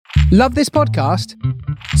Love this podcast?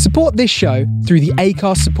 Support this show through the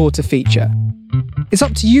Acast supporter feature. It's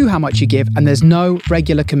up to you how much you give, and there's no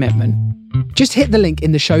regular commitment. Just hit the link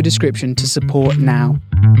in the show description to support now.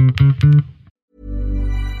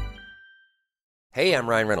 Hey, I'm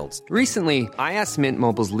Ryan Reynolds. Recently, I asked Mint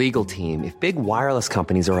Mobile's legal team if big wireless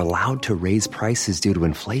companies are allowed to raise prices due to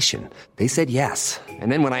inflation. They said yes.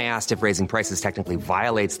 And then when I asked if raising prices technically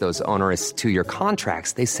violates those onerous two-year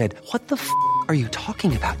contracts, they said, "What the f*** are you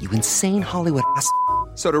talking about, you insane Hollywood ass?"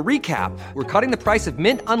 So to recap, we're cutting the price of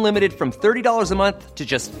Mint Unlimited from $30 a month to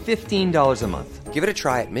just $15 a month. Give it a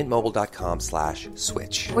try at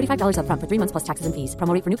mintmobile.com/switch. $45 up front for 3 months plus taxes and fees.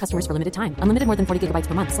 Promo rate for new customers for limited time. Unlimited more than 40 gigabytes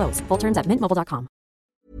per month. Slows full terms at mintmobile.com.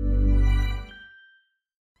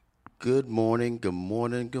 Good morning, good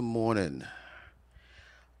morning, good morning.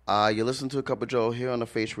 You listen to a Cup of J.O.E here on the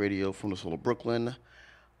Face Radio from the soul of Brooklyn,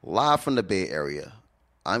 live from the Bay Area.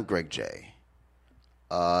 I'm Greg J.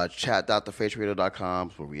 Chat.thefaceradio.com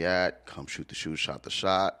is where we at. Come shoot the shoot, shot the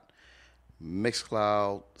shot.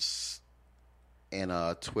 Mixcloud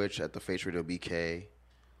and Twitch at the Face Radio BK.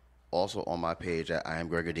 Also on my page at I am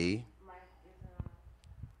Gregor D.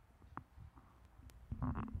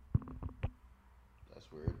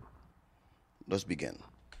 That's weird. Let's begin.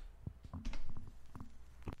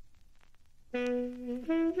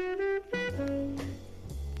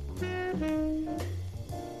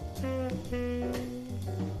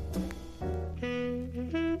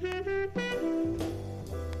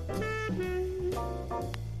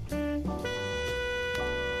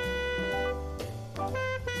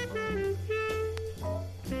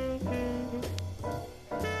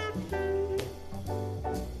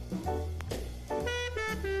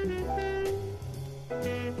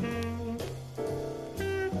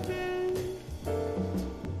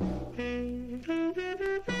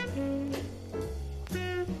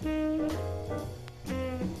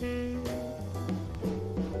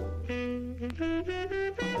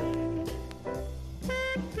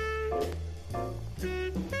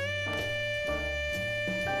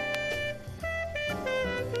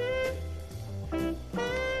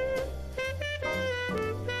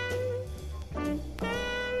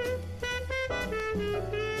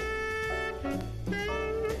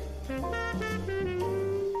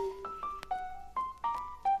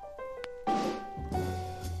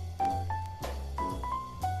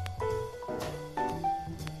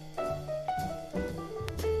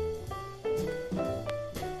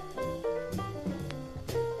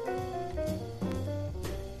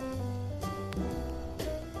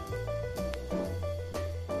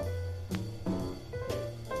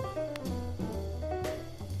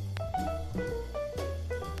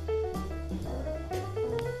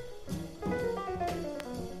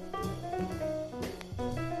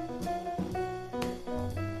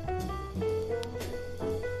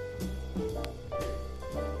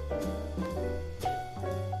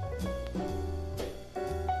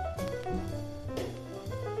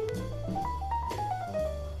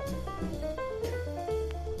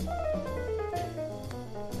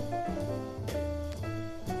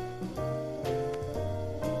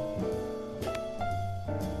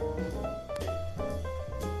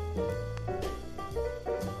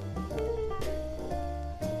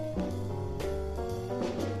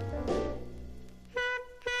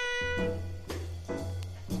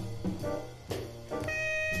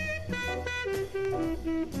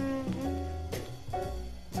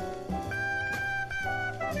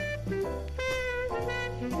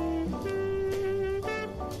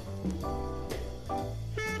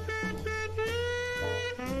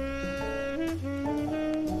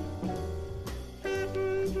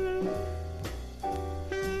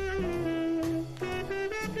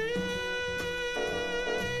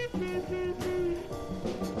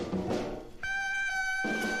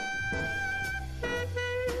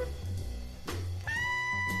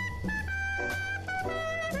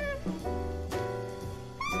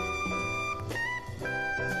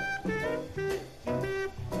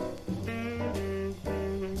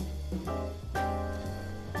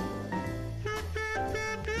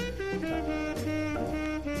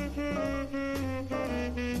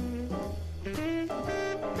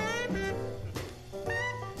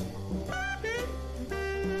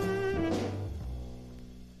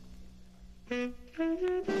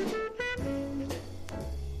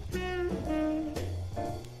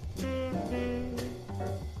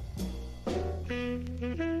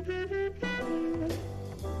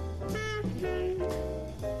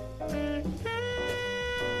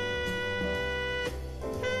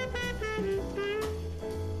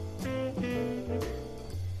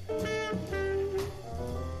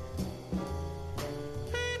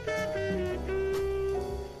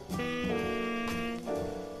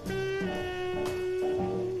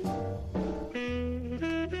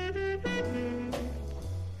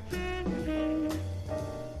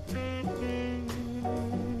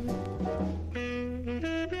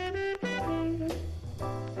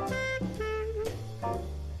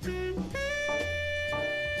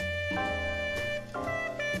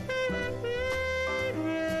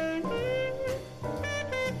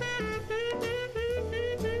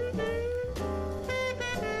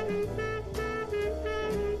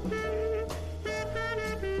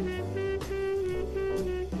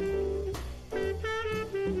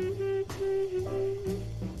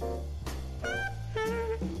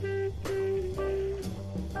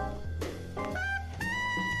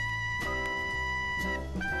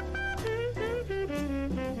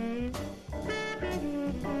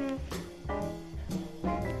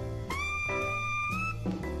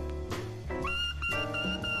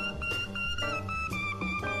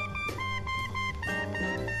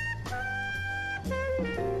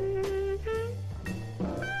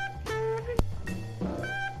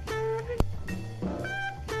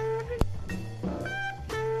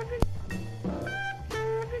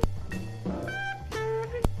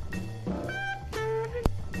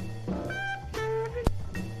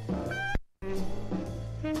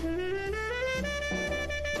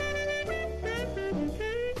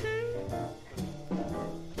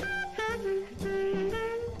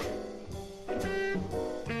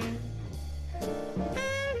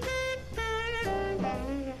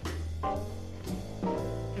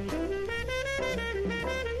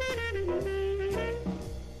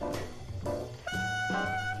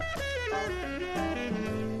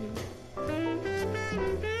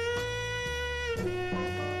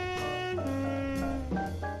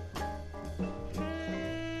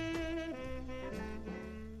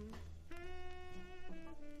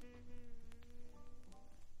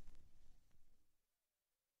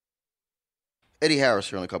 Eddie Harris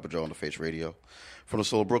here on the Cup of J.O.E. on the Face Radio. From the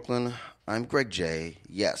soul of Brooklyn, I'm Greg J.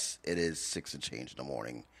 Yes, it is 6 and change in the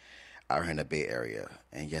morning out here in the Bay Area.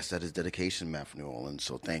 And yes, that is dedication month for New Orleans,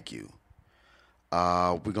 so thank you.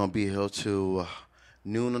 We're going to be here till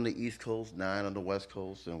noon on the East Coast, 9 on the West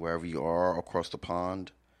Coast, and wherever you are across the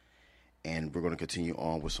pond. And we're going to continue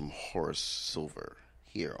on with some Horace Silver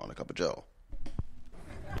here on the Cup of J.O.E.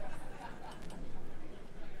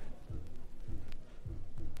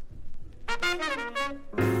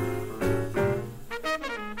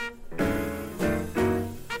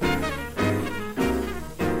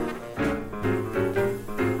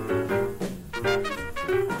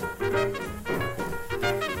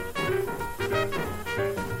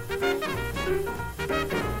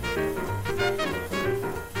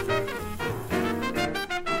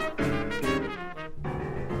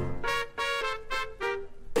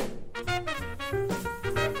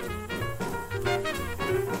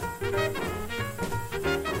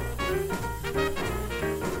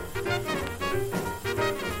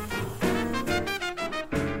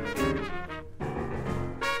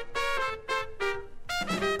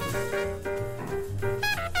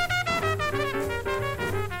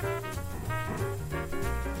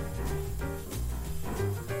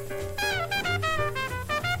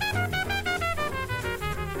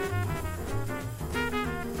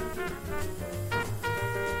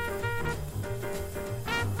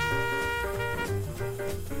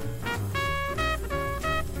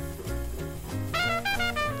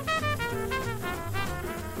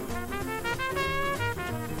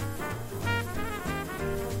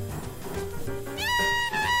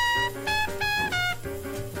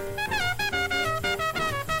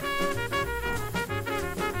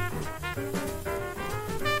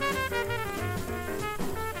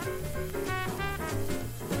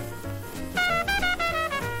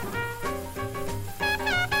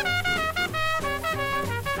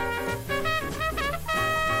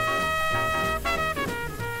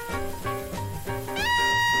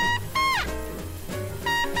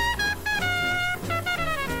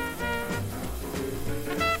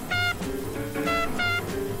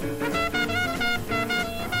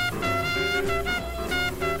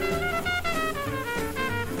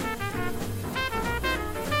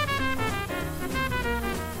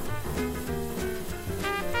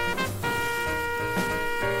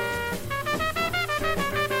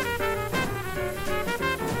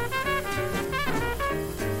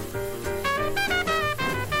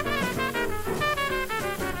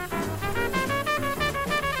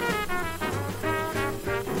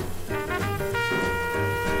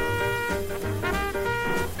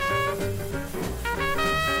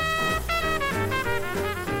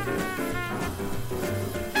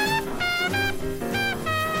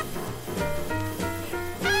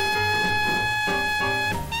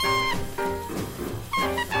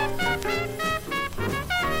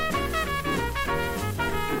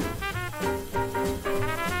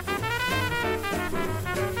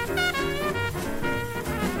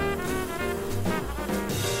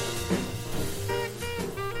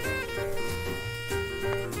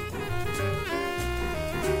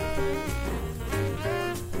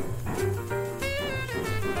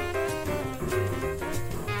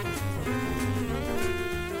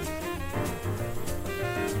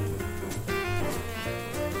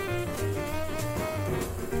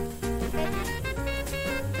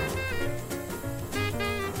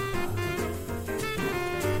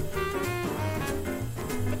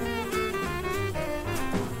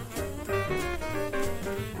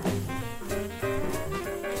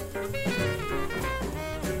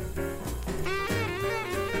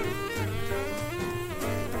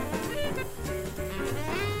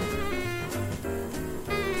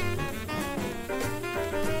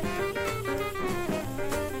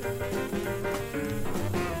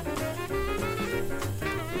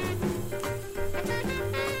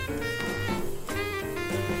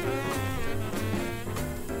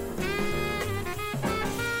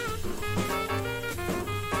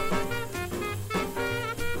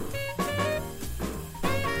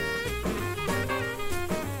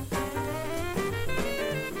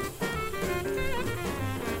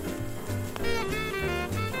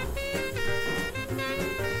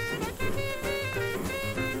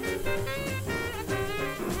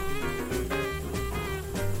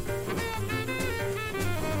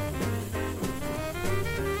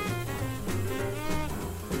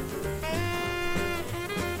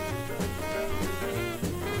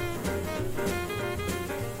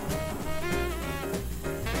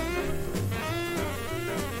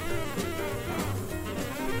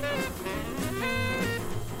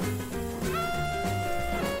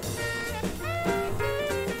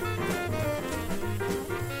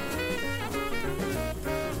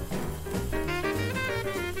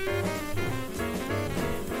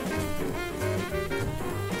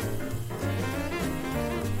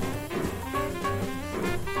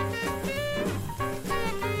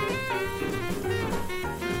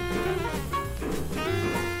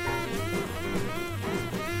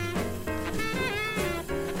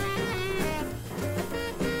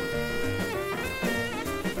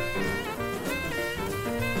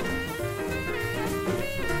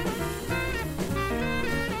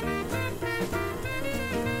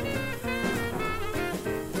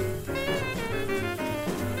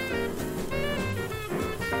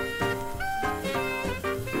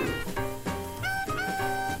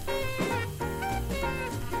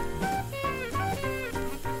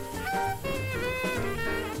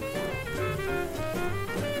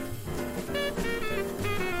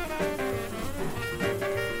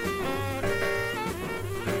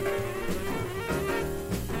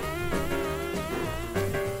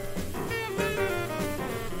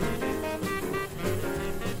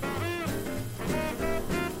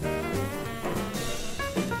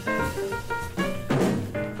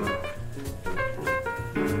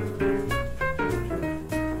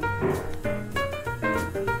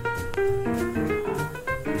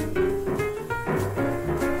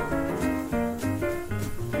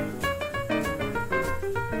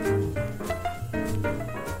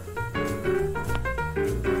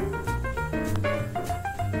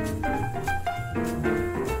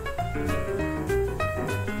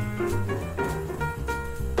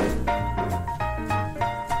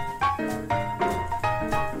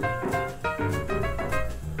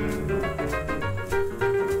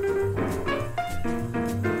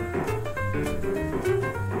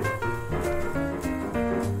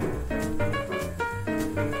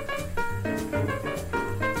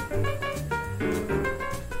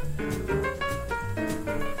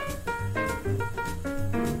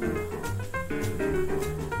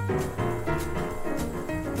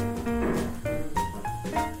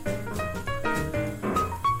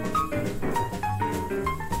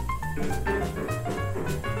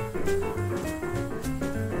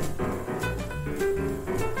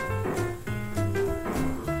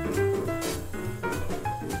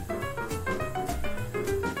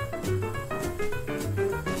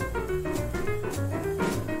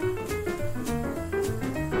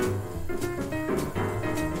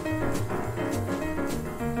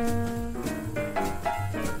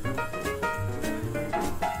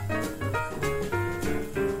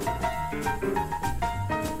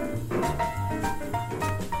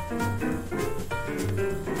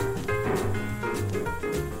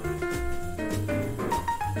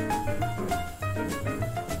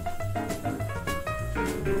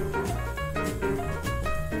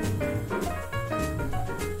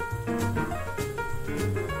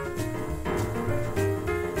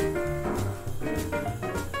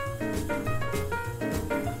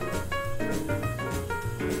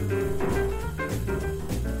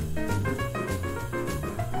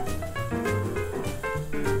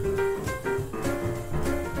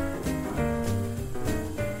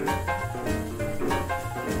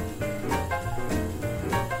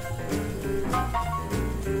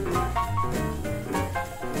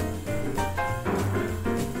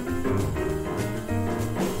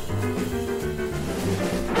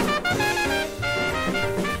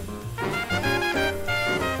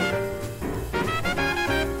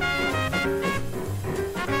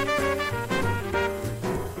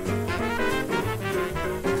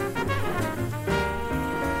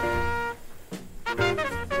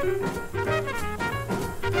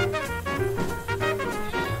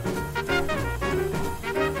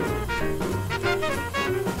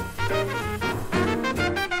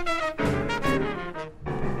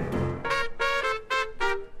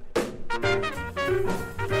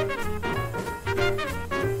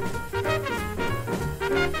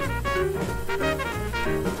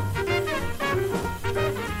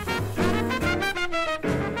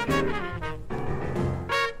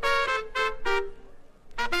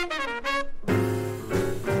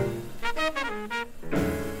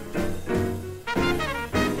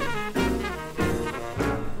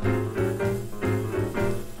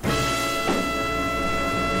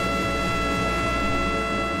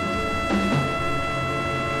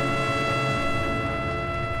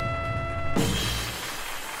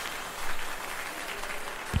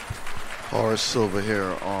 Horace Silver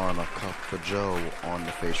here on A Cup of J.O.E. on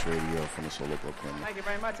the Face Radio from the Solo Brooklyn. Thank you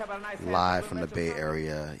very much. Have a nice day. Live from the Bay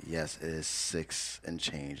Area. Yes, it is 6 and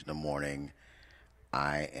change in the morning.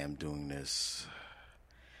 I am doing this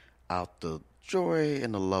out the joy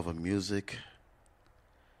and the love of music,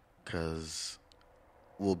 because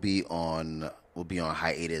we'll be on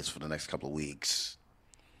hiatus for the next couple of weeks,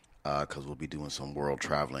 because we'll be doing some world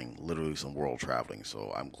traveling, literally some world traveling.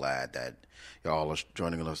 So I'm glad that y'all are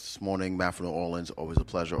joining us this morning. Matt from New Orleans, always a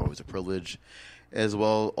pleasure, always a privilege. As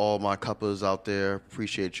well, all my cuppers out there,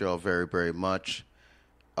 appreciate y'all very, very much.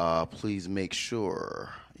 Please make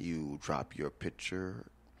sure you drop your picture,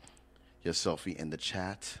 your selfie in the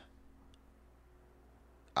chat.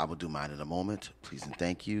 I will do mine in a moment. Please and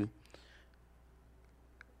thank you.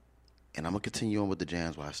 And I'm going to continue on with the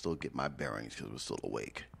jams while I still get my bearings because we're still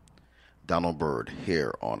awake. Donald Byrd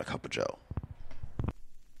here on A Cup of Joe.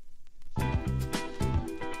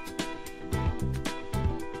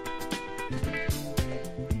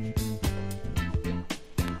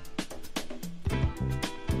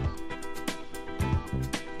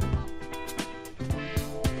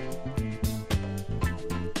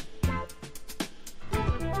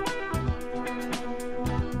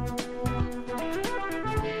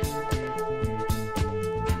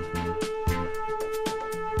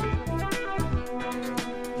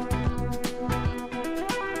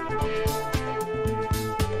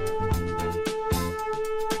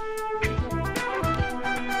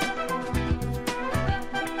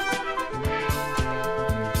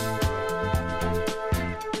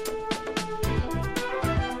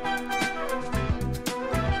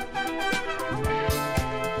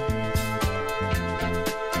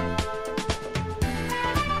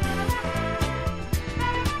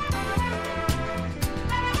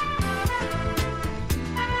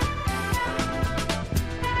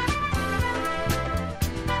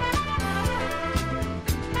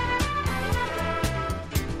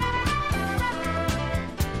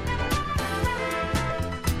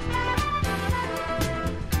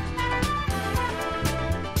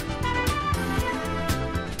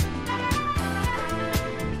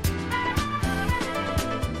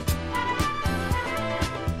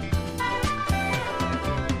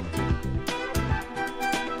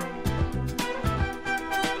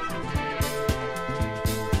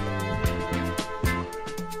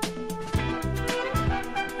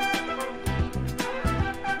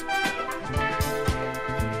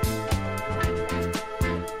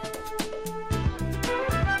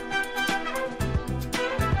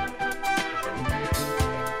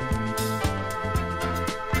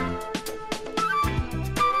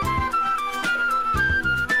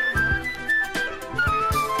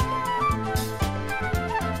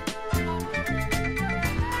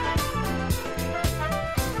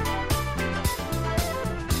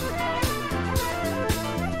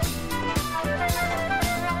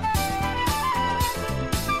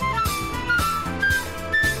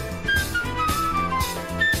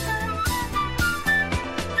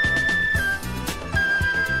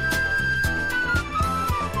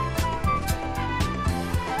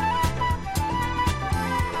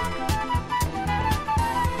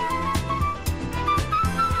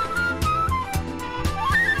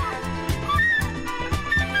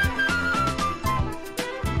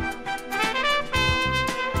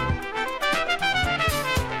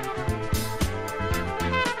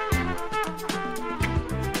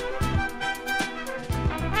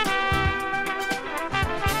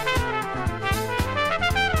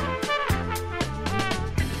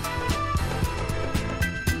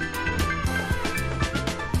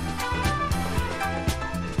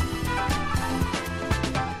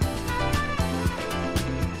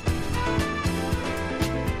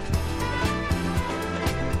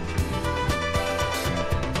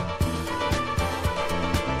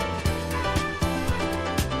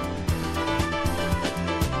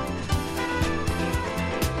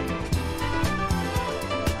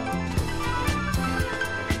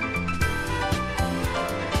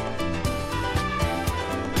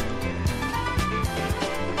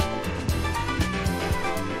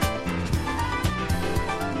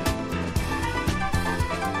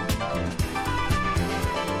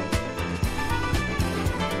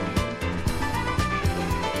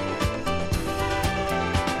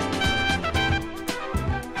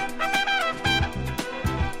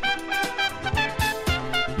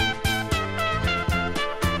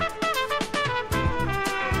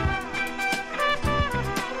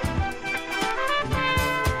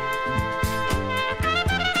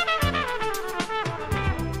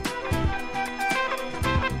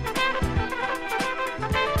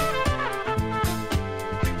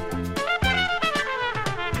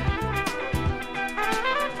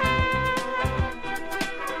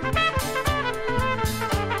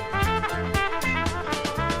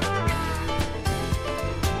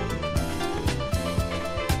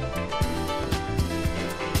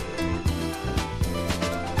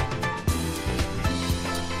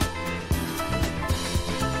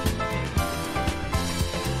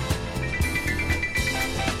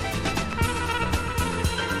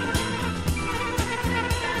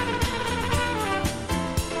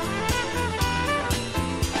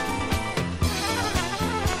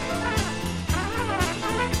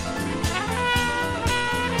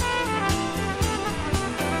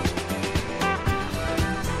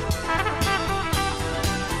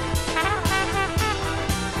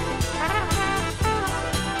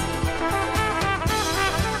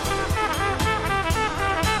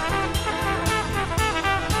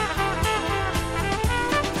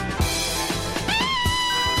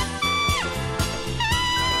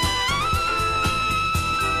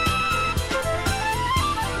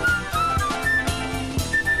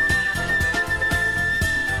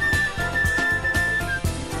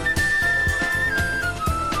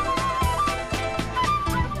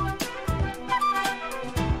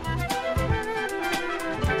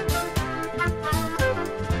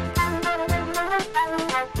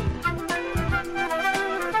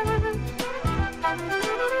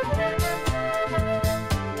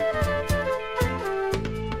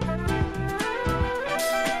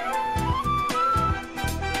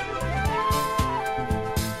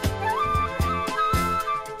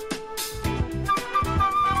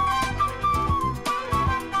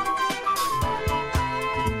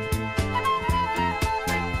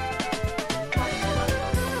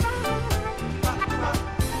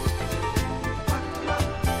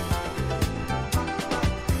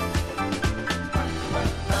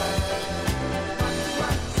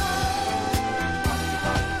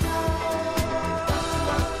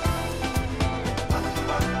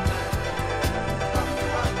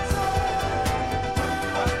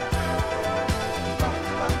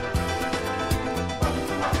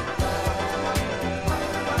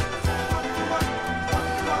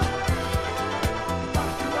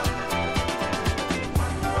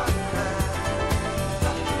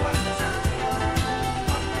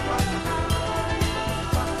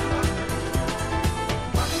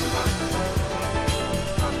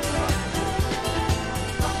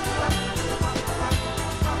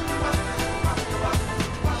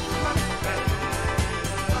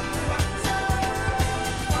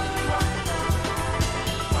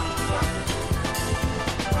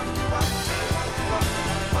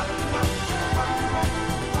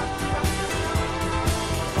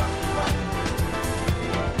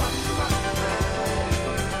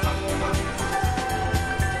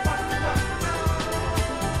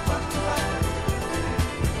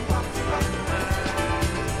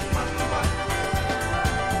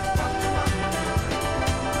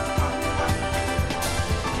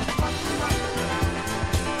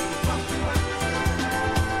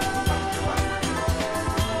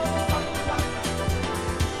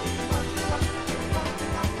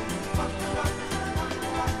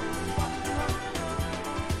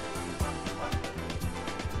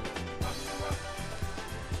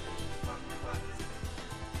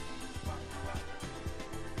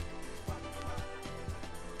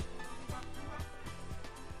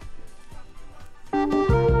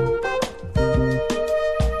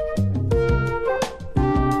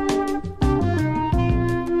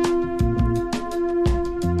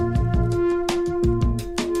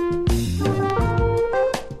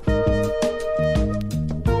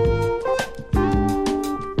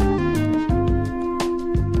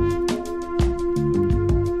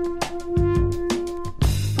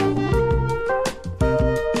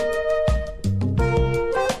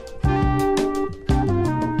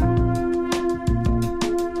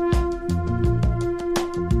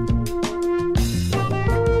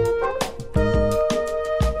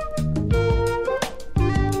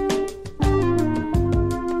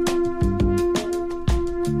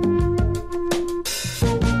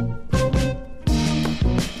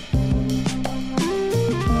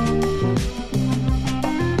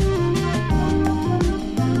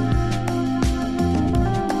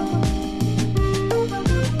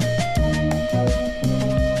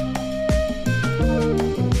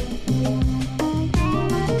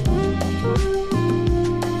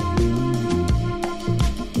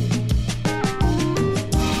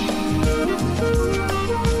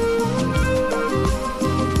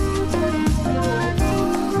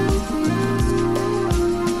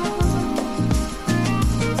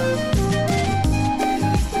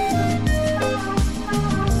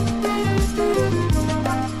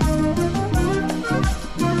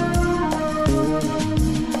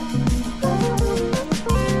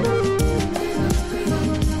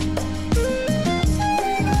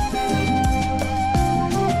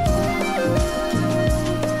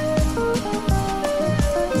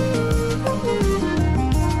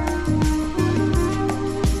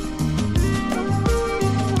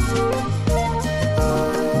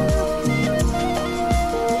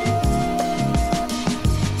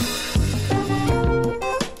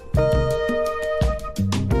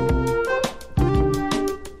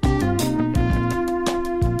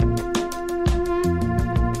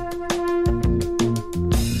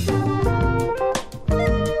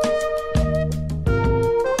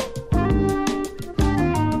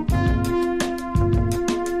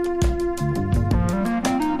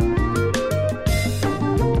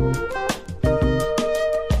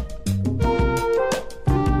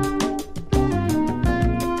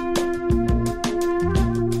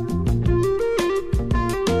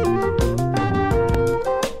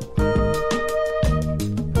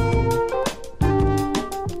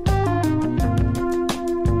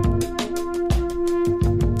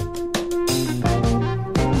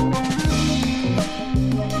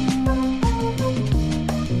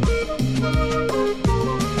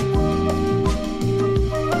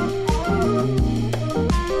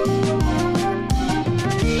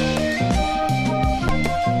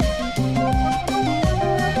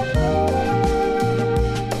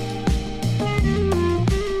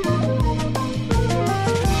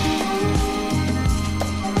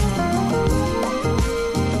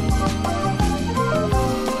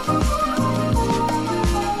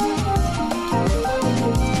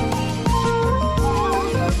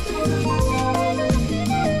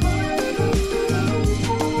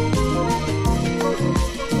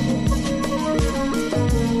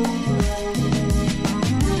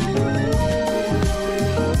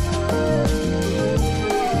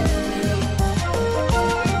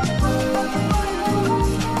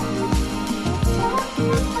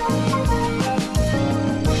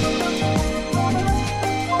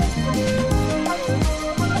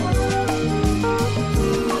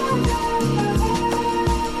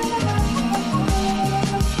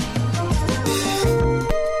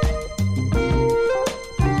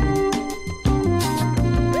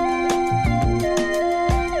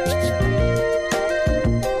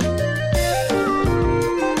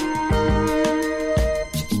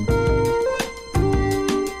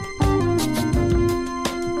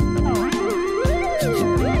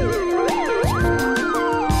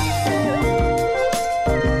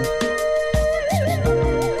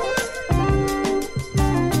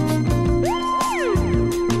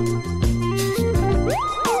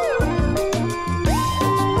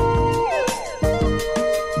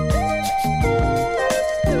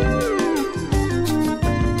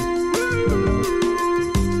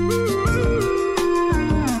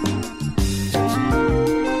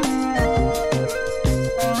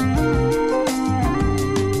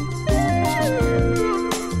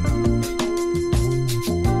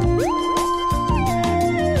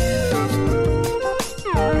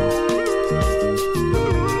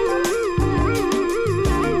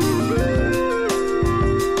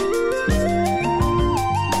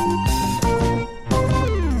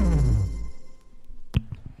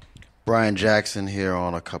 Brian Jackson here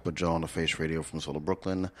on A Cup of J.O.E on the Face Radio from Solo,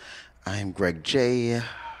 Brooklyn. I'm Greg J.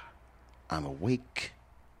 I'm awake.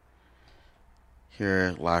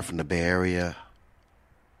 Here, live from the Bay Area.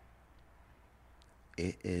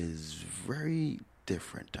 It is very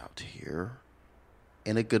different out here.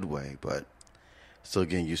 In a good way, but still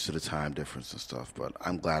getting used to the time difference and stuff. But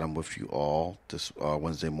I'm glad I'm with you all this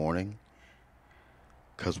Wednesday morning.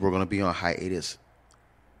 Because we're going to be on hiatus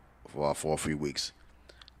for a few weeks.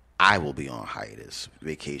 I will be on hiatus,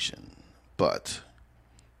 vacation, but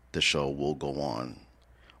the show will go on.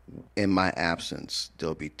 In my absence,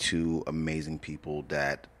 there'll be two amazing people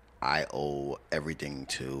that I owe everything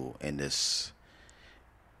to in this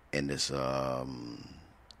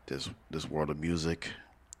world of music,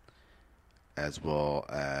 as well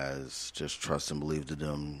as just trust and believe to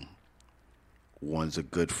them. One's a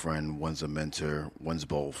good friend, one's a mentor, one's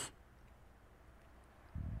both.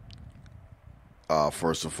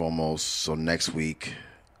 First and foremost, so next week,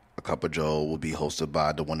 A Cup of J.O.E will be hosted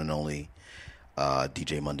by the one and only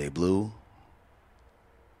DJ Monday Blue.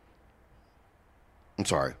 I'm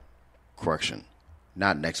sorry, correction.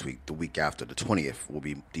 Not next week, the week after, the 20th, will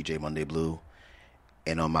be DJ Monday Blue.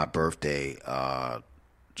 And on my birthday,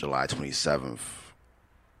 July 27th,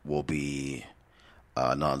 will be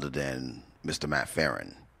none other than Mr. Matt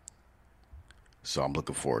Farron. So I'm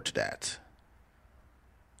looking forward to that.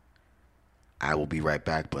 I will be right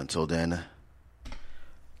back, but until then,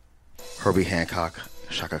 Herbie Hancock,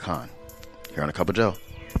 Shaka Khan, here on A Cup of J.O.E.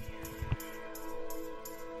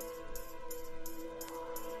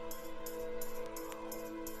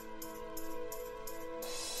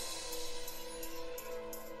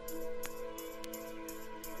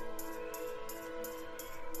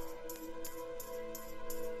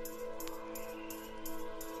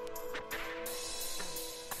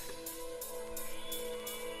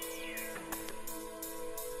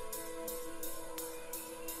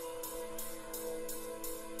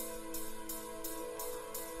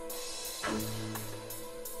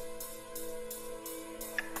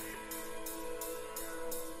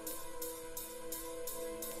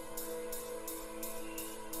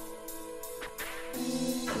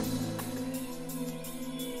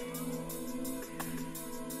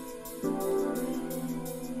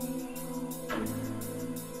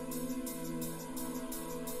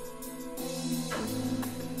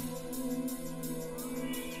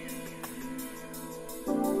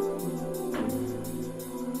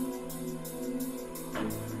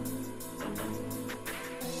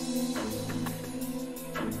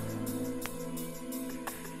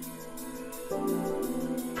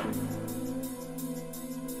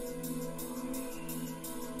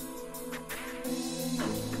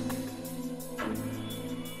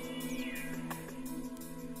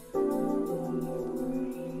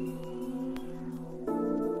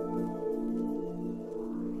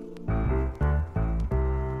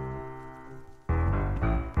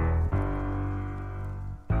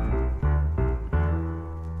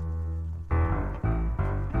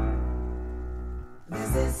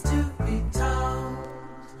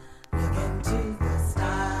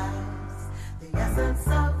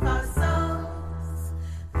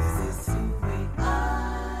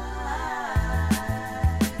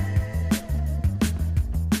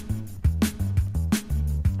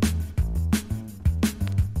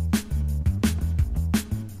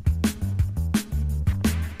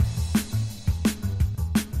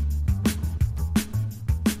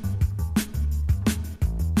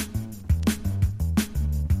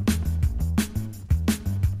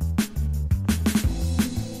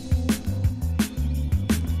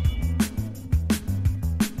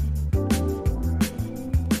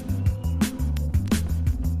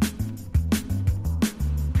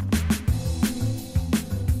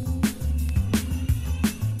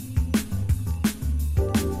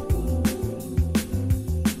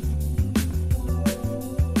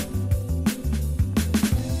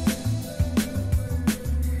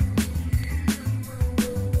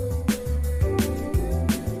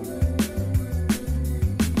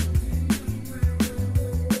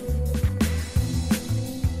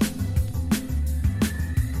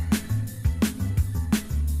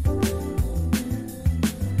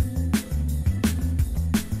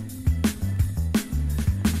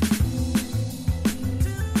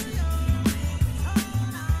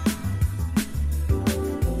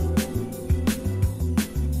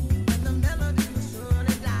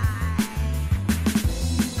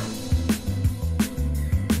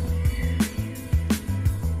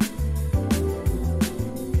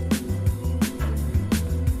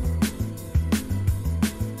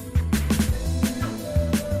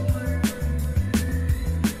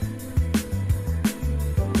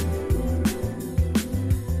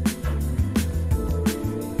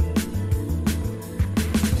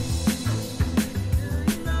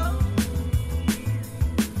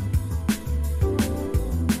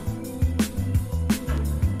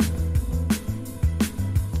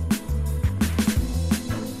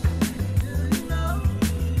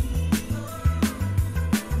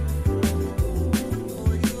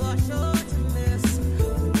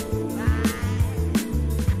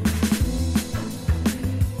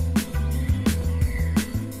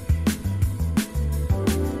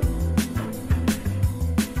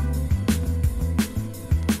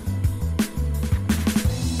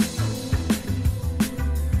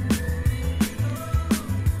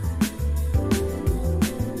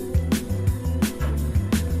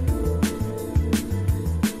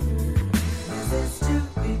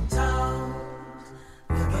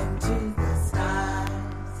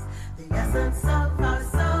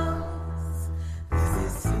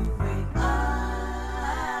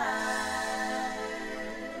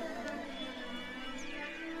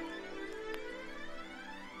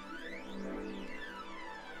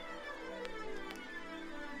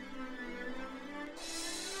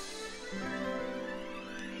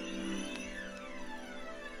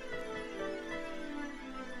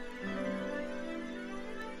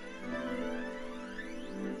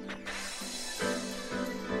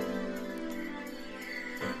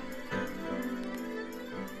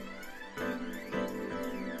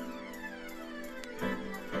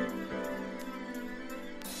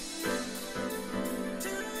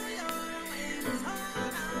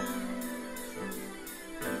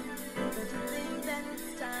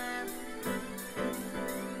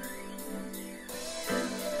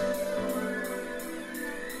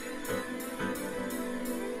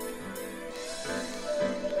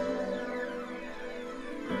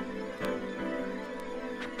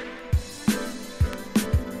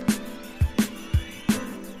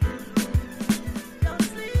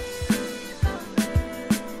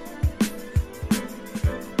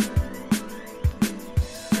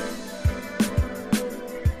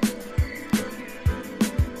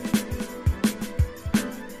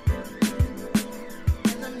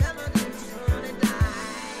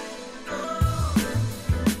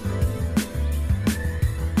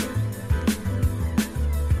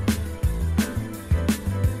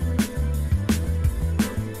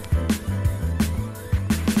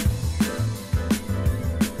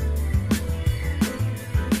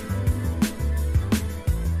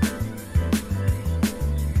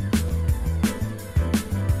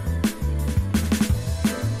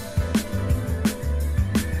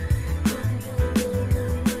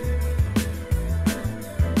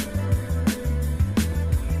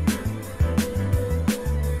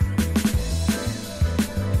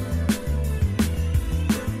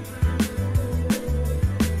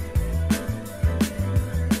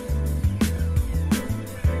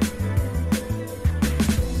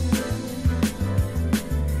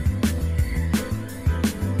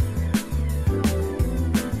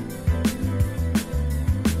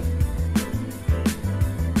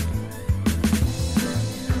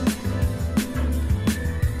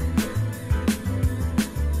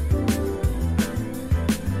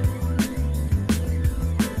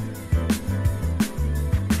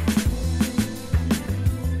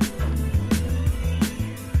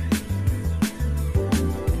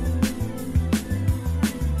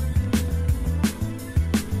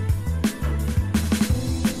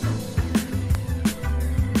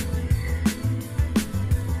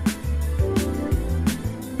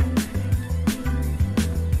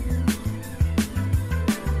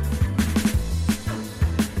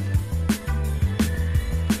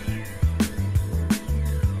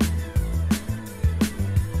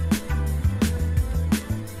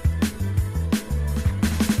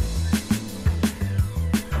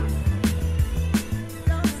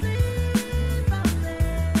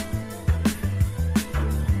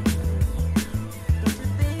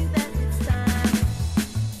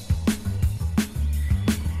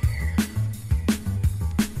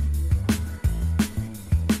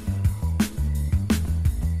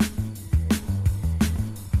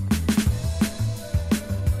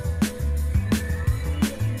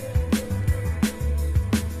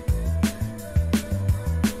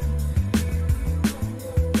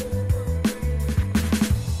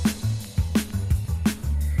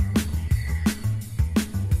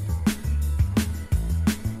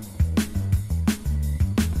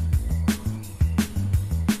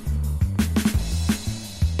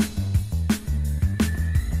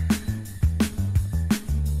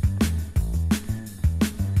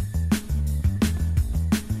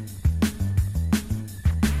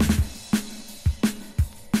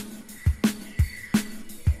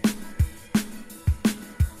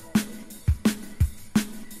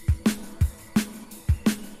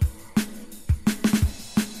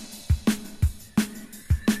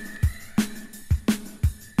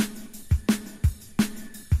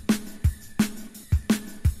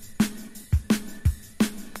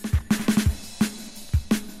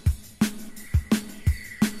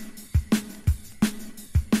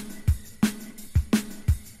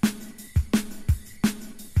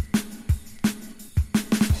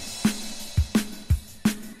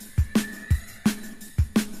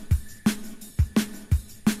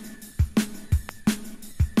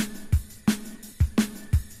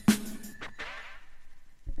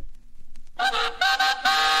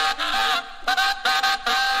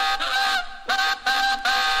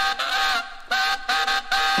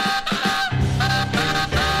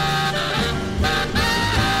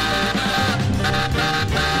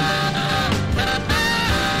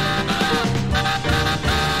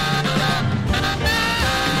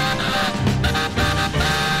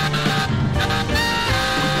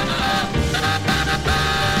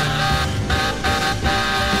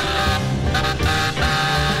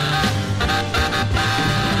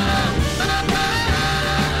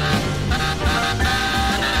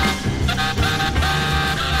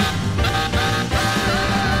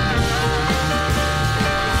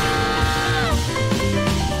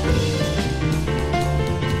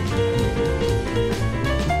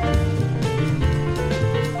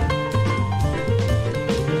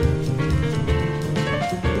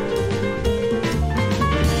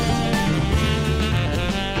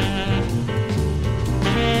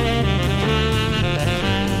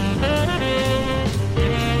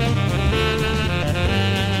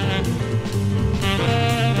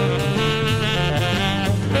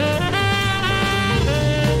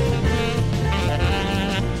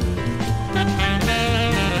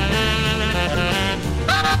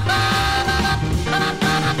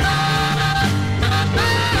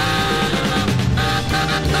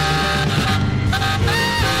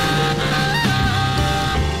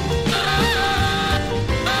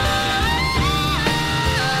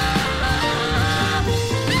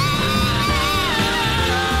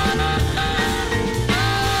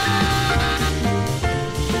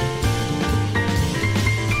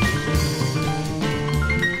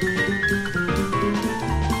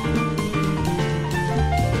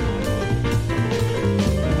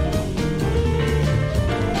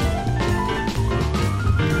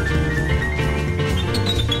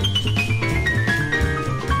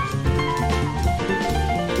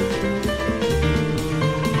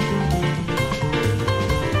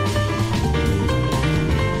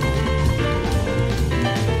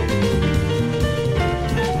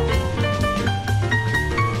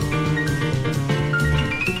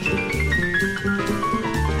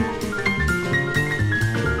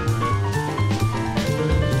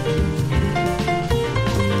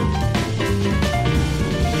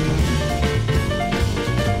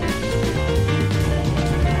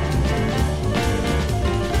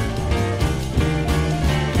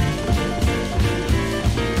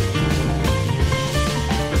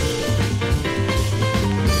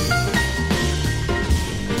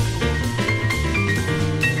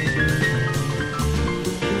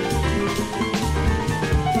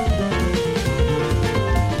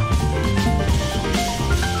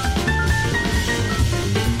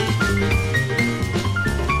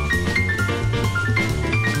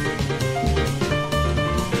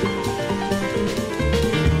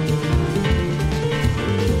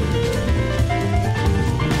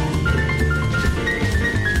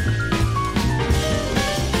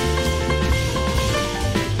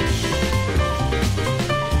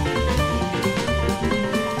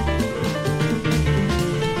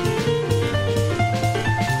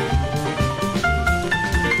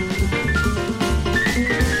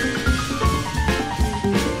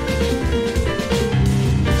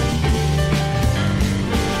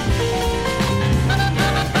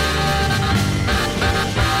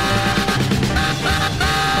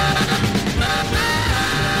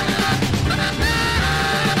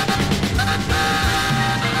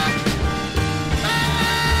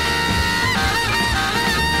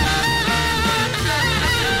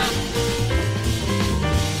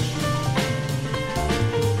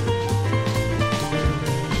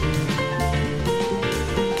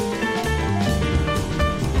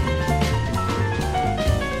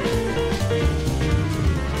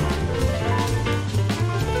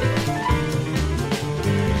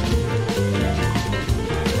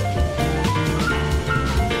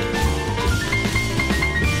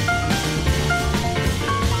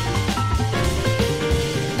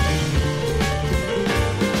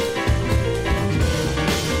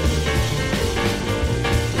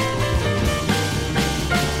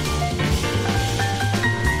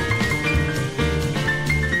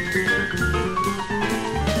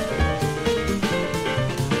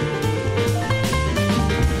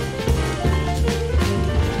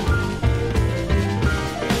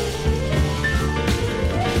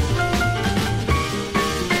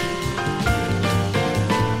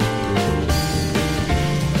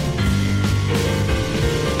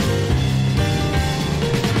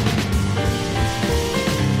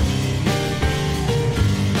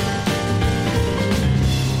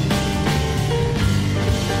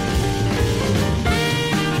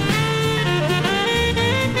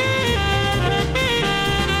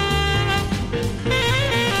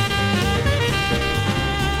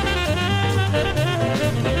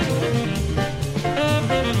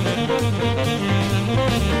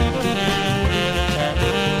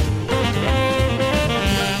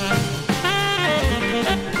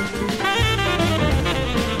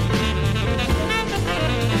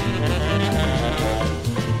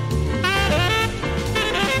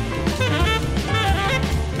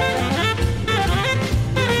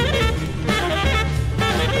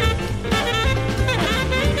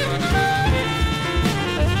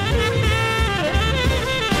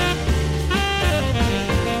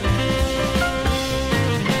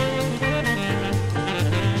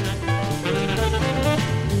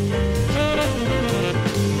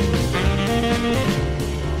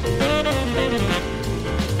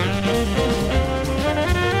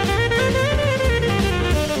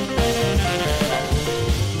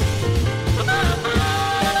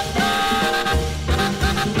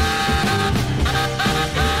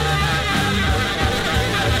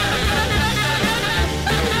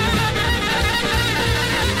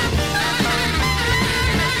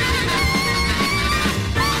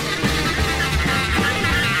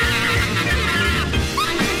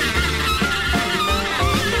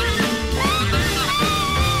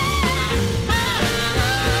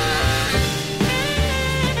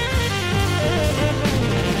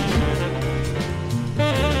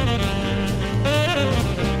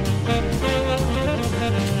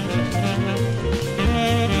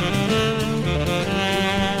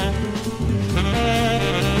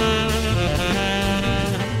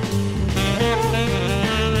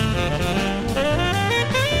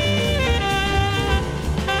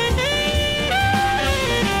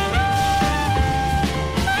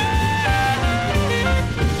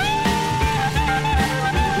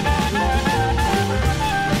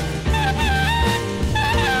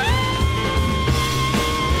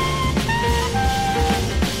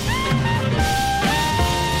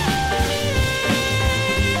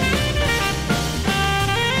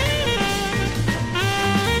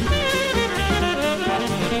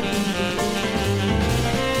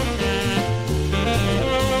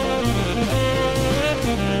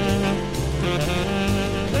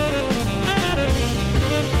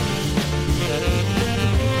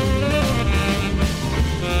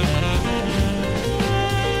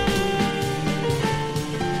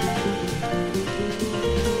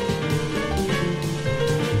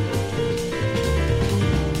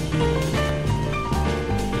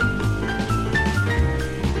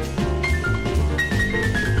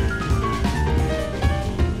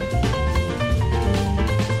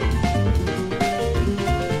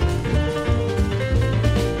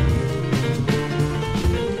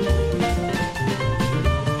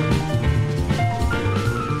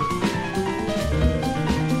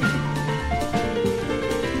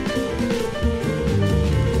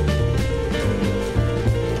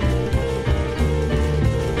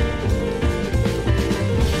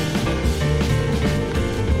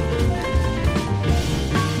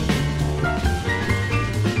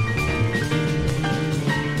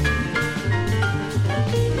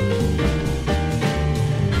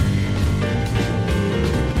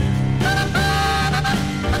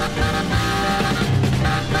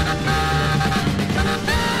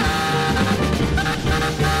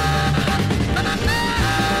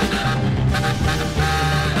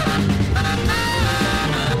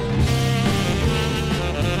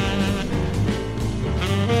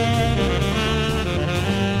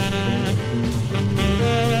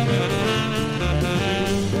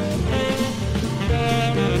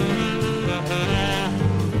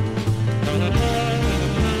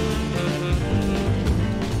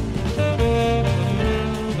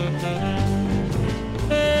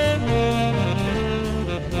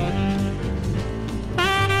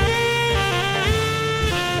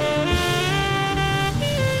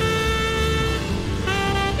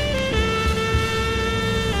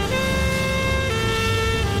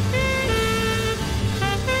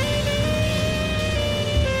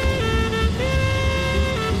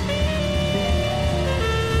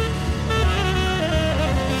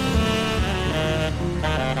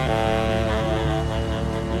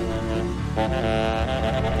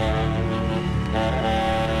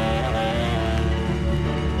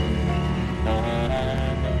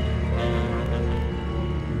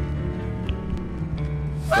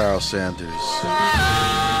 Sanders.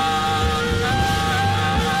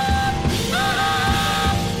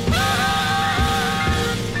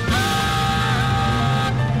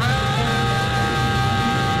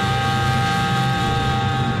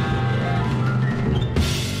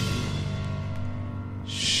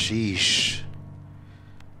 Sheesh.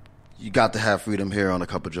 You got to have freedom here on the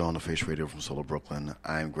Cup of J.O.E on the Face Radio from Solo Brooklyn.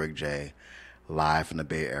 I am Greg J, live from the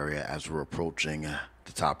Bay Area as we're approaching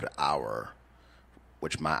the top of the hour,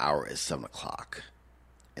 which my hour is 7 o'clock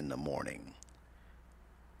in the morning.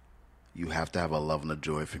 You have to have a love and a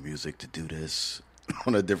joy for music to do this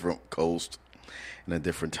on a different coast in a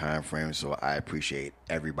different time frame. So I appreciate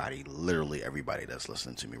everybody, literally everybody that's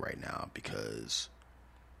listening to me right now, because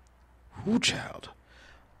whoo child.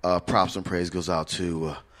 Props and praise goes out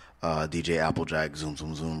to DJ Applejack, Zoom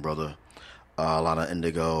Zoom Zoom, brother. A lot of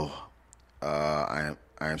Indigo. I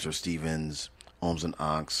am Sir Stevens, Ohms and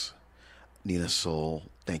Onks, Nina Soul.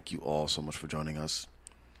 Thank you all so much for joining us.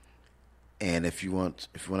 And if you want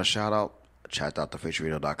a shout out,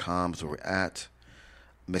 chat.thefaceradio.com is where we're at.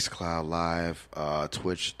 Mixcloud Live,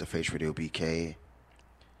 Twitch, The Face Radio BK.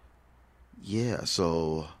 Yeah,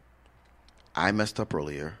 so I messed up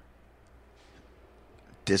earlier.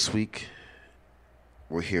 This week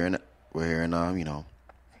we're here in the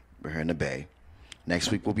Bay.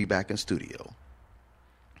 Next week we'll be back in studio.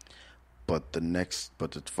 But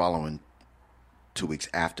the following 2 weeks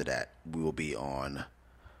after that, we will be on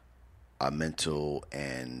a mental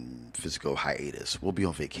and physical hiatus. We'll be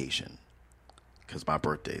on vacation because my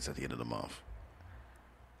birthday is at the end of the month.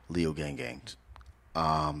 Leo gang gang.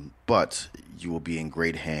 But you will be in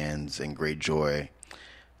great hands and great joy.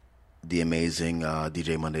 The amazing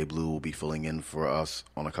DJ Monday Blue will be filling in for us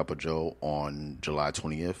on a Cup of J.O.E on July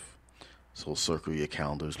 20th. So circle your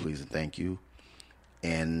calendars, please, and thank you.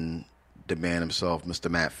 And the man himself, Mr.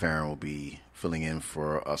 Matt Farron, will be filling in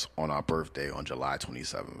for us on our birthday on July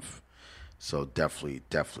 27th. So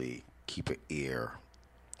definitely keep an ear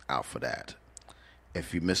out for that.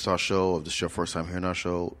 If you missed our show, if this is your first time hearing our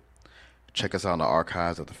show, check us out in the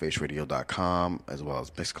archives at thefaceradio.com, as well as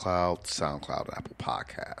Mixcloud, SoundCloud, and Apple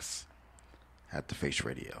Podcasts at The Face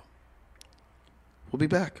Radio. We'll be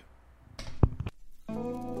back.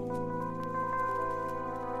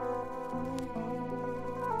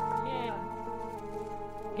 Yeah.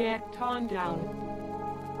 Get Torn Down.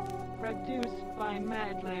 Produced by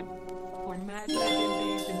Madlib for Madlib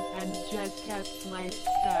Invasion and Jazz Cats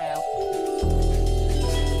Lifestyle.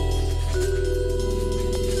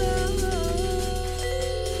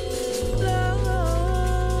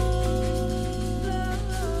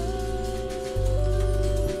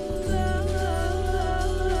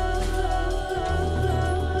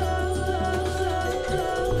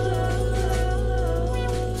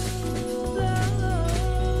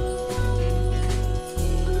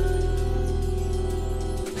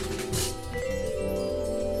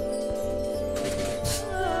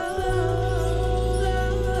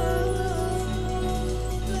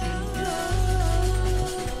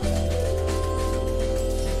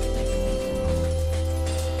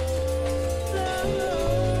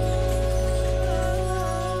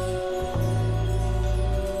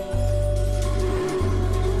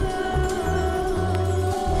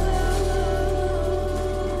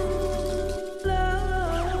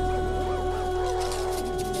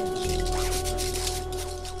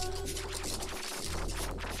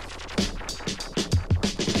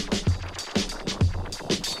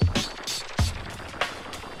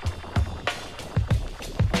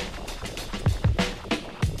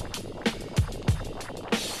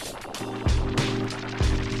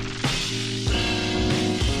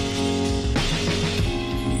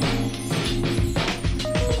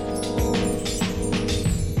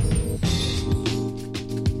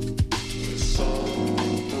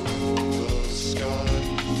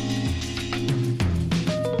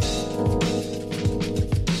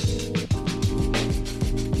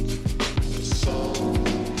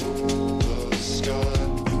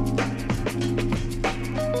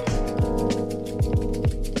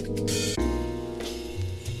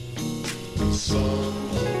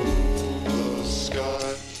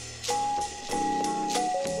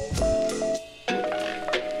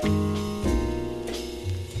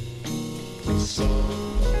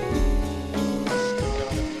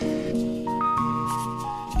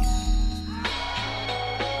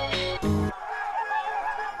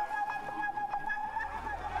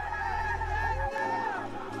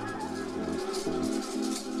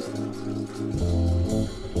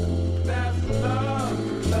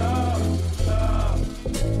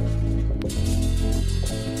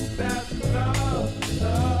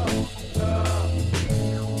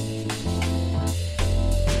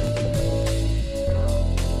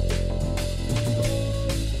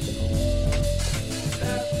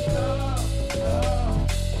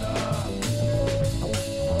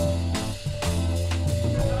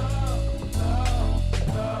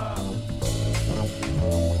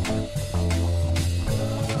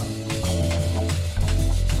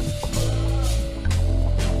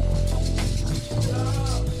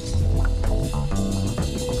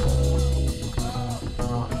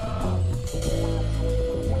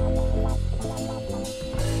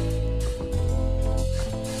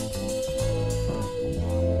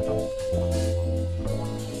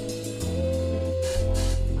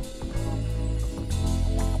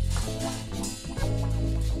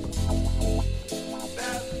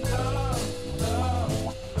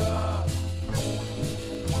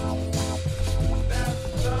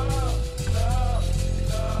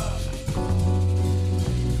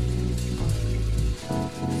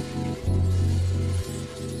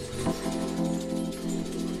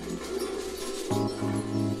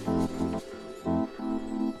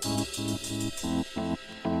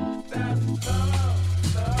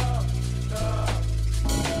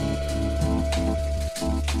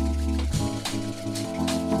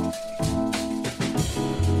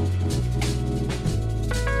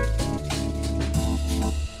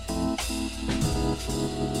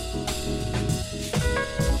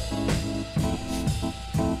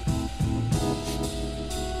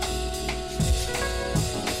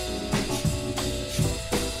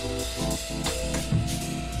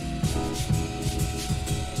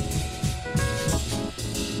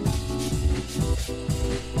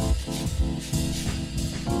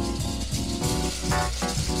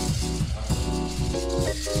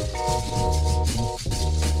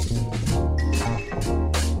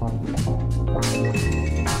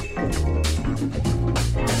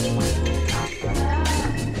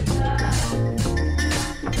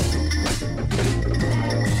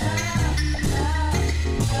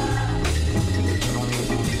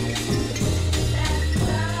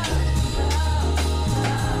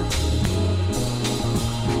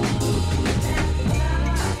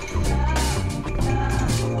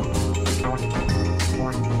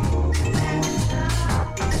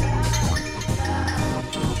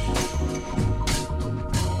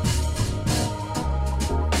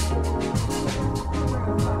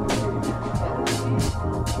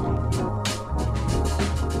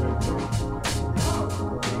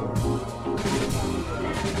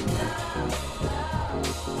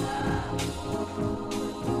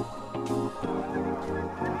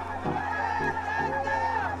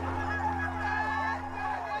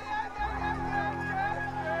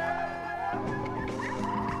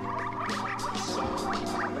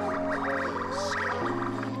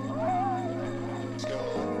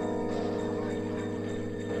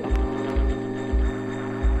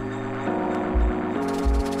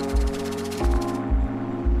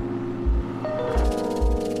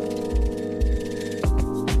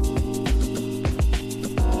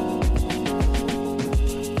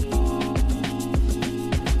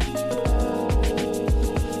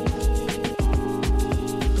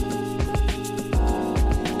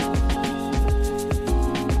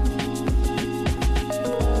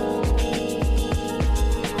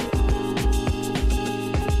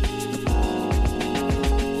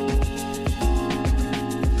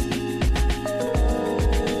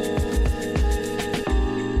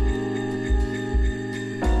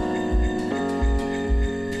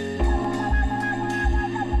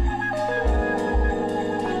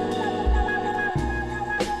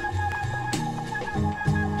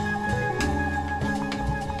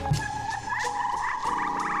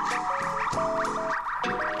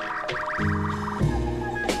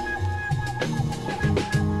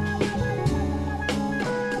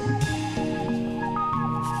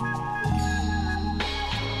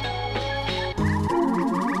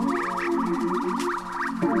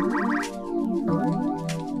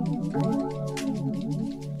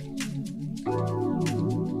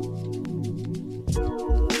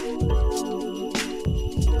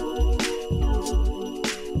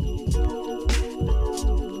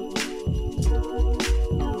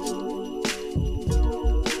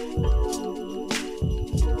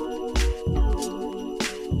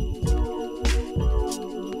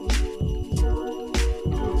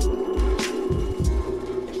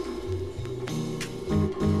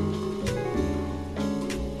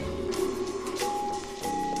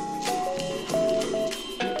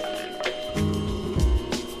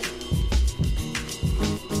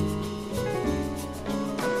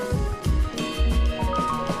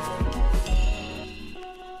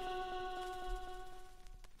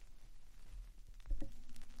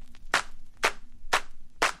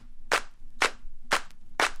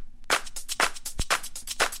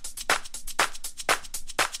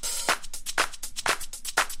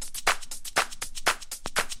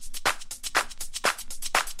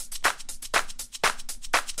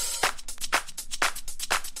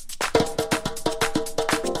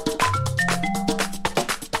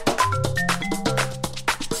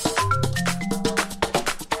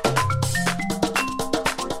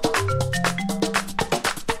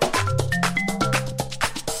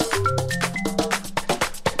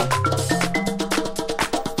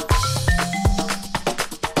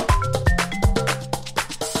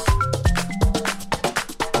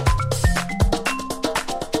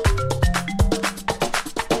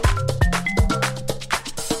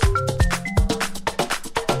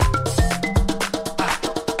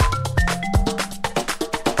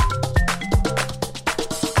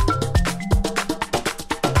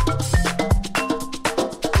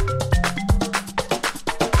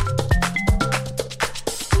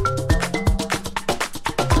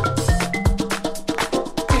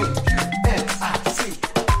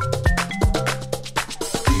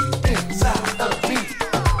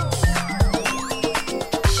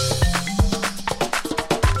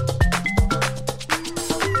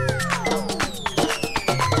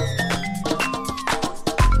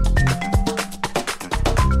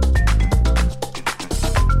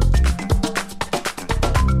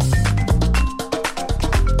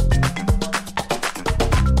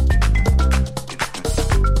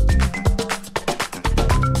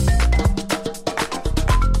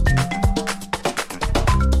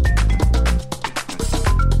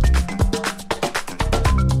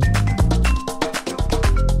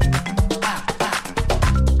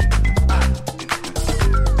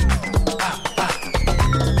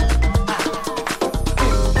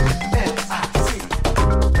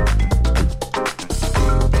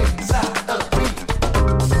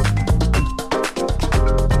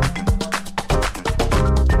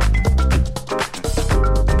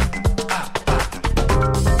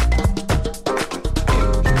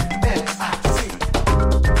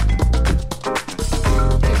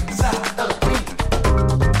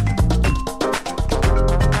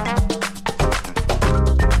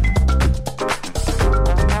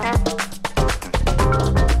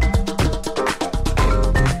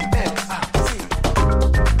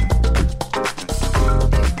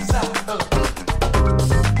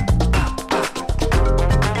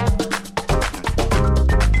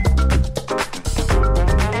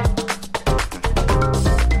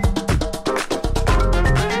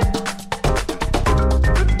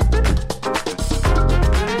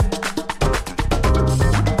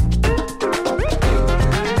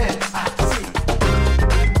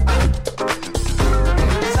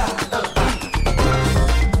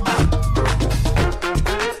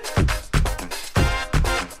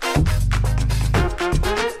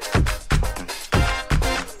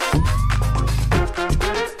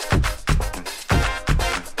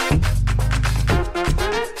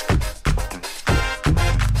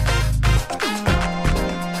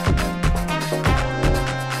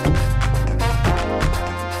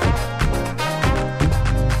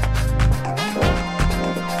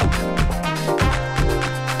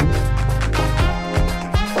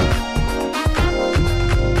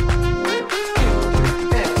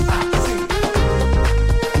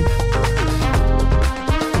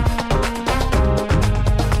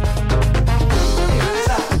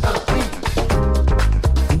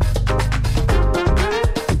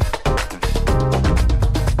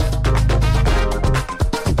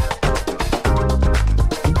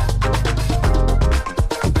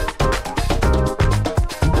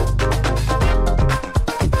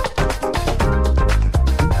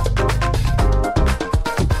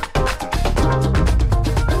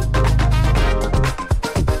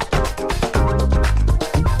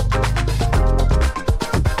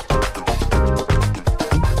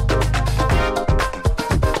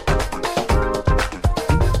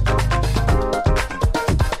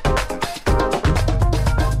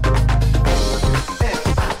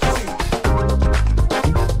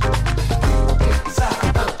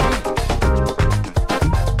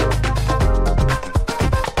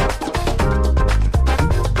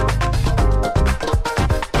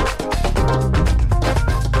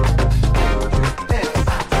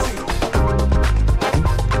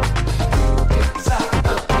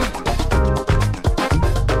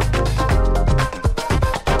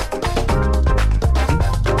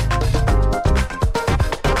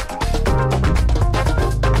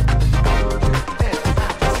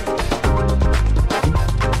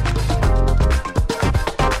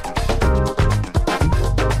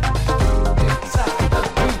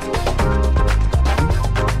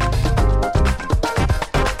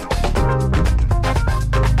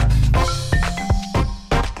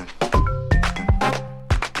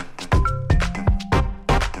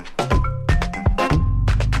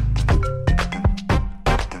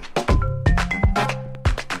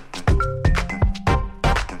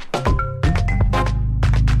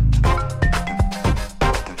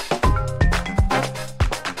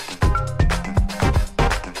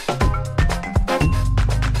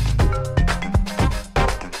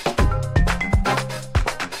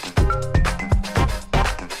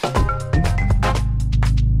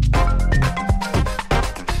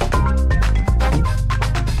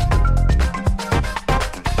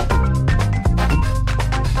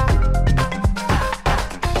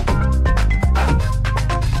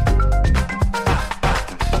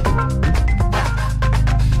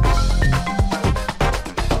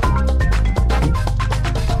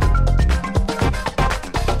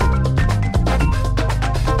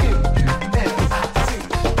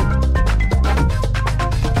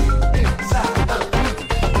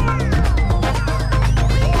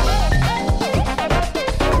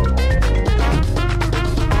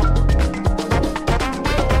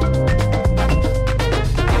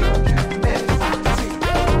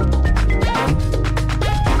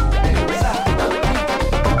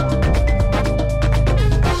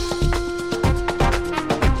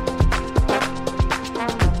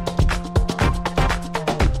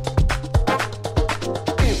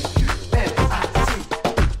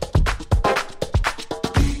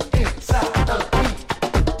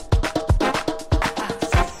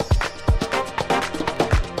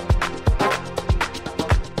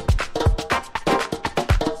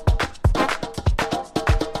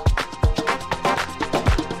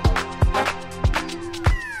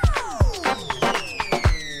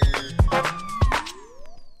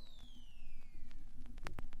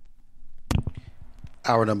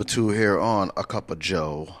 Hour number 2 here on A Cup of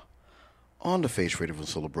Joe on the Face Radio from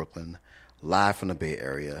Solar Brooklyn, live from the Bay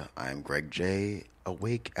Area. I'm Greg J,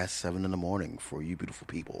 awake at 7 in the morning for you beautiful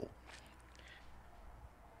people.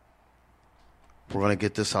 We're going to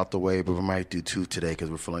get this out the way, but we might do 2 today because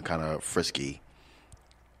we're feeling kind of frisky.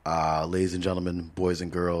 Ladies and gentlemen, boys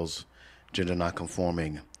and girls, gender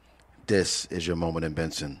non-conforming, this is your moment in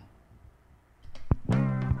Benson.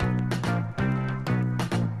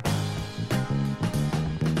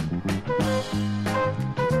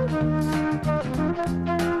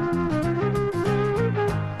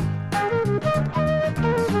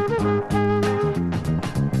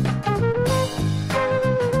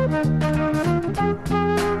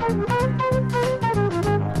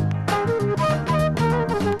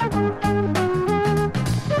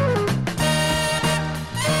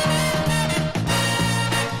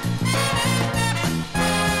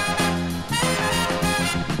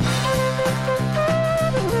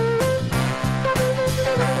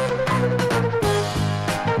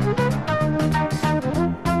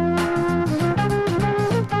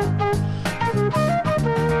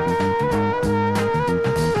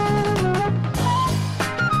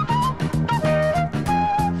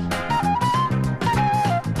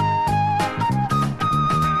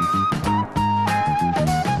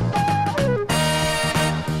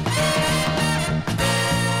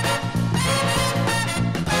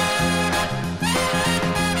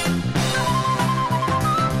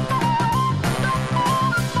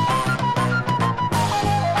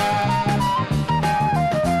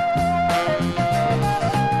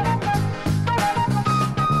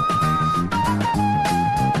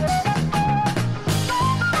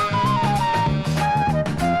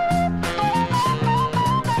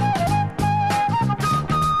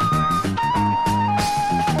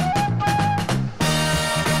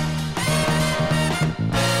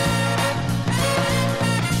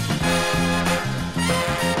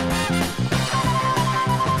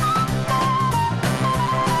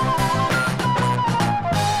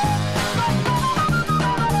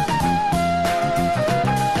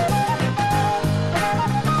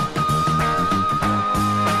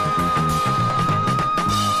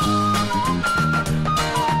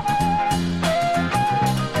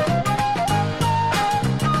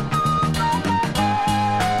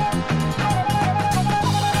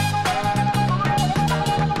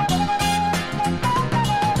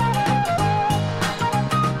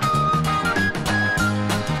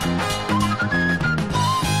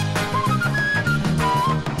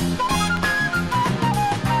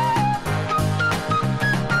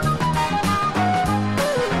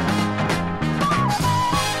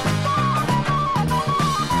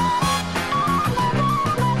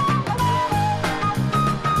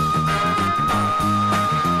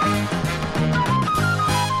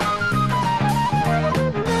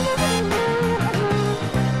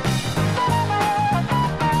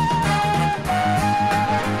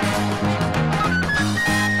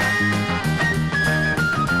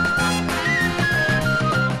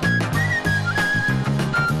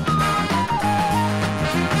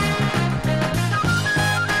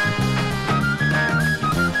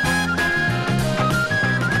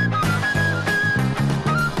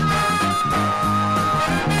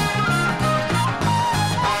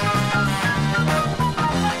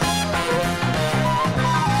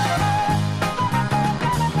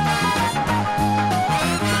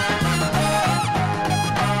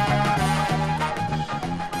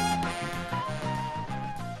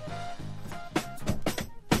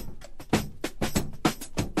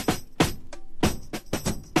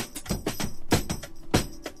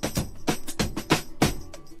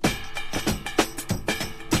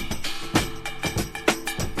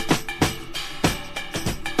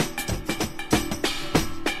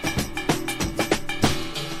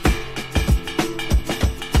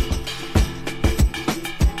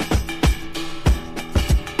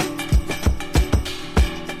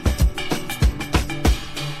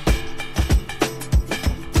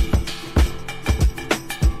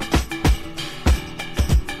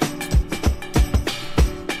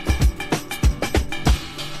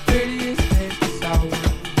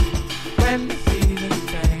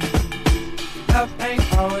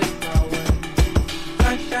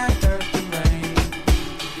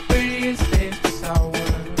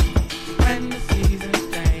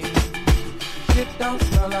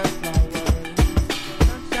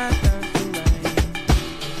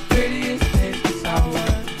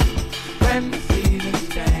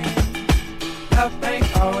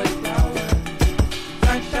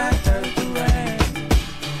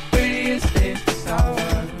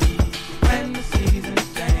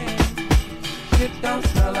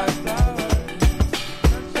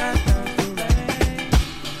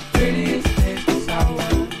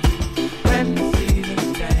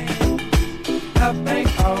 Love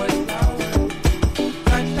ain't always flowers.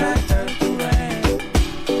 Sunshine turns to rain.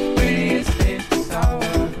 Prettiest things to sour.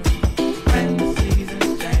 When the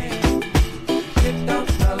seasons change, shit don't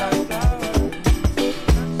smell like flowers.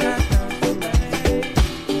 Sunshine turns to rain.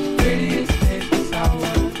 Prettiest things to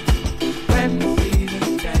sour. When the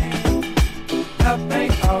seasons change, love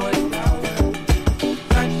ain't always flowers.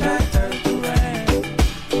 Sunshine turns to rain.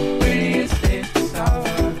 Prettiest things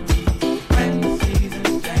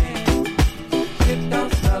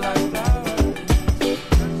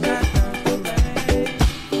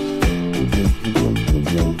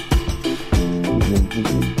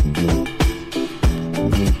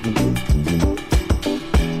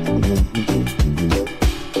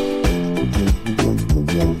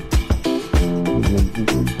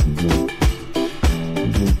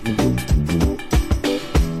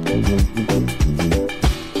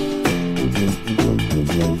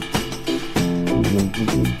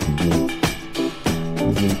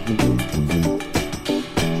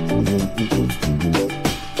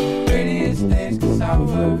to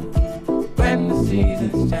sour. When the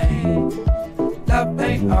seasons change, shit don't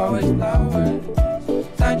smell like flowers.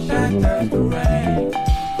 Sunshine turns to rain.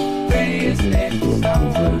 Prettiest things to sour.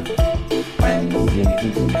 When the seasons change, love ain't always flowers. Sunshine turns to rain. Prettiest things to sour. When the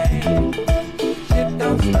seasons change, shit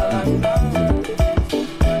don't smell like flowers.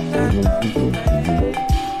 Sunshine turns to rain.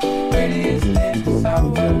 Prettiest things to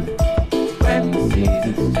sour. When the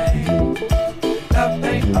seasons change, love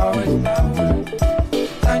ain't always flowers.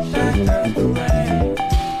 Sunshine turns to rain.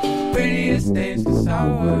 Prettiest things to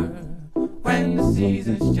sour. When the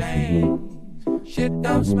seasons change, shit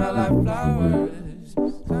don't smell like flowers.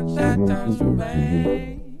 Sunshine turns to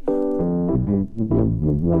rain.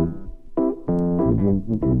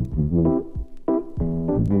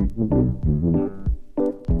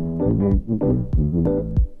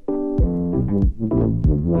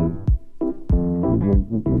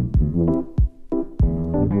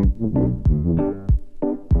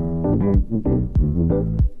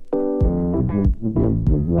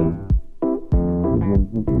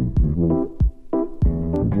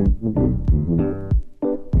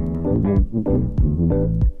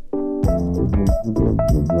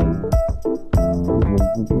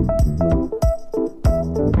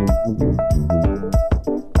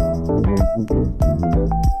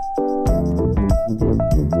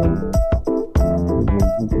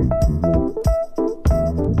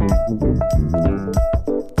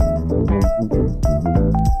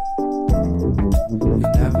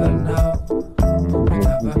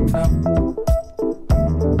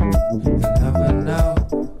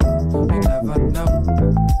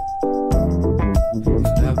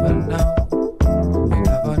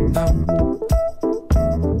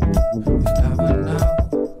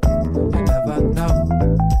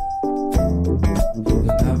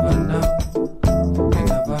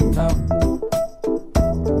 Know.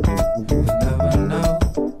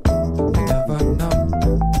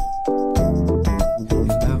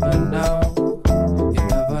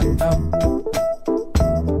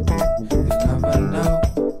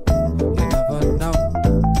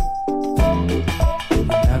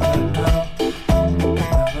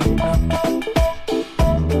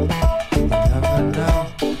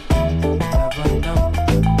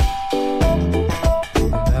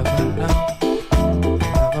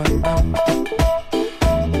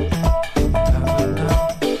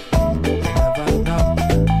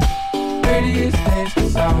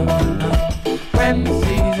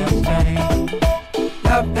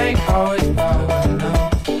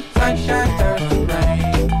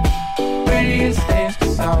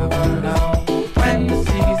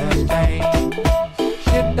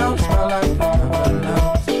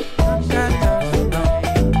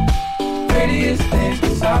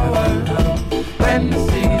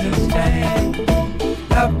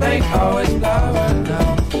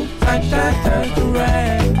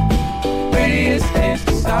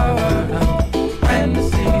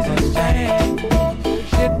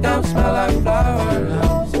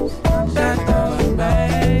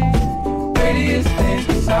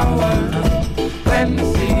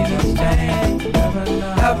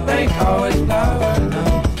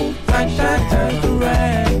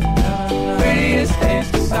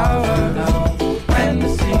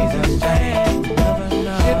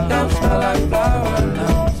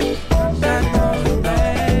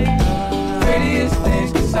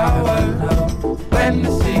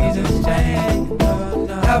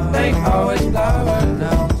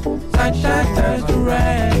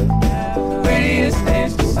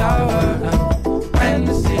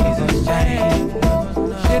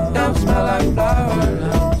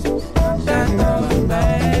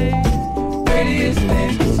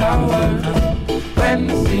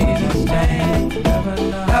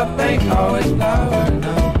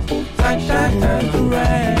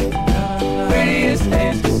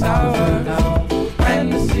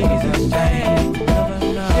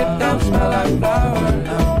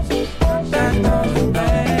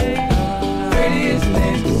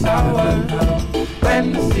 sour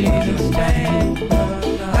when the seasons change.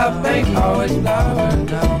 Love ain't always flowers.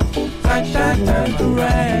 Sunshine turns to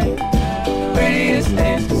rain. Prettiest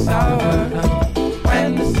things get sour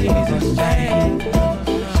when the seasons change.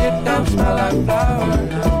 Shit don't smell like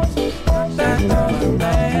flowers. Sunshine turns to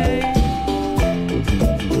rain.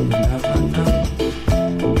 You never know.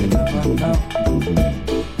 You never know. You never know.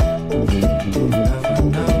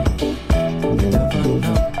 You never know. You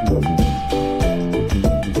never know.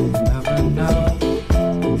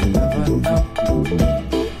 You never know.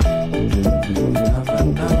 You never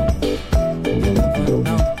know. You never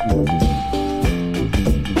know.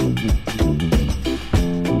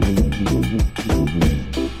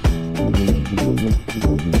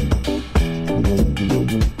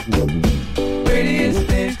 Prettiest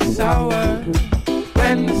things get sour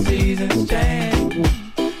when the seasons change.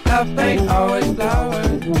 Love ain't always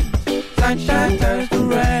flowers. Sunshine turns to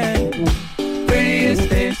rain. Prettiest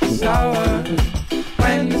things get sour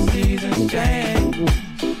when the seasons change.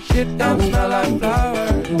 Shit don't smell like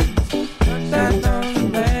flowers. Sunshine turns to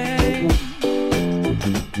rain.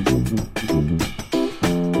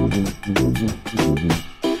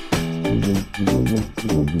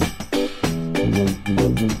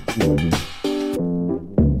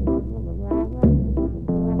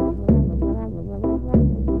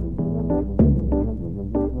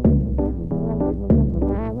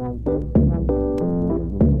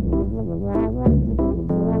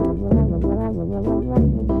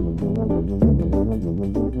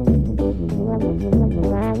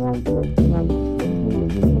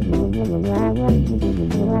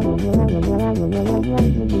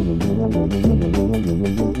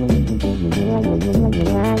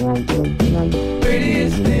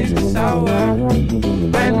 Prettiest things get sour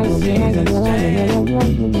when the seasons change.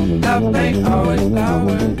 Love ain't always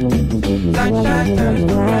flowers. Sunshine turns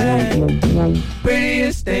to rain.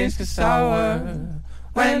 Prettiest things get sour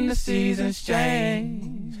when the seasons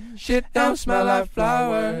change. Shit don't smell like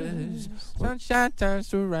flowers. Sunshine turns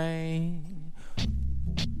to rain.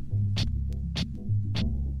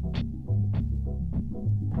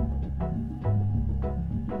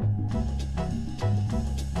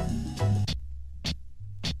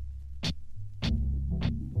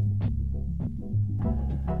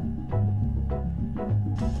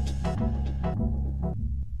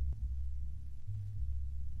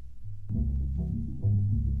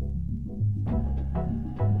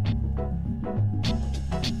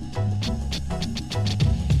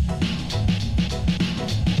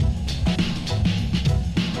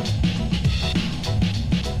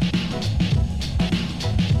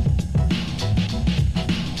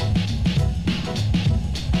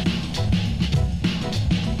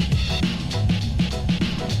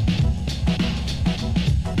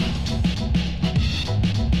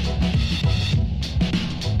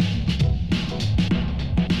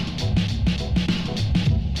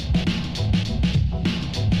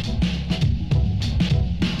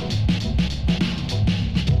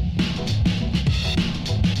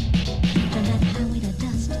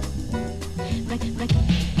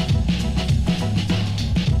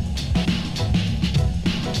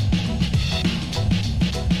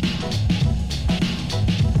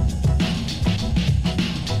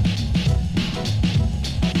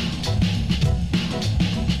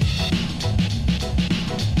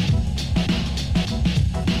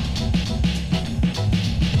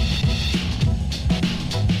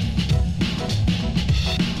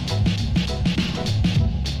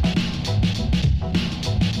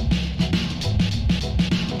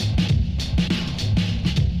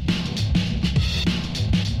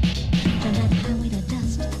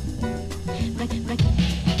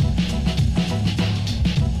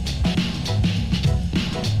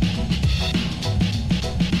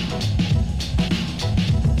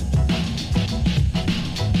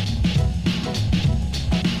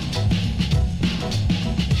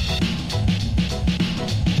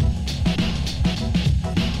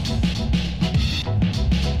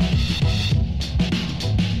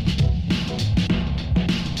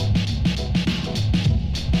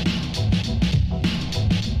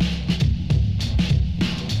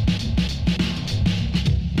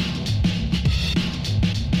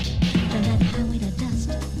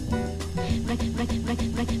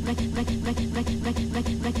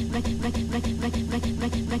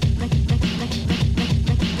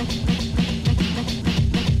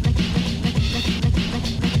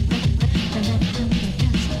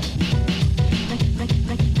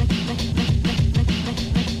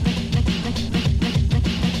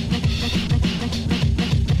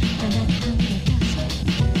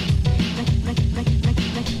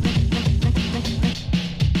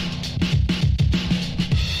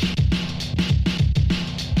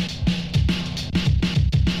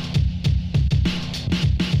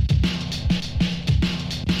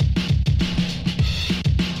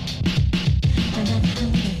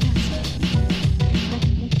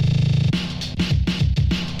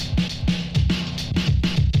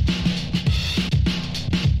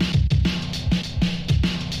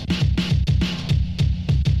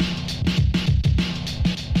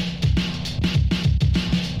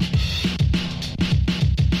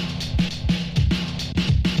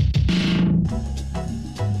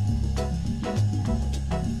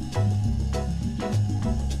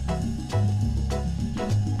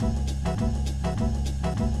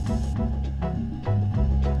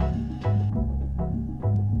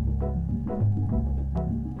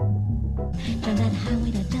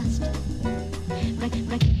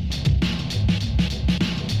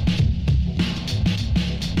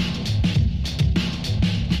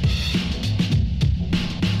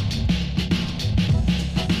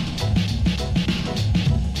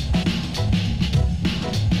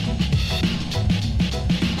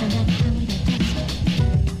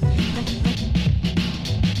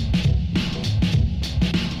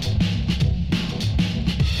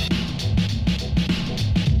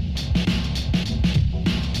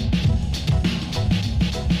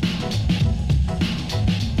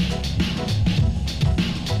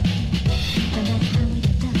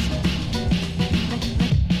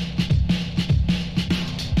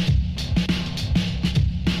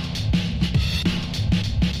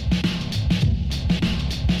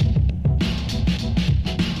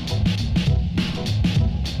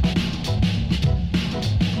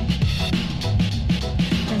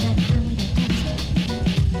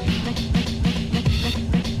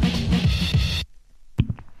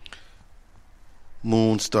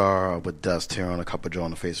 Moonstar with Dust here on a Cup of J.O.E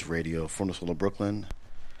on the Face Radio from the soul of Brooklyn.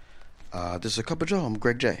 This is a Cup of J.O.E. I'm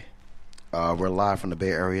Greg J. We're live from the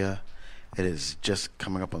Bay Area. It is just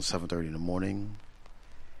coming up on 7:30 in the morning.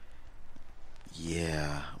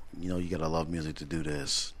 Yeah, you know you gotta love music to do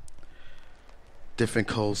this. Different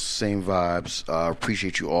coasts, same vibes.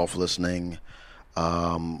 Appreciate you all for listening.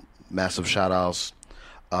 Massive shout outs.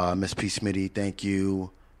 Miss P. Smitty, thank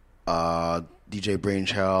you. DJ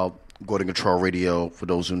Brainchild, Gordon Control Radio. For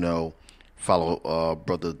those who know, follow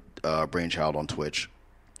Brother Brainchild on Twitch.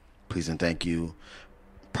 Please and thank you.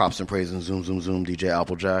 Props and praise and zoom, DJ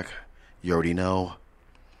Applejack. You already know.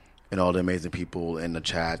 And all the amazing people in the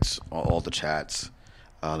chats, all the chats.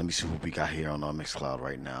 Let me see what we got here on Mixcloud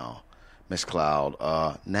right now.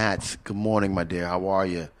 Mixcloud. Nats, good morning, my dear. How are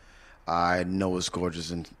you? I know it's gorgeous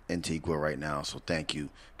in Antigua right now, so thank you.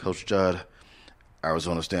 Coach Judd,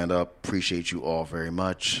 Arizona Stand Up, appreciate you all very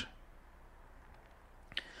much.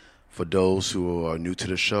 For those who are new to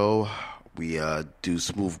the show, we do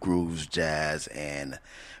smooth grooves, jazz, and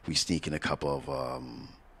we sneak in a couple of,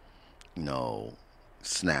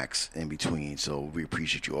 snacks in between. So we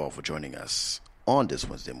appreciate you all for joining us on this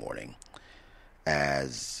Wednesday morning,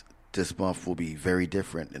 as this month will be very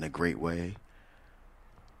different in a great way.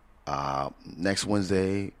 Next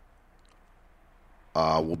Wednesday,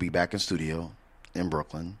 we'll be back in studio in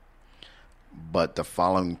Brooklyn. But the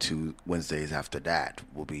following 2 Wednesdays after that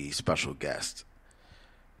will be special guests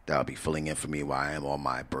that'll be filling in for me while I am on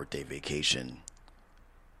my birthday vacation.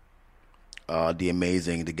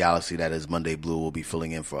 The galaxy that is Monday Blue will be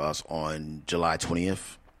filling in for us on July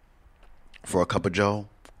 20th for a Cup of J.O.E.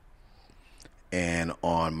 And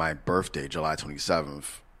on my birthday, July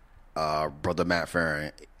 27th, Brother Matt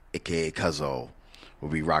Farron, a.k.a. Cuzzo, will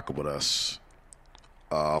be rocking with us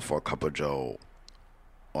for a Cup of J.O.E.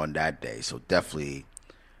 on that day. So definitely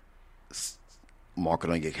mark it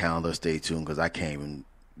on your calendar. Stay tuned, because I can't even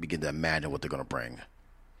begin to imagine what they're going to bring.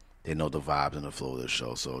 They know the vibes and the flow of the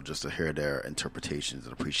show. So just to hear their interpretations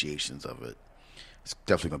and appreciations of it, it's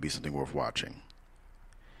definitely going to be something worth watching.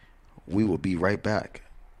 We will be right back.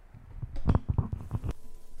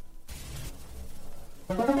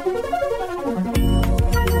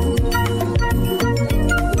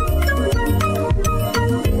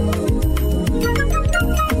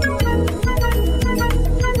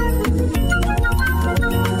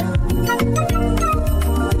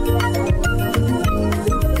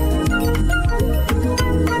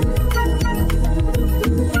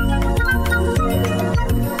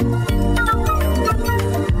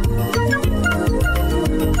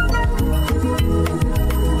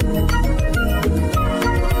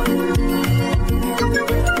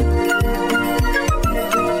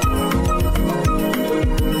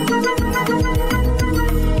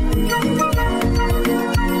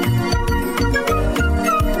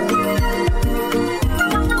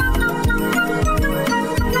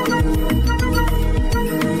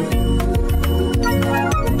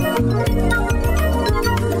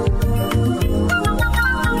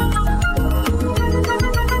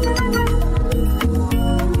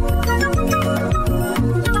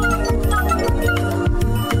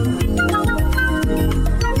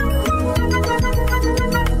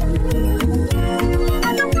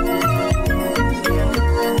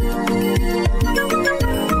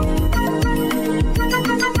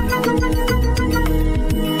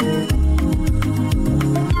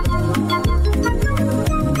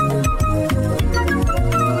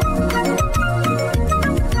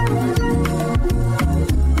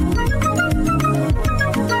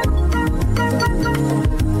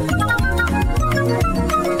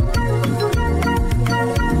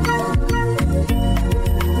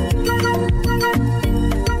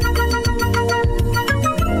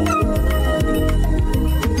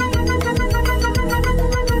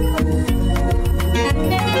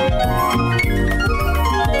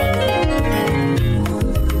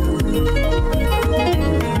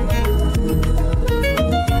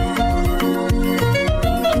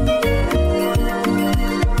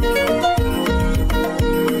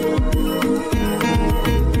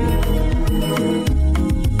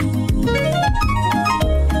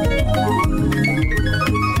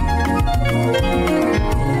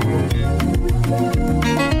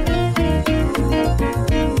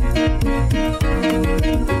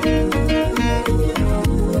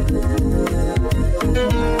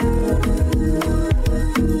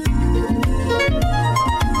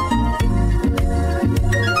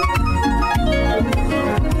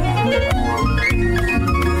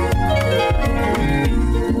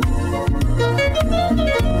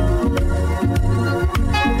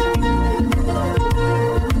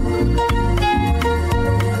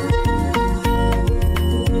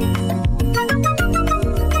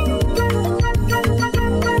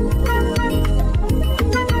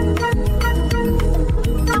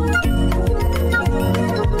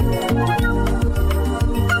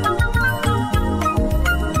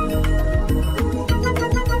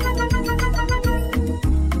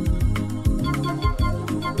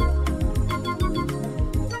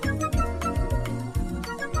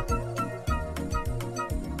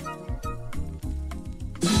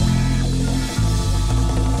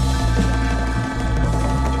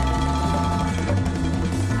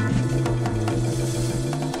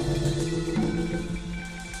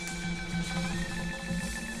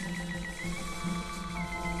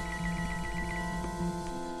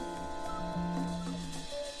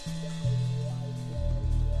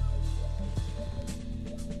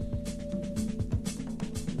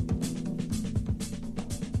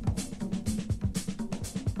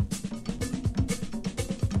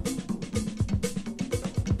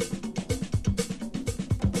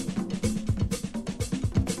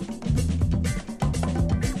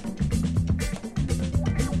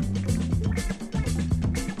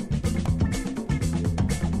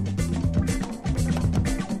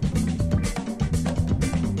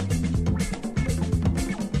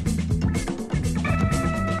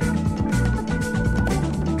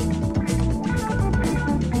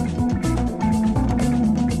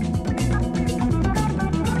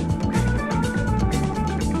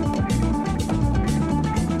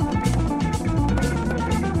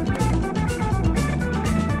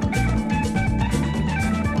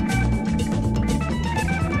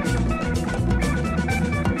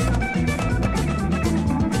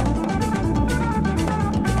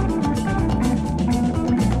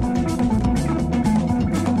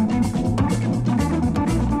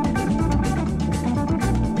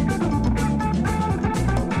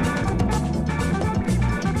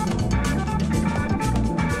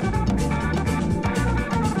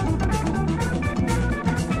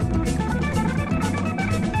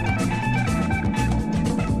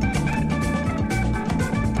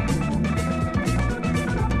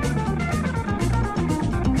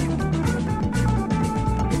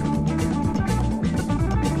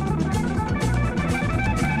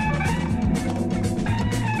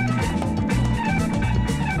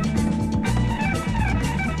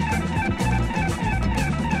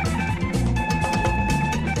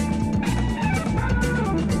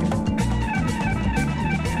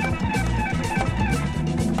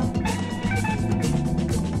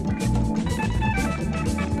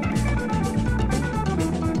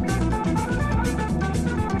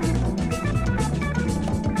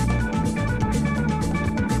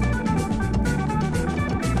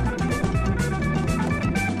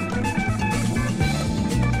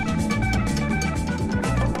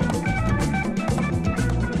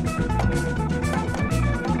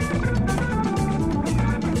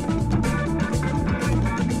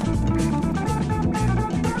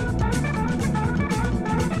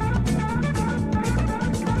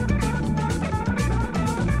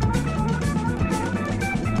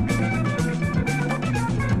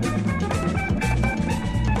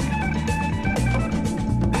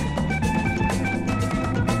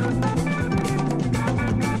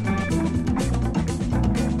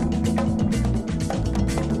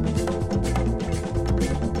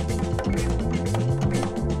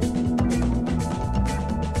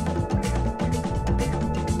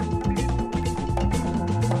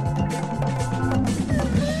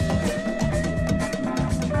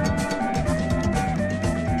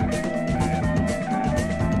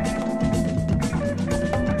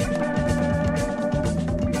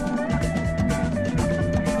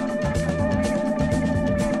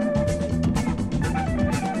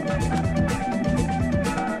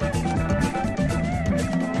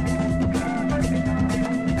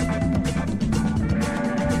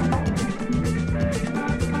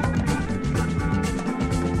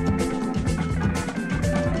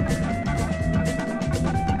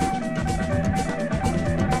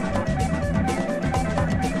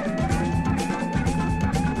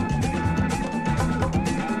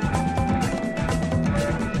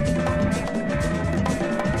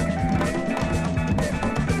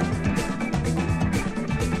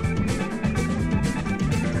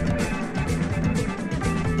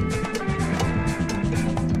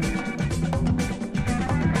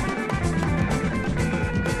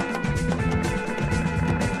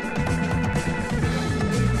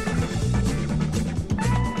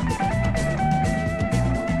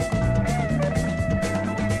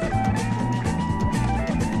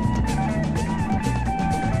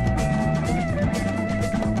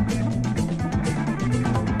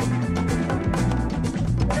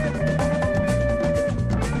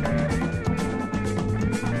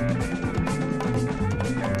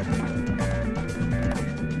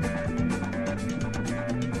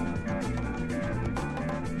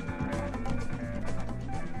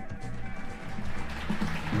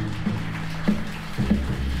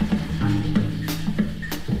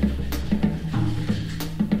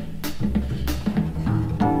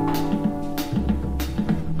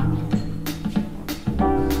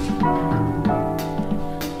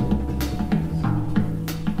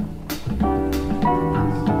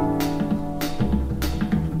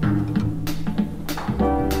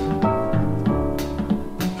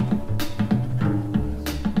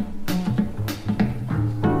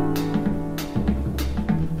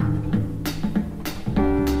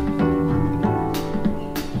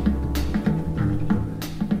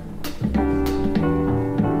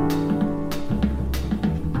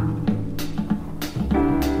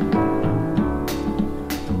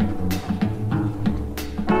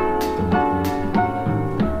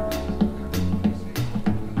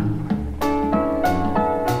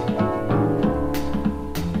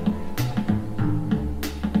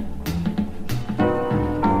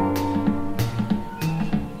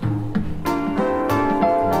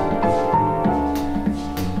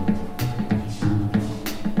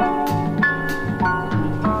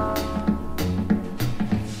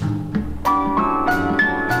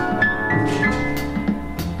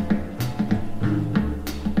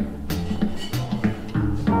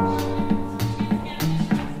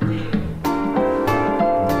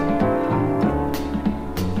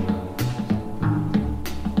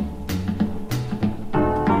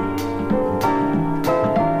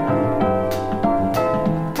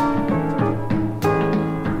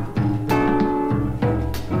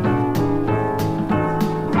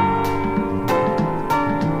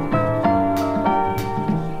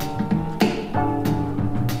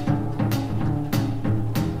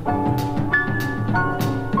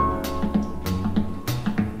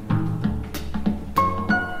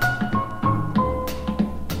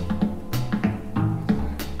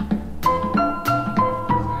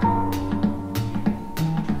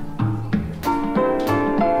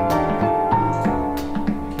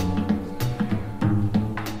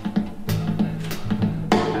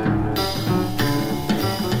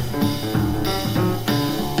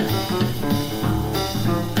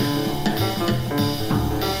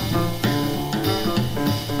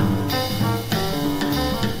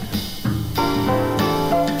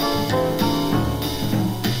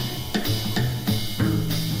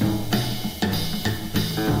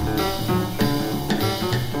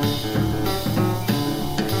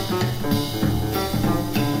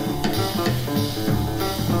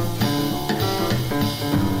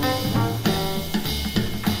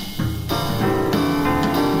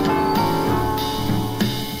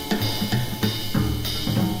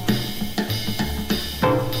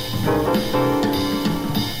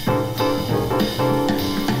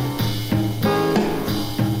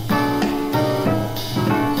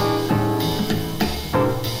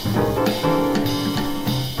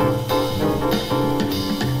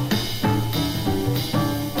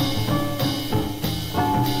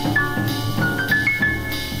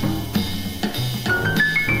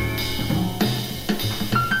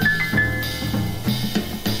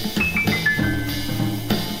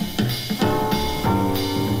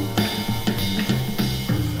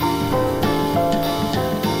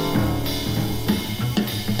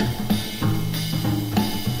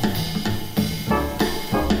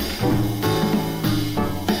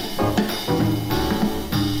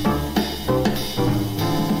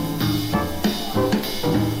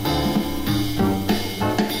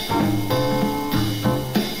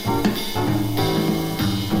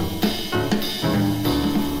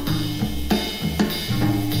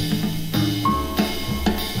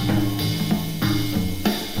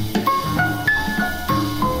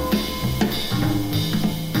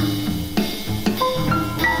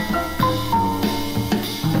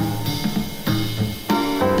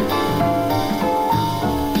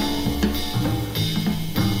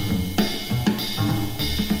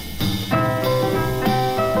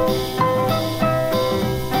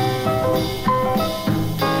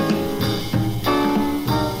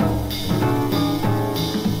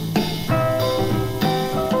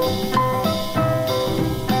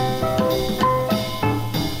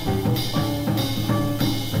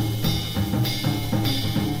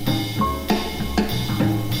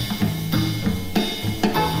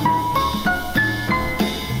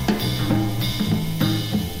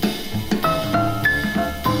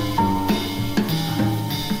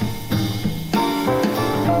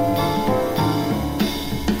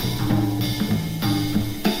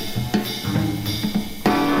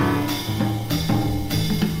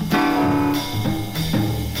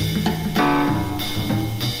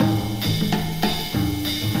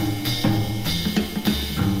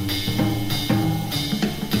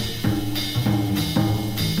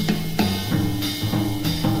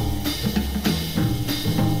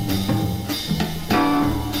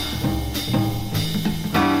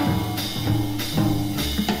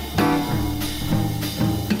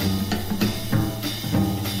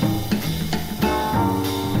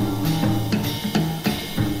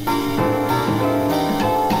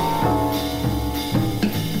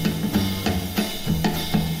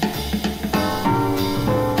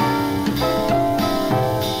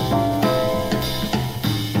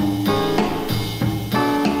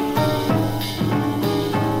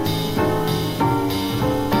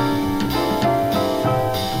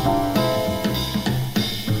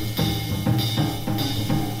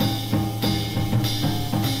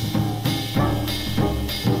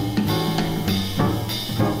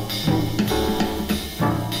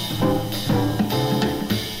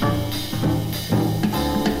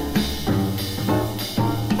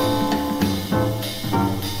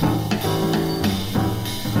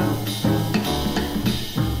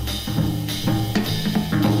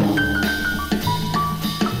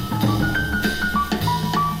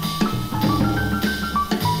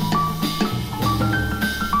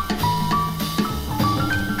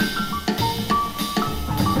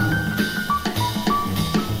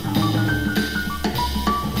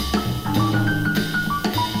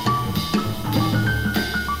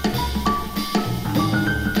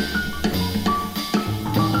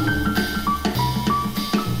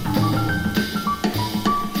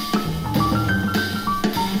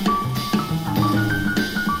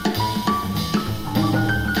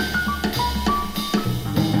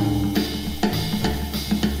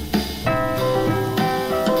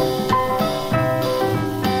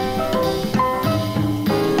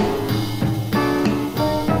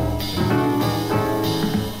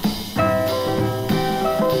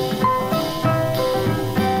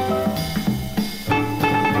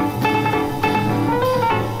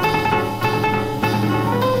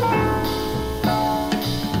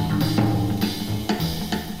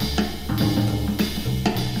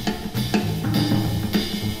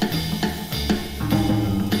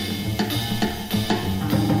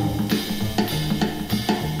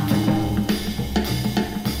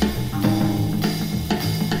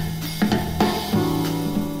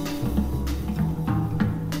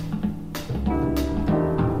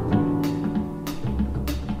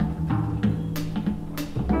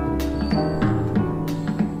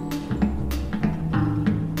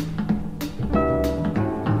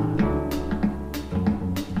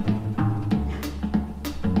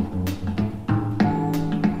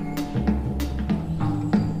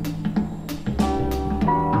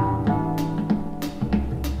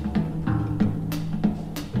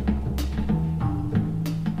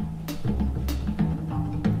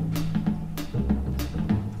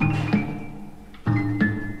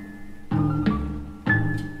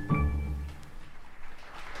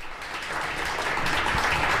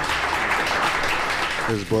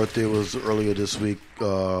 His birthday was earlier this week.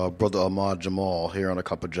 Brother Ahmad Jamal here on a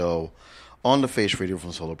Cup of Joe on the Face Radio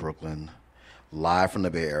from Solar Brooklyn, live from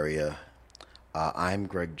the Bay Area. I'm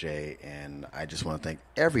Greg J, and I just want to thank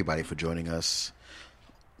everybody for joining us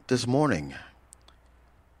this morning,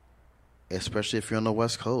 especially if you're on the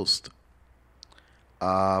West Coast.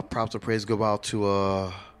 Props of praise go out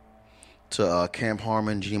to Camp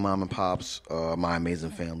Harmon, G Mom and Pops, my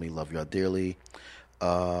amazing family. Love y'all dearly.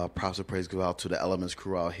 Props of praise go out to the Elements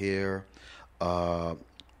crew out here.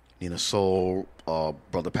 Nina Soul,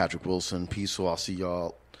 Brother Patrick Wilson, Peaceful. I'll see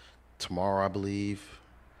y'all tomorrow, I believe.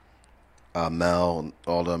 Mel,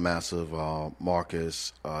 all the massive,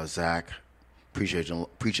 Marcus, Zach. Appreciate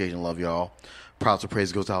and love y'all. Props of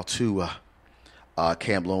praise goes out to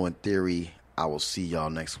Camp Low in Theory. I will see y'all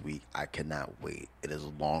next week. I cannot wait. It is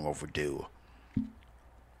long overdue.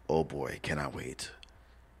 Oh boy, cannot wait.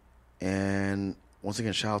 And once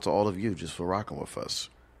again, shout out to all of you just for rocking with us.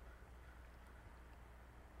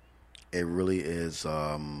 It really is,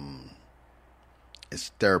 it's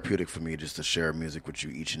therapeutic for me just to share music with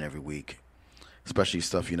you each and every week, especially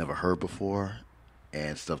stuff you never heard before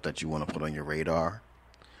and stuff that you want to put on your radar.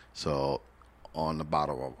 So on the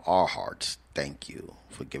bottom of our hearts, thank you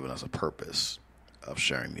for giving us a purpose of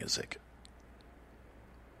sharing music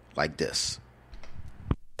like this.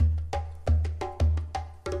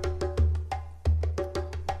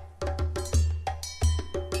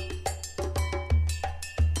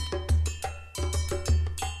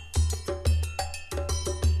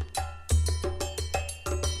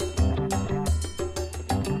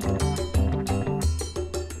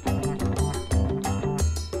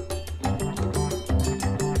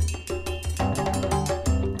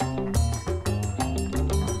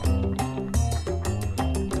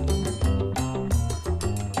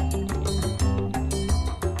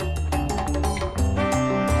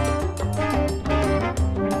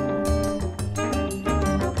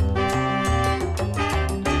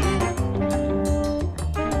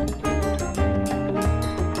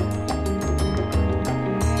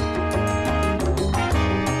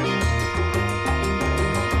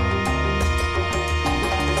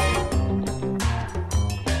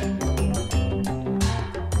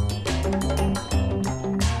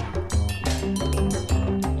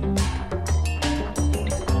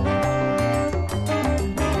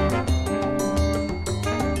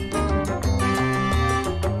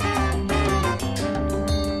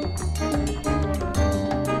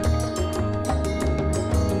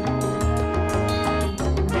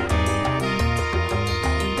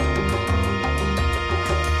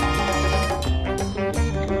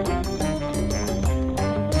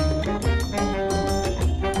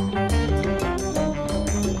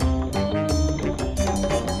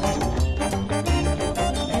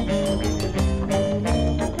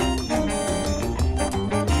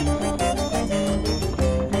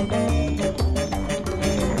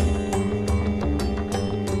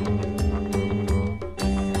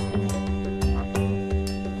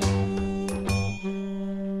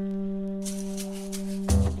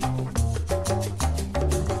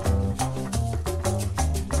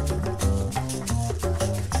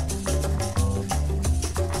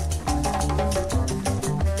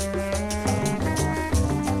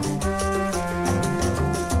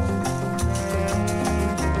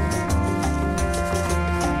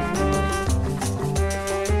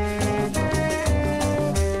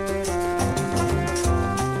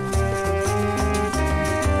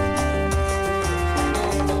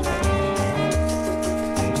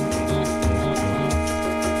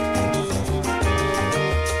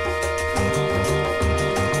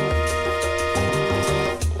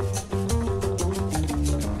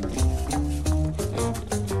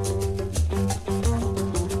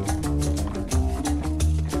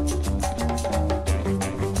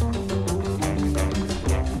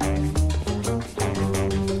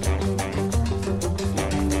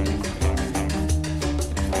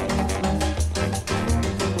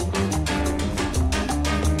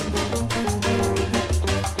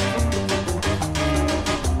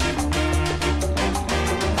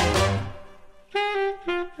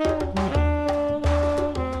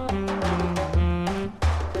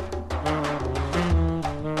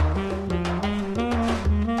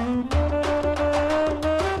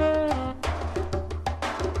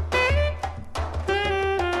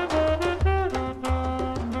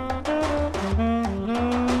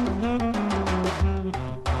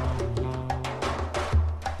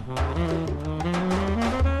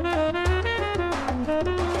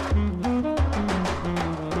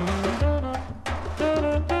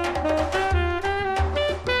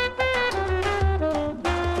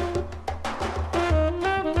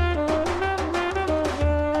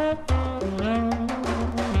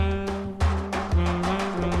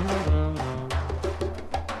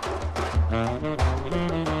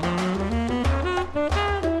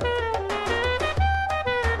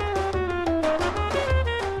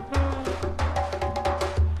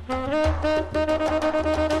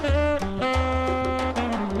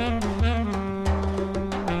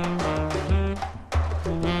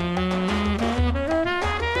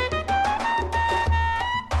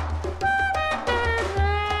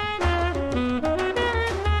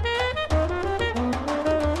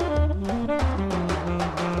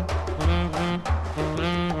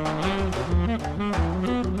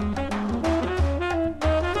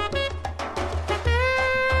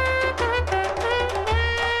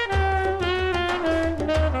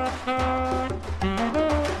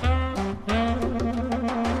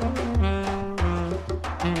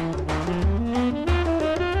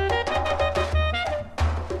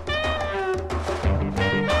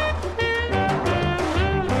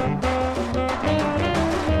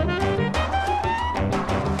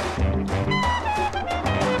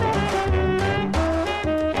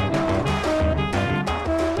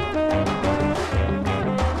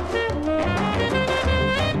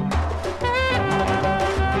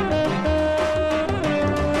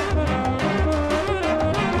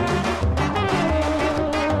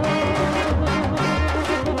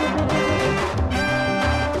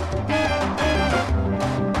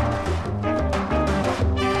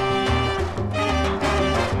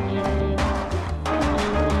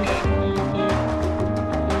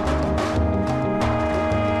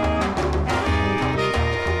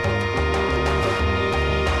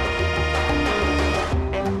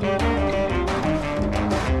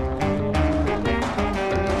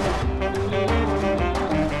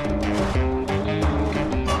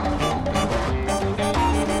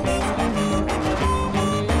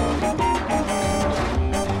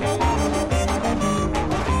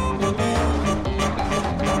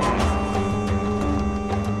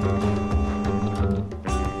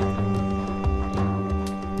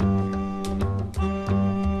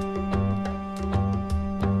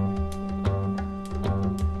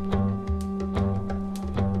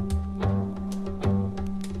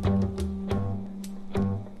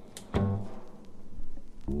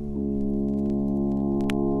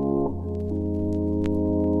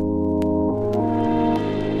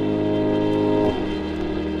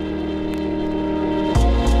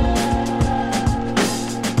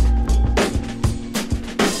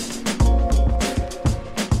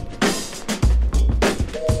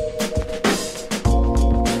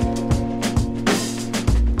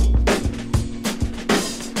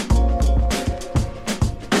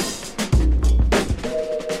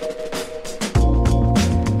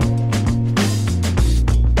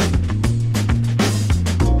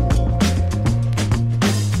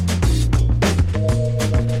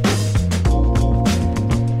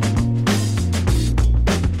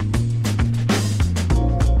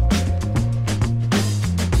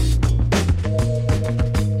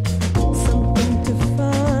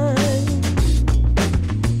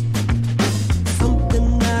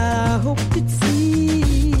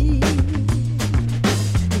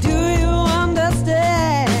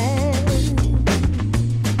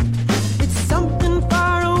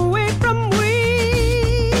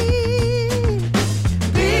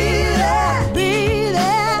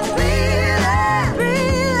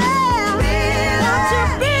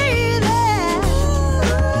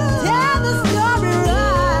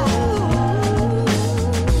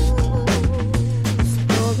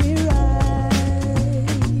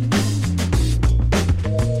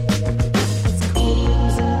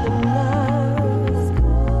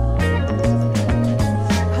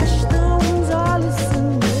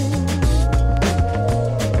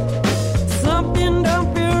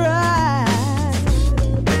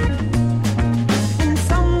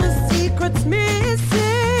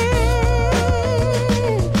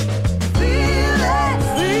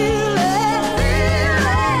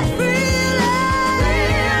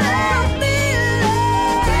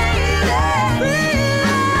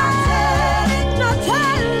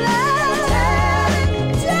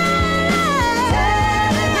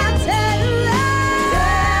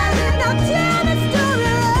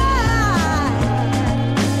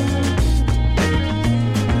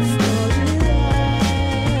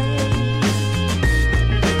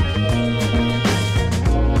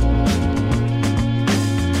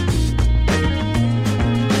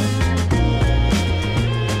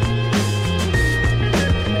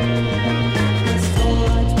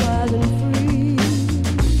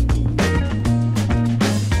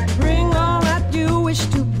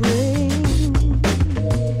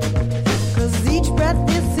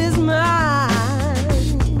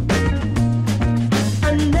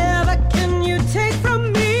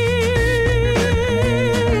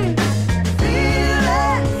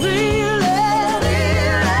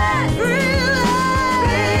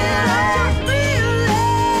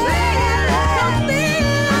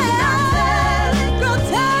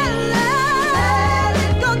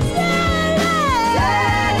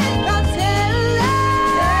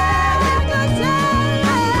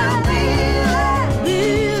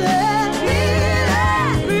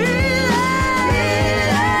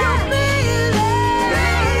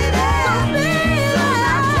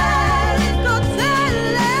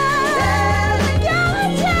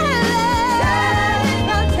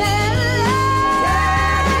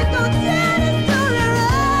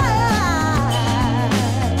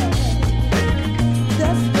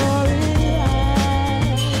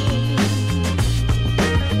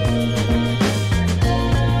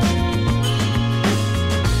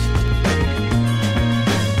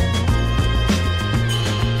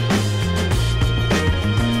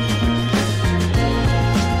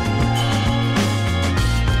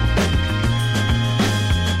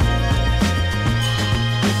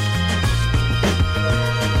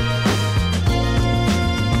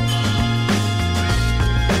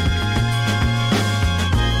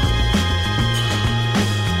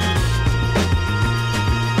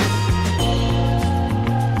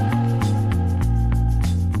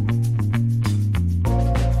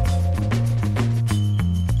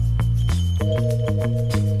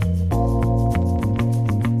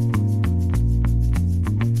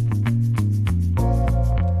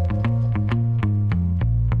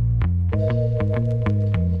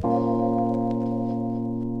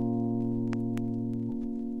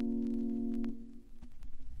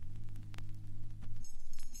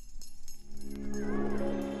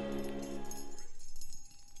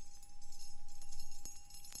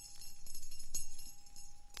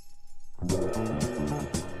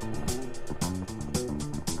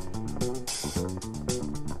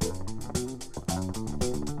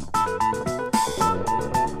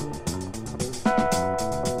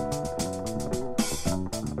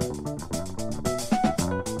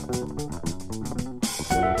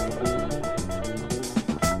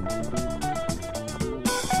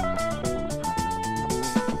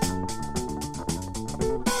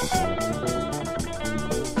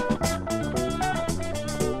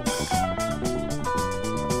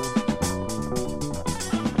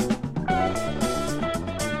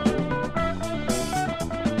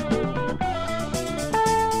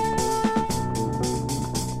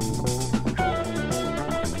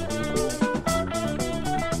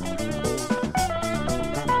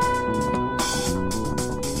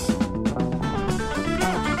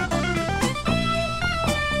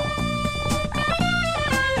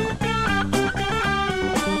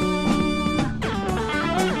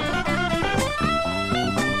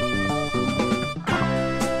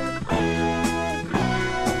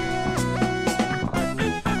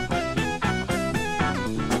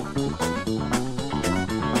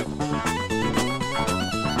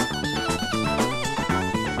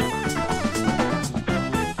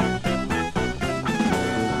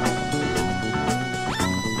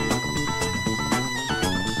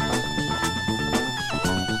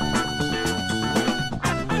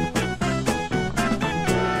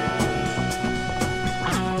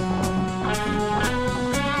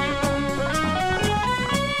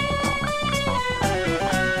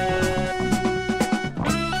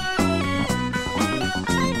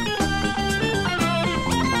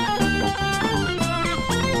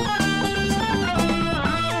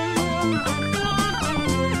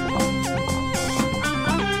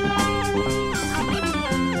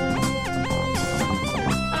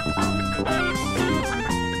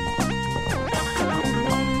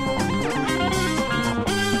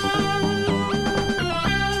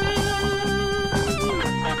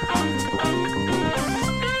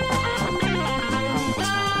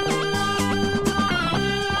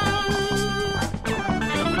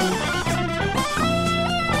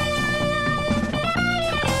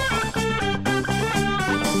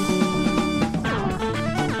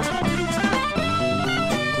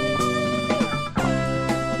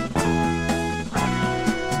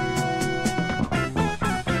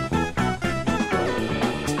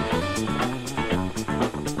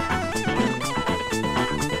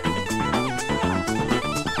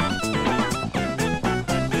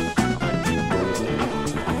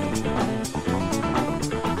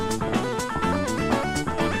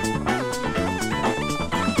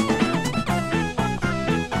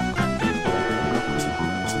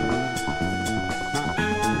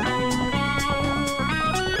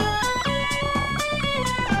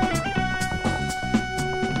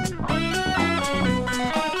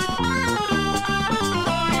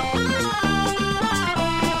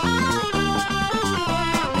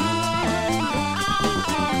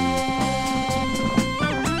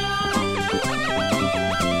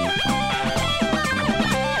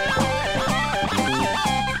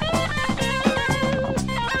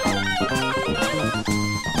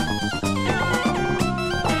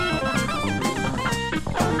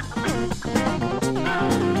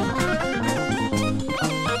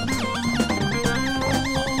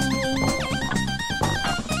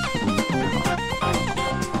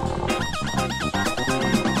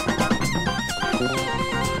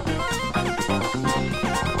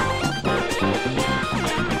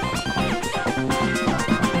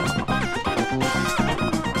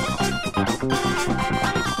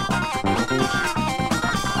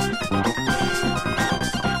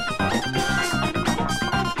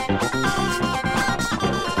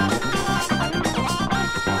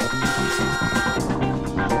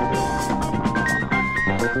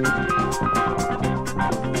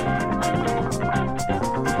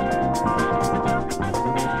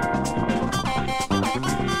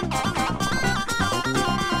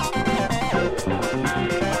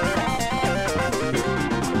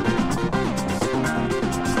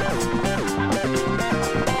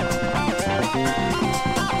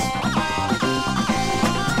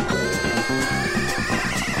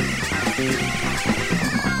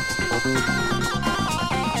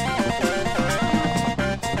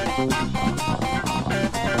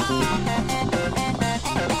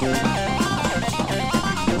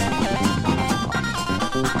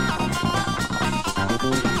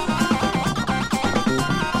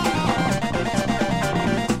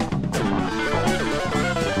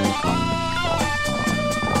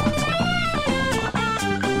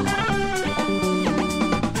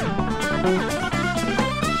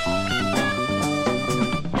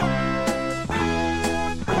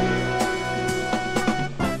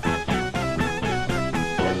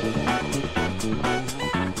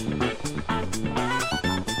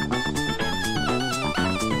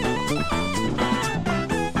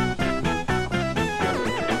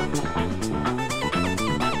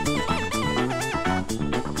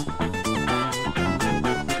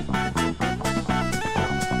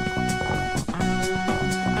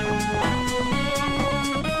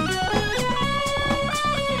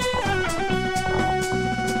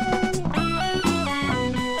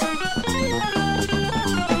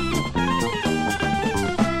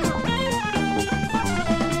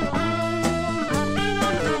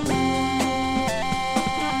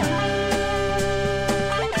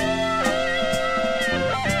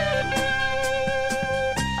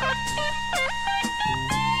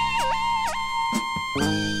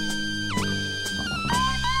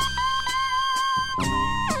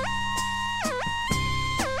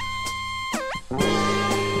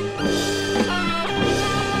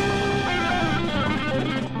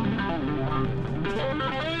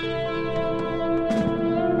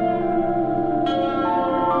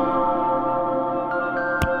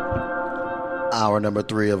 Hour number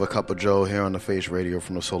 3 of A Cup of Joe here on the Face Radio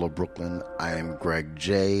from the soul of Brooklyn. I am Greg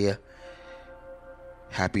J.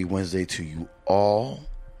 Happy Wednesday to you all.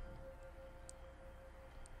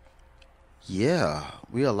 Yeah,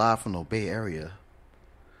 we are live from the Bay Area.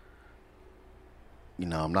 You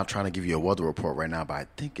know, I'm not trying to give you a weather report right now, but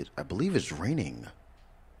I believe it's raining.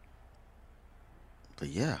 But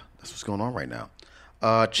yeah, that's what's going on right now.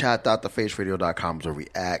 Chat.thefaceradio.com is where we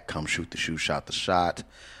at. Come shoot the shoe, shot the shot.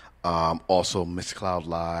 Also, Mixcloud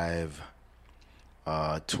Live,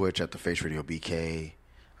 Twitch at the Face Radio BK.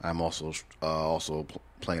 I'm also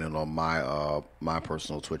playing it on my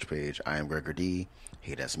personal Twitch page. I am Gregor D.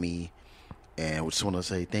 Hey, that's me. And we just want to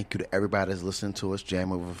say thank you to everybody that's listening to us,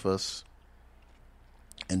 jamming with us,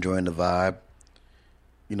 enjoying the vibe.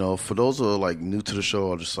 You know, for those who are like new to the show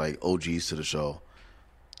or just like OGs to the show,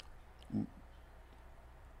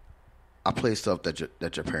 I play stuff that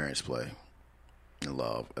your parents play and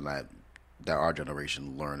love, and that our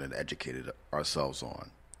generation learned and educated ourselves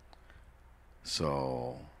on.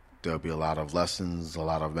 So there'll be a lot of lessons, a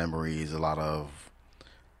lot of memories, a lot of,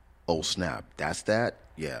 oh snap, that's that?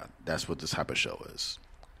 Yeah, that's what this type of show is.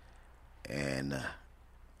 And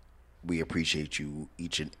we appreciate you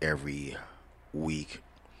each and every week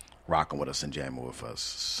rocking with us and jamming with us.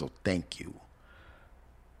 So thank you.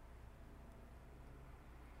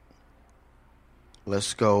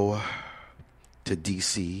 Let's go to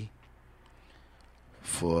DC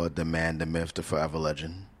for the man, the myth, the forever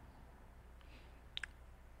legend.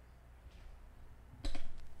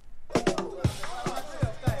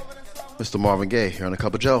 Mr. Marvin Gaye here on A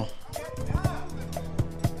Cup of Joe.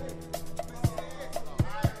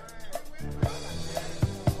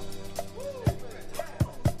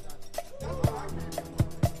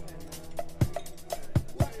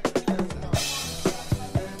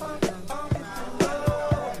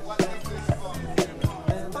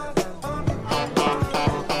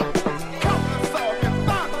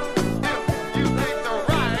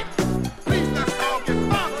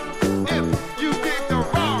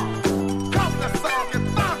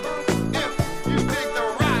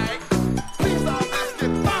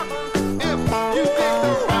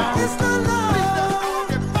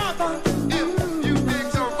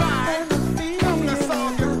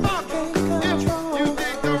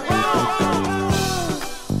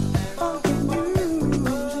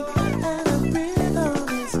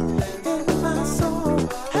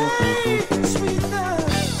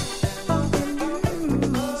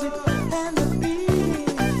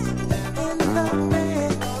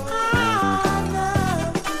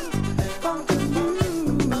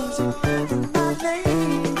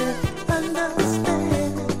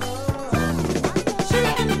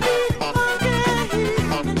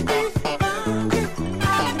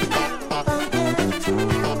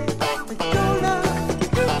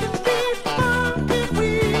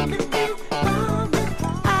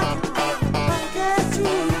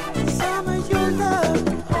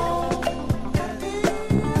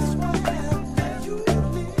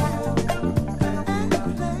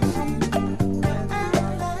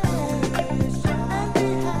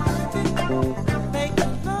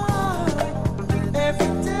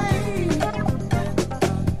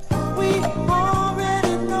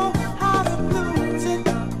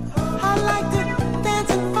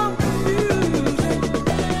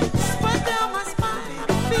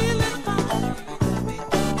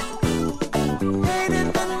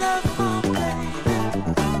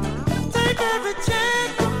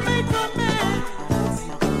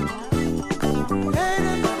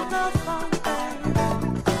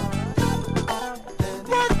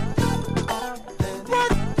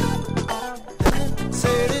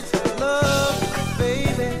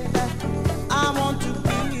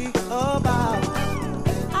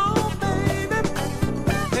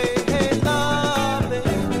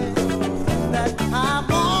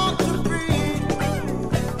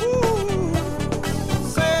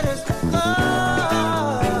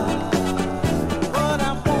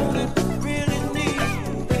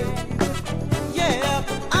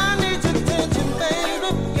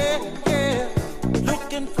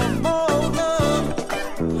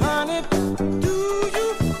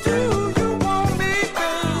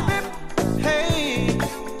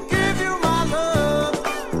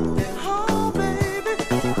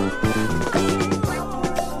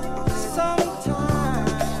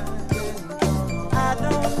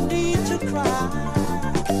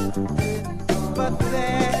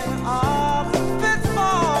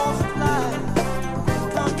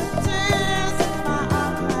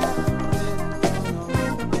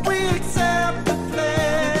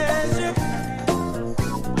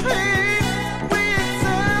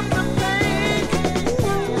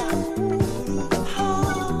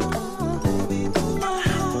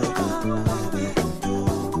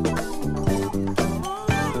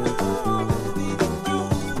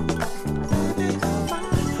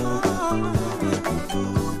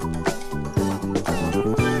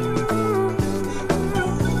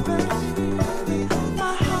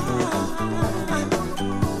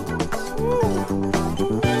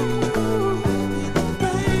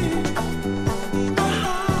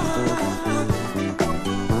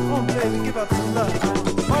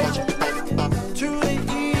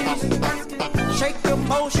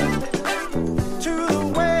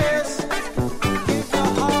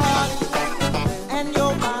 And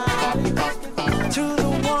your body to the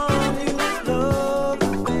one you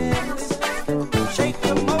love.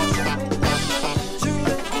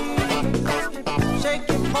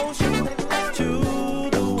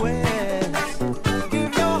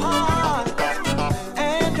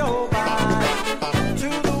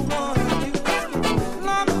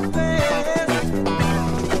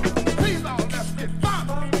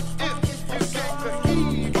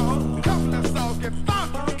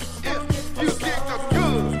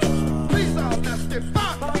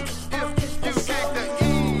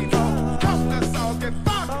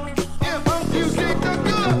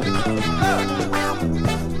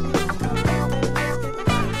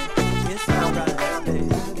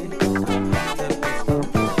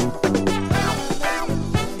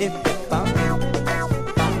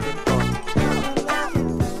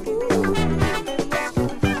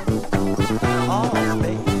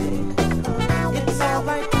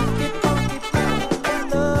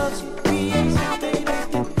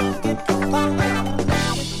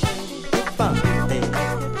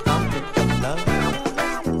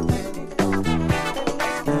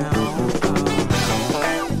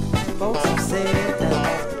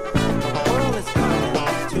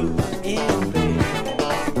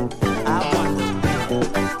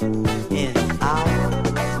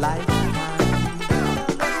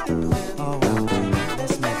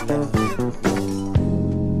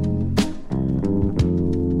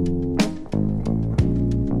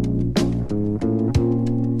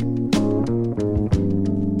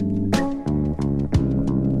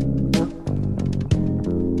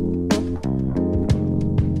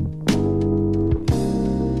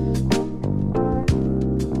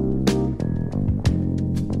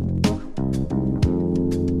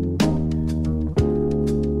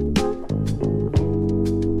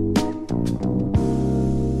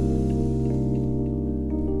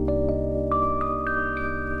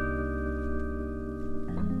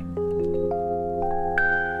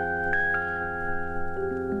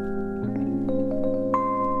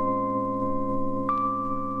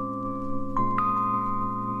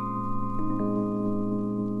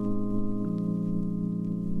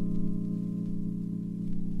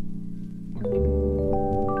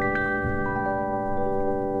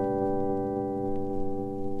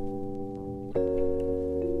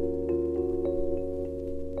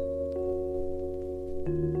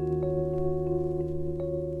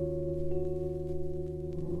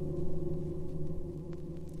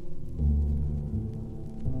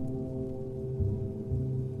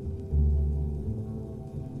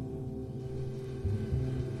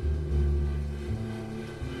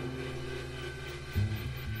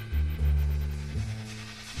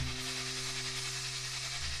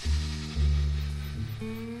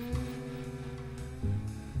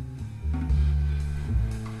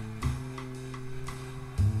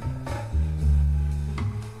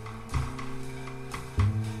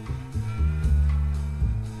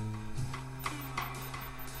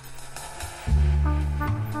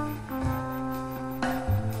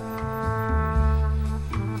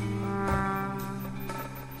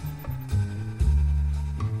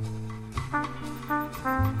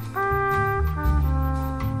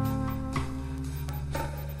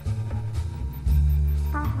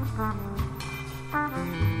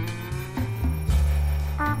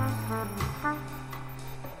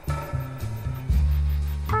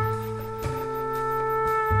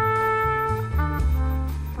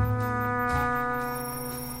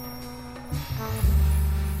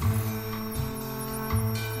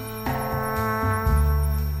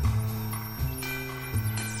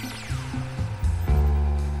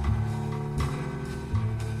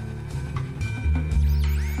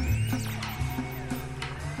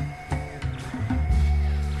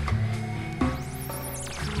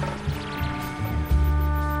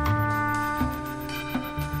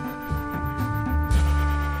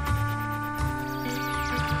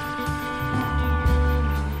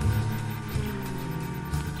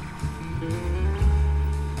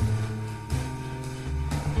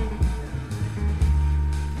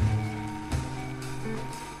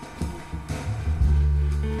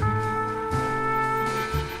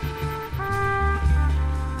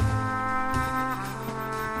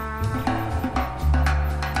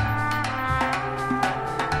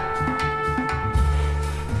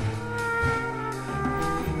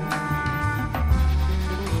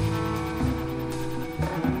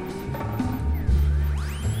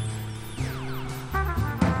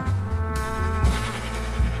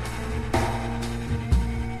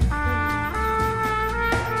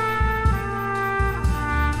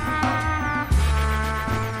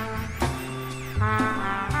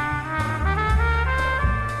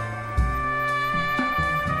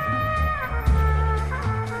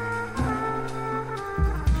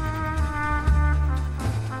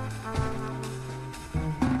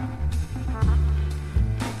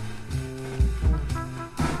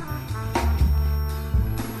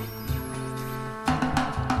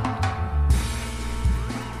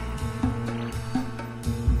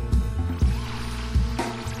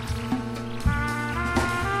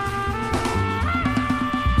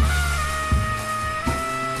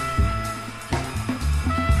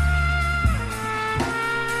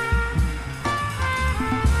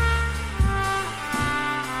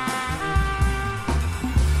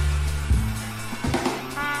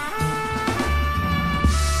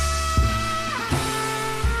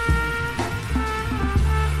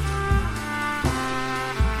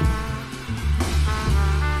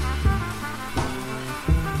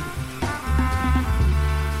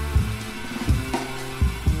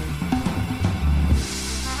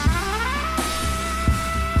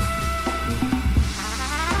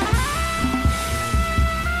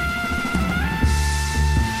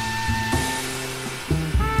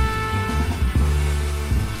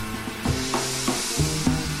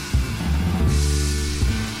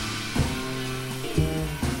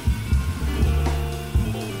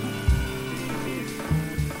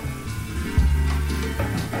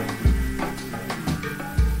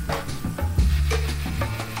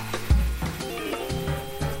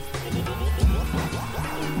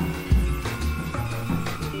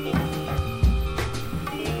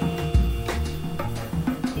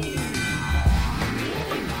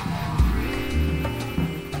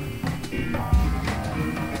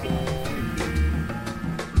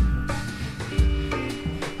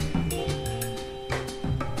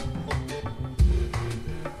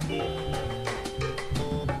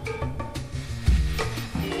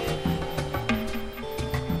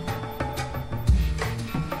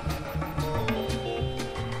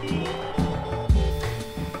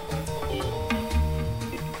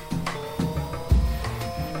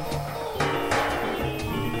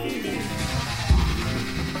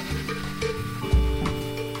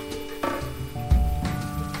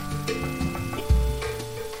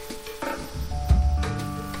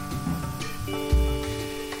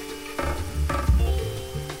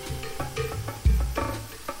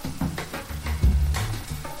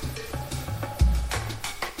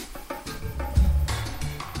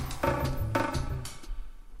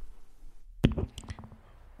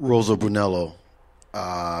 Rosa Brunello,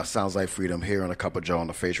 Sounds Like Freedom, here on a Cup of J.O.E. on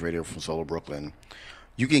the Face Radio from Solo Brooklyn.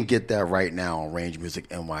 You can get that right now on Range Music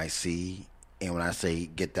NYC. And when I say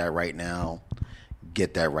get that right now,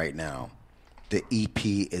 get that right now. The EP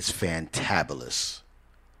is fantabulous.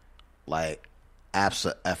 Like,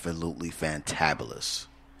 absolutely fantabulous.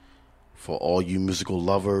 For all you musical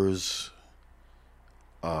lovers,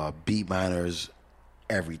 beat miners,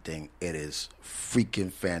 everything, it is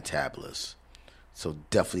freaking fantabulous. So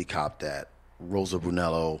definitely cop that. Rosa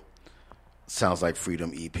Brunello, Sounds Like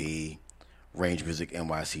Freedom EP,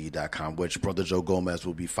 rangemusicnyc.com, which Brother Joe Gomez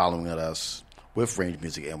will be following us with Range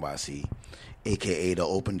Music NYC, a.k.a. the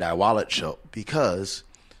Open Die Wallet Show, because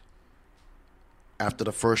after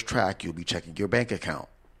the first track, you'll be checking your bank account.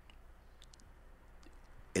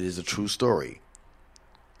 It is a true story.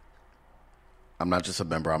 I'm not just a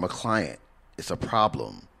member, I'm a client. It's a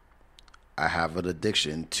problem. I have an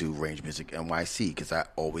addiction to Range Music NYC because I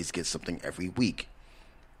always get something every week.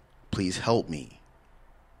 Please help me.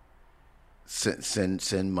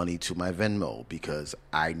 Send money to my Venmo because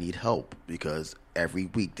I need help, because every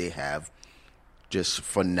week they have just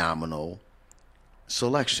phenomenal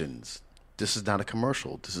selections. This is not a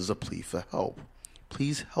commercial. This is a plea for help.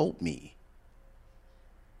 Please help me.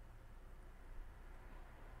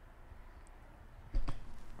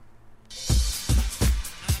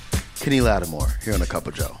 Kenny Lattimore here on A Cup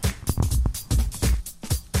of Joe.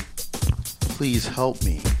 Please help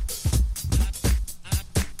me.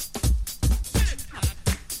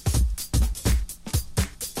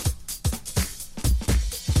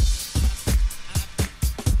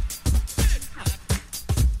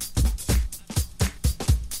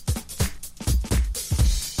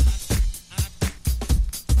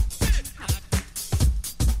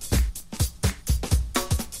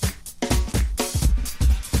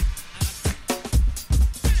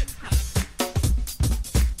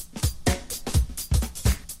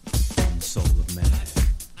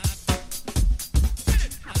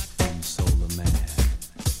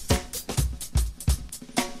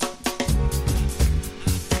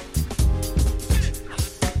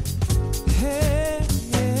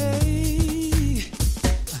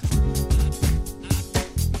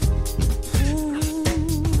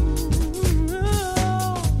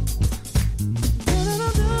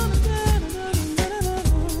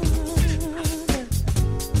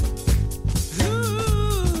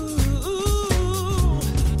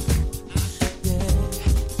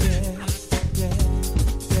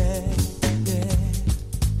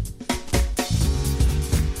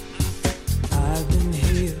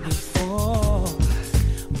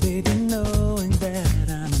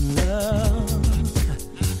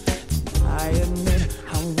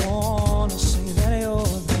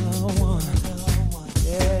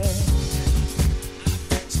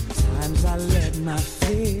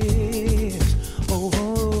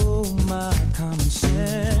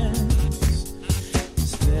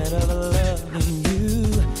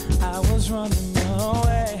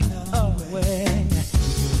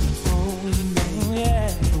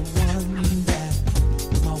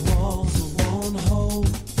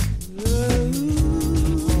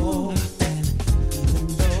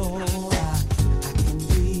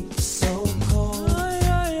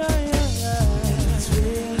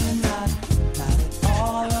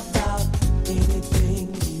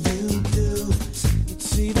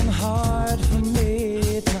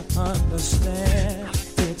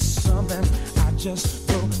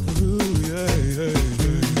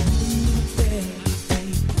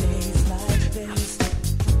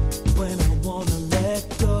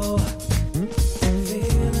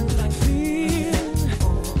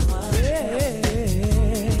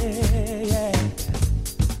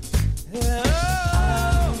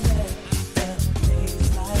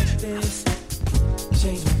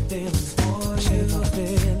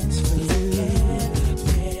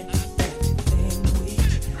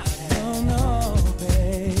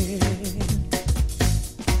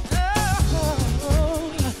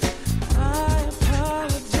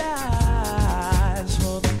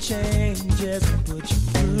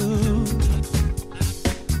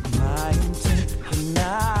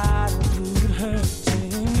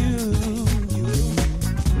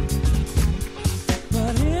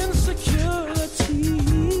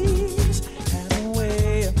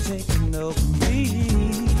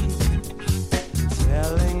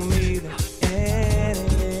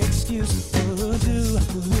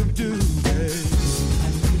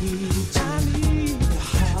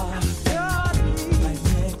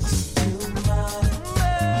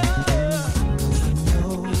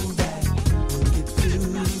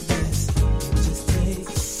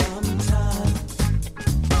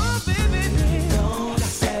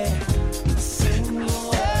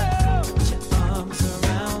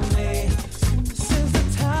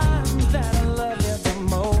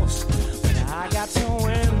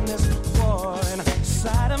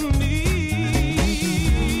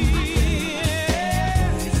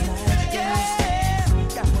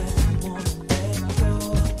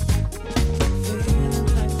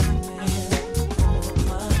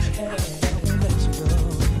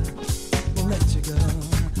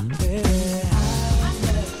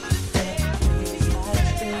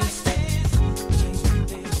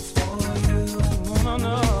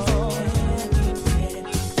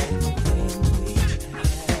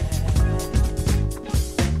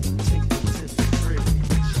 Take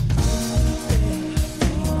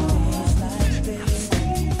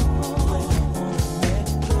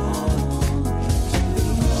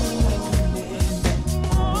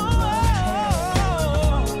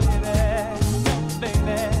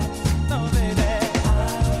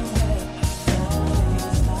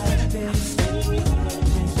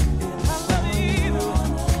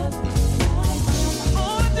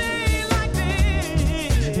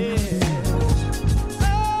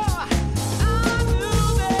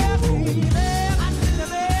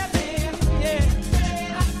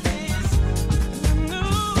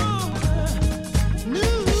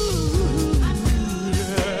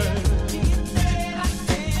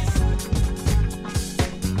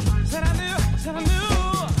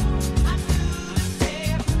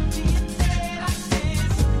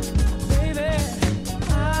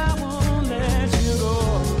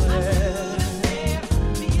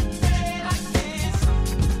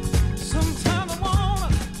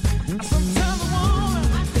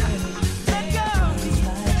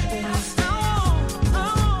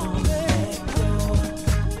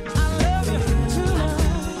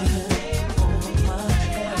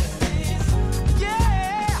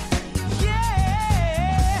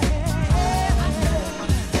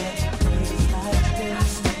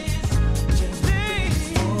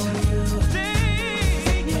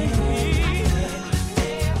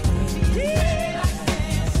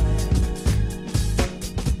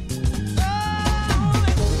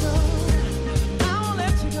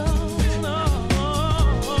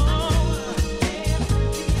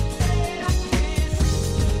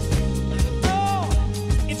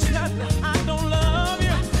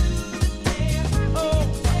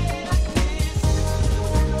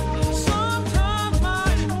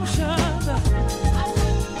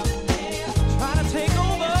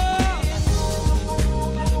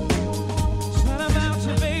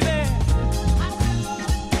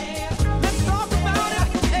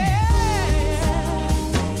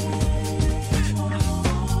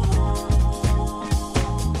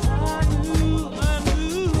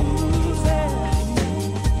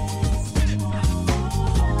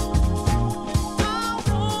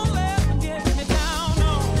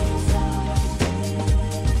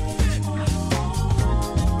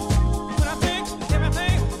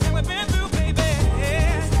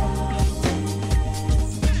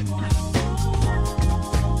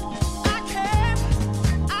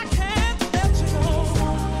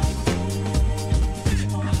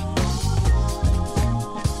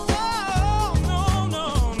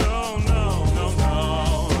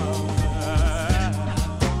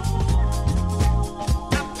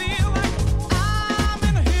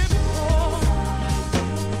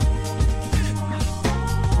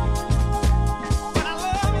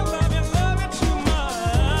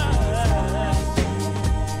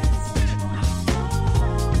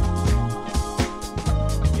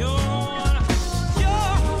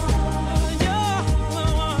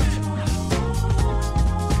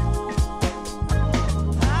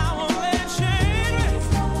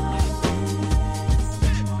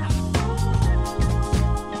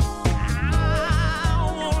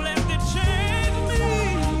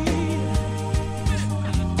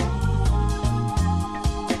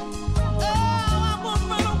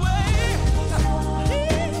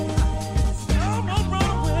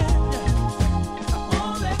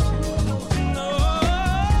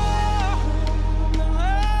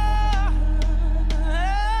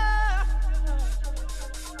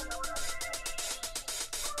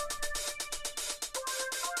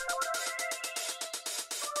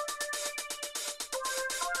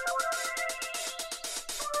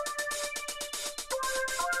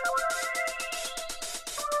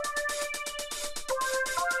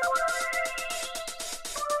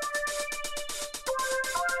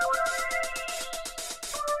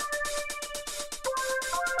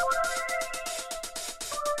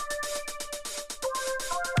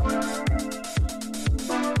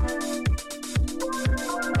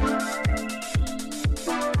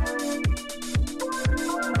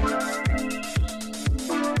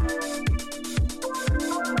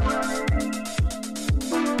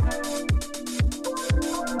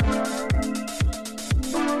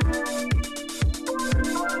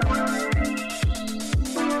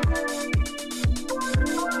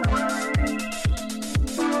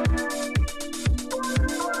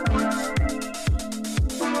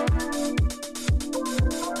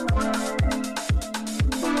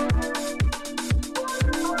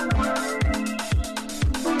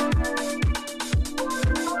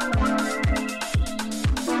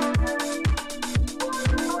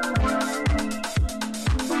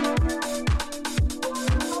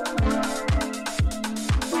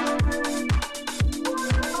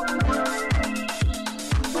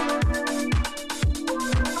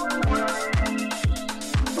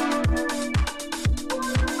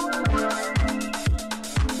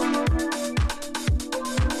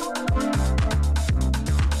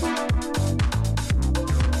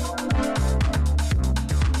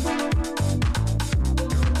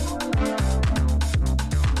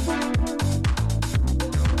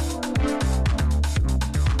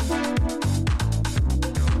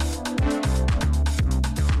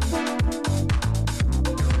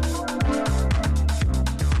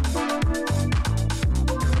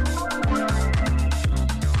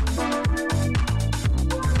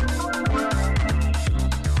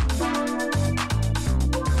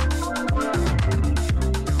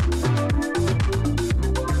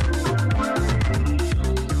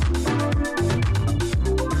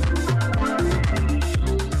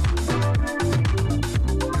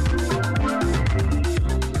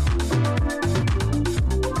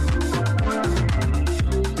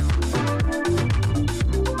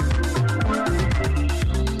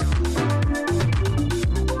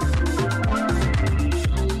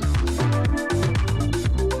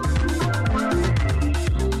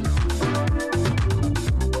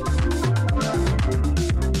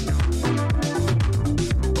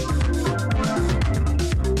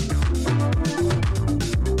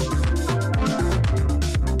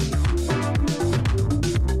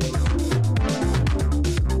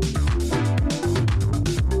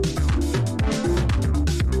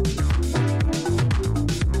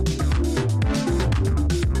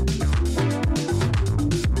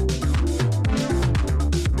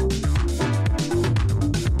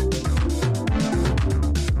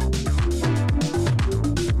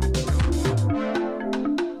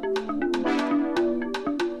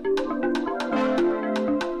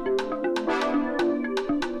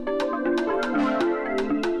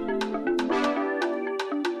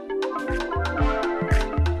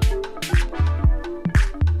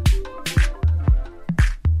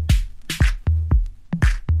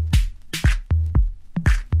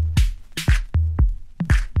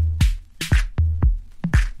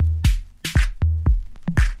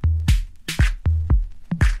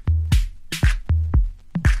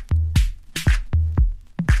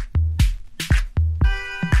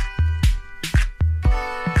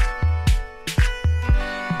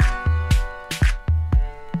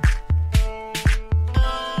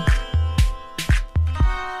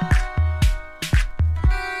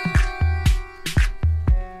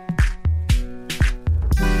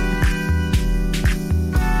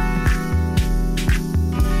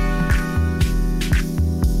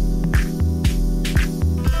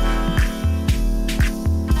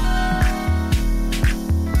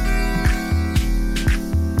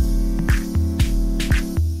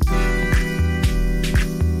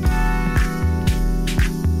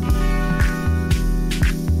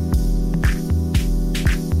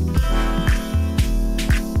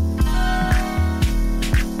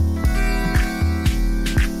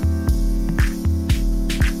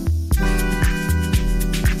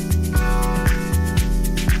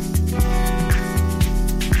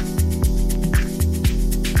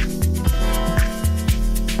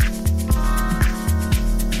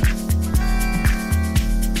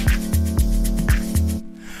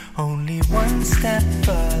one step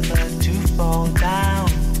further to fall down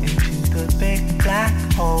into the big black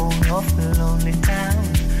hole of the lonely town.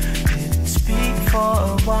 Didn't speak for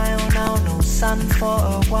a while now, no sun for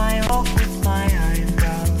a while. Walk with my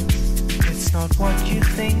eyebrows. It's not what you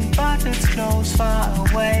think, but it's close, far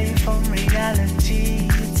away from reality.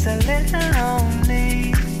 It's a little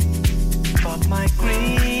lonely, but my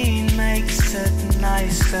green makes it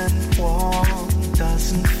nice and warm.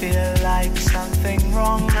 Doesn't feel like something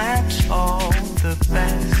wrong at all. The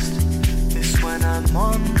best is when I'm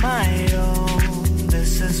on my own.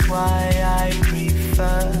 This is why I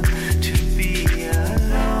prefer to be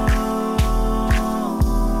alone.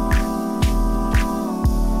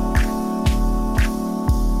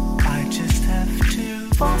 I just have to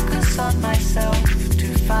focus on myself to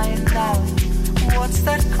find out what's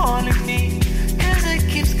that calling me, 'cause it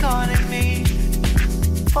keeps calling me.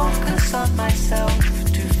 Focus on myself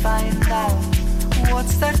to find out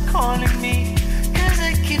what's that calling me, 'cause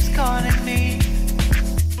it keeps calling me.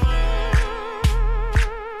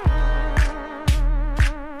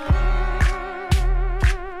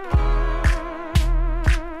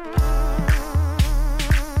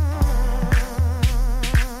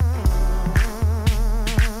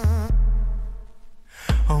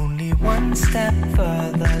 Only one step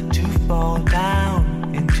further to fall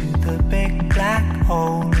down into the big black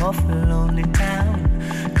hole of a lonely town.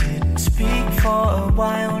 Didn't speak for a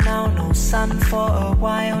while now, no sun for a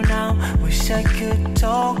while now. Wish I could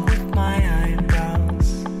talk with my eyebrows.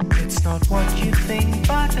 It's not what you think,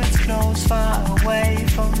 but it's close, far away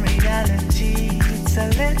from reality. It's a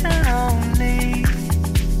little lonely,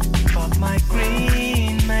 but my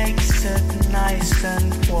green makes it nice and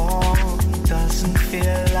warm. Doesn't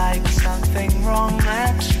feel like something wrong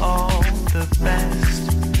at all. The best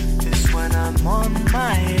is when I'm on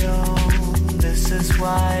my own. This is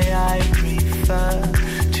why I prefer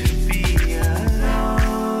to be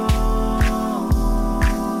alone.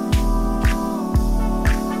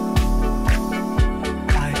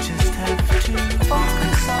 I just have to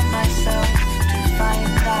focus on myself to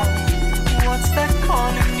find out what's that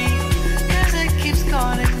calling me, 'cause it keeps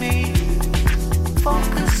calling me.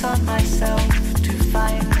 Focus on myself to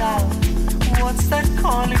find out what's that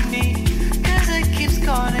calling me, 'cause it keeps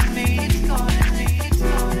calling me. It's calling me, it's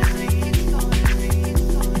calling me, it's calling me,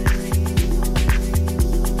 it's calling me, it's calling me.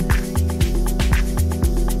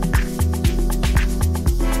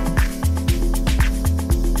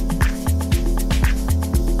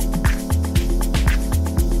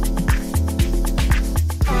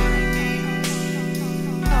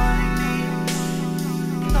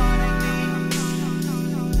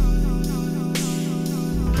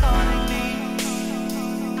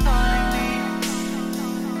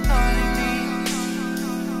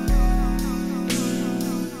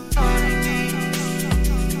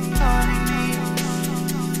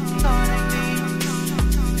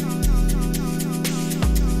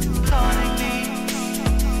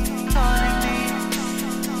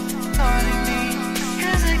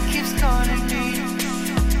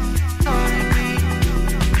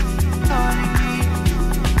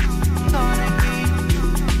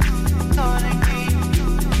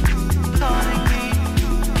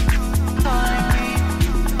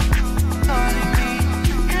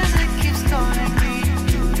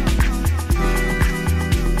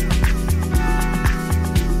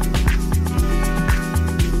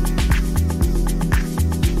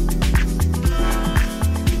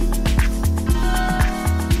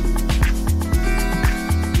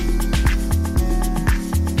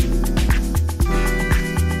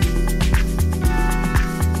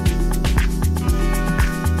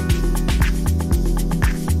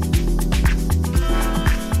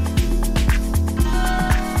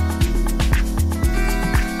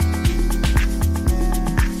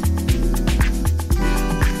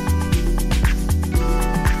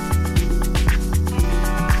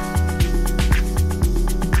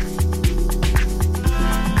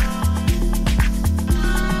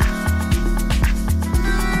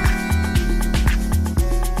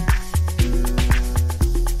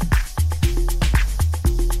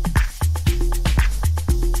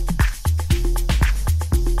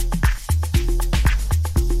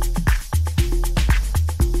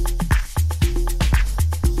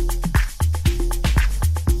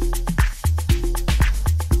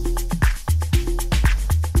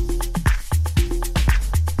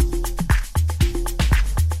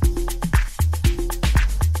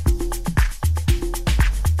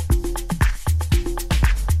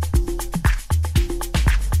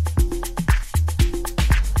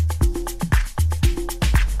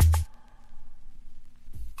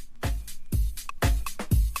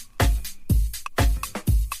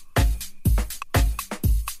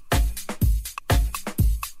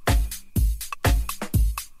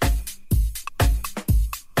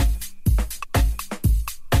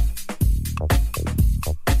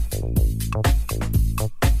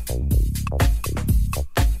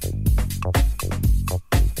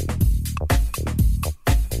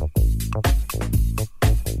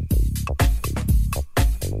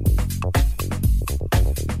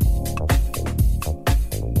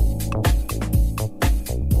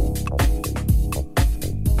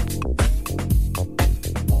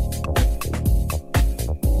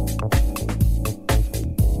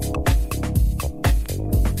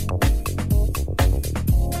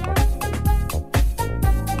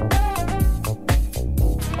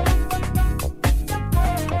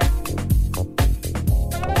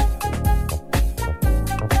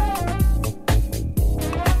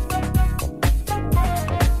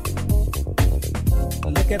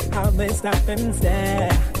 they stop and stare,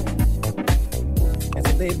 as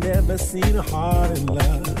if they've never seen a heart in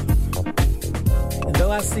love. And though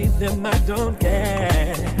I see them, I don't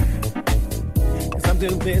care, 'cause I'm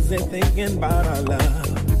too busy thinking about our love.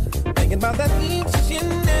 Thinking about that each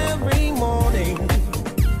and every morning.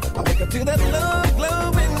 I wake up to that love glow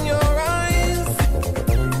in your eyes.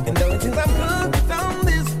 And though it seems I'm hooked on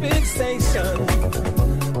this fixation,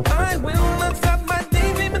 I will not stop my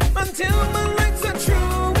daydreaming until my lights are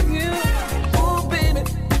true with you. Oh baby,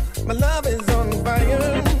 my love is on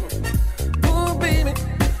fire. Oh baby,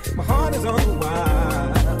 my heart is on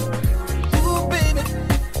wire. Oh baby,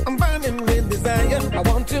 I'm burning with desire. I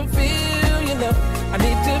want to feel your love. I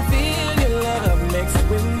need to feel your love mixed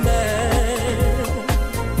with mine.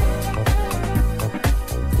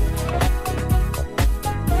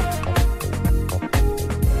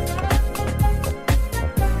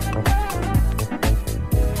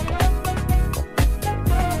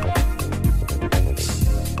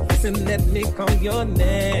 Listen, let me call your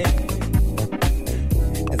name,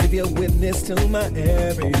 as if you're witness to my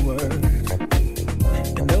every word.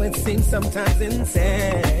 And though it seems sometimes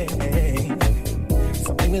insane,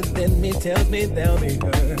 something within me tells me they'll be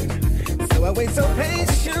heard. So I wait so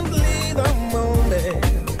patiently the moment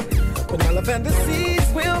when all the fantasies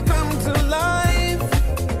will come to life.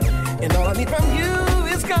 And all I need from you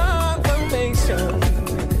is confirmation.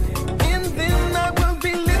 And then I will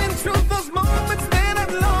be living through those moments that I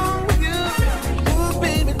long with you. Ooh,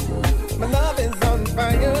 baby, my love is on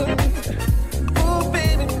fire. Ooh,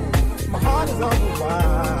 baby, my heart is on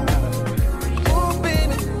fire. Ooh,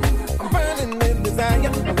 baby, I'm burning with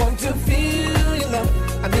desire. I want to feel your love.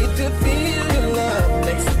 I need to feel your love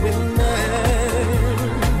next with mine.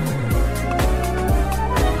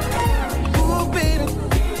 Ooh, baby,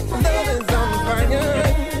 my love is on fire.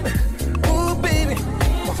 Ooh, baby,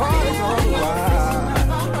 my heart is on fire.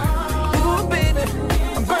 Ooh, baby,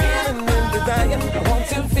 I'm burning with desire. I want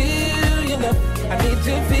to feel your love. I need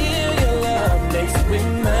to feel your love next with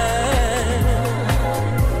mine.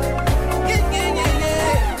 Yeah, yeah, yeah,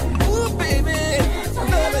 yeah. Ooh, baby, my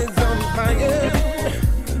love is on fire.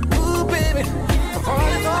 Ooh, baby, my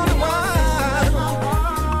heart is on fire.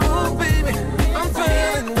 Ooh, baby, I'm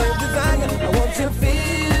burning with desire. I want to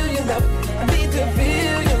feel your love. I need to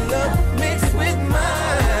feel your love mixed with mine.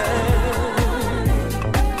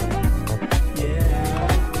 Yeah.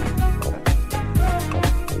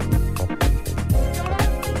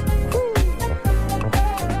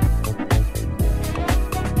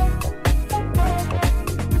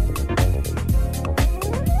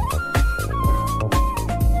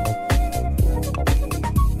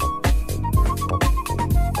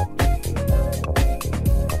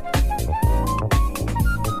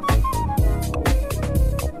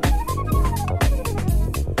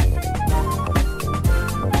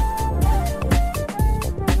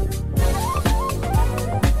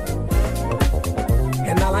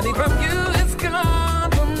 And all I need from you is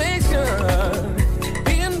confirmation.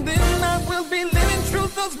 And then I will be living through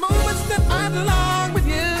those moments that I long with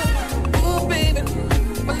you. Ooh, baby,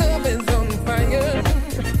 my love is on fire.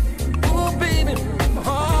 Ooh, baby, my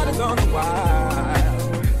heart is on fire.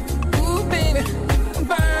 Ooh, baby, I'm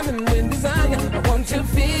burning with desire. I want to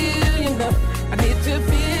feel your love. I need to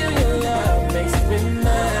feel your love mixed with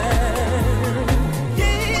mine.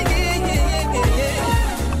 Yeah, yeah, yeah, yeah,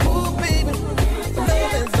 yeah. Ooh, baby, my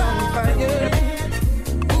love is on fire.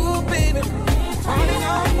 Ooh, baby, my heart is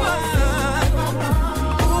on fire.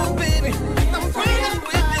 Ooh, baby, I'm burning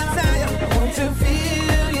with desire. I want to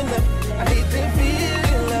feel your love. I need to feel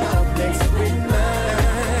your love mixed with mine.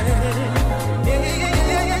 Yeah, yeah, yeah,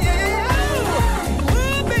 yeah, yeah, yeah.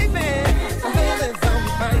 Ooh, baby, my love is on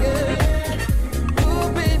fire. Ooh,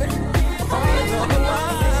 baby, my heart is on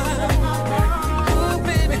fire. Ooh,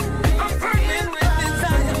 baby, I'm burning with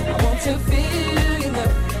desire. I want to feel your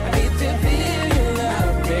love. I need to feel your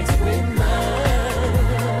love mixed with mine.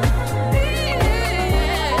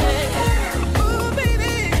 Ooh,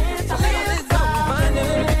 baby, my love is on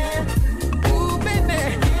fire. Ooh, baby,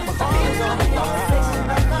 my heart is on fire.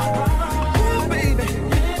 Ooh, baby,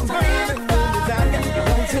 I'm burning with desire. I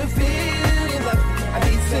want to feel your love. I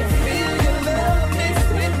need to feel your love mixed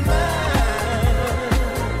with mine.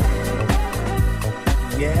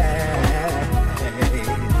 Yeah.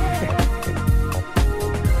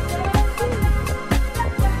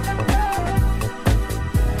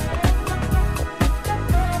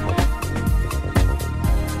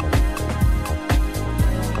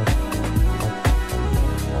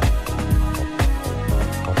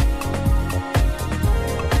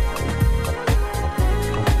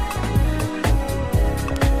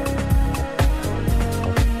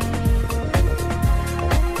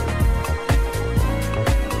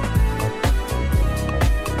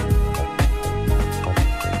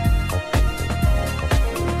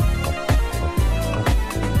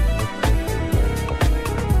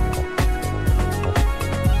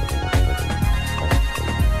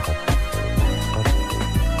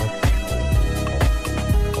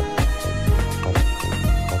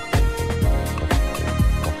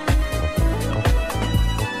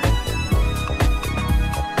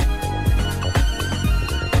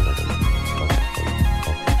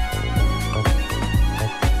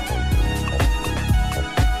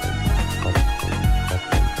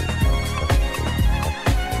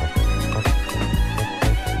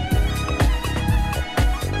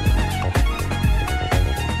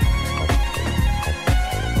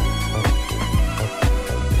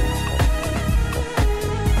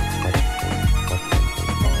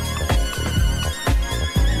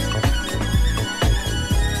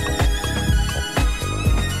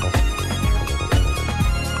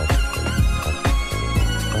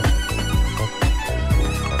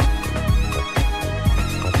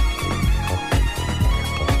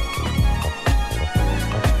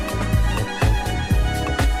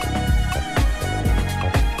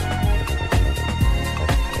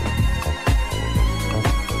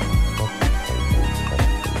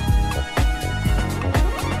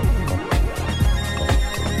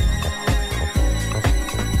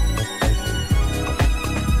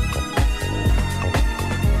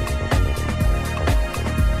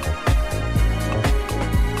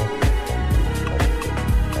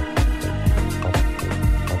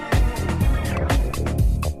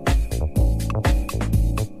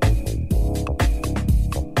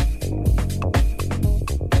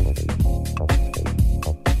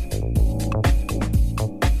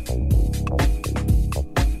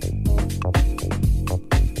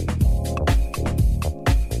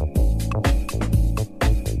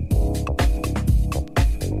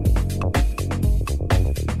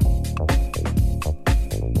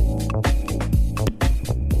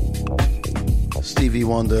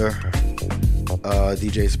 Stevie Wonder,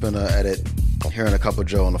 DJ Spinner edit, hearing a Cup of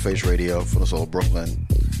Joe on the Face Radio from the soul of Brooklyn.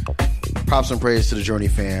 Props and praise to the Journey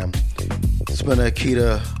fam. Spinner,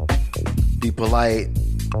 Keita, Be Polite,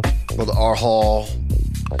 Brother R. Hall,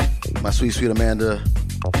 my sweet, sweet Amanda,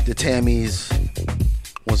 the Tammys,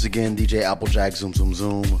 once again, DJ Applejack, Zoom, Zoom,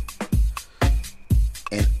 Zoom,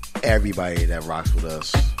 and everybody that rocks with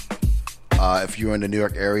us. If you're in the New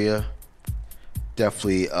York area,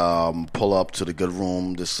 definitely pull up to the Good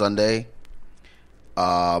Room this Sunday.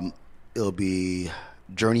 It'll be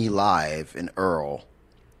Journey Live in Earl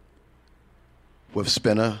with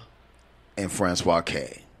Spinner and Francois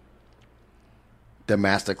K. The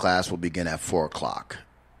masterclass will begin at 4 o'clock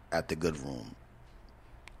at the Good Room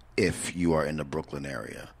if you are in the Brooklyn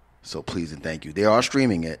area. So please and thank you. They are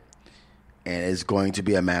streaming it, and it's going to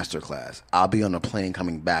be a masterclass. I'll be on a plane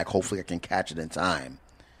coming back. Hopefully I can catch it in time.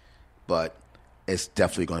 But it's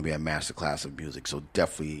definitely going to be a masterclass of music, so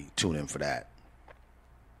definitely tune in for that.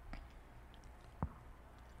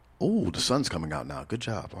 Oh, the sun's coming out now. Good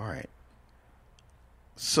job. All right.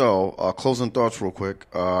 So, closing thoughts real quick.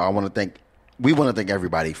 We want to thank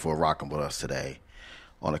everybody for rocking with us today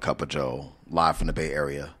on A Cup of Joe, live from the Bay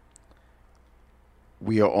Area.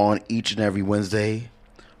 We are on each and every Wednesday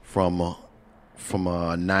from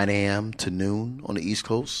 9 a.m. to noon on the East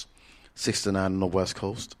Coast, 6 to 9 on the West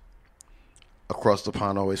Coast. Across the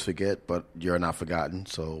pond, I always forget, but you're not forgotten,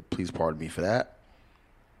 so please pardon me for that.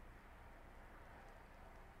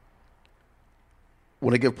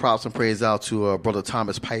 Want to give props and praise out to Brother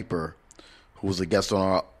Thomas Piper, who was a guest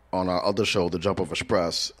on our other show, The Jump Off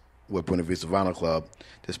Express, with Buena Vista Vinyl Club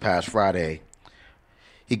this past Friday.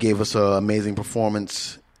 He gave us an amazing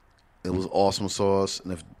performance. It was awesome sauce.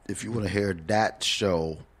 And if you want to hear that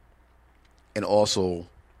show and also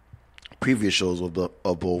previous shows of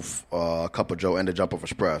both Cup of Joe and The Jump Off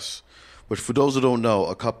Express, which for those who don't know,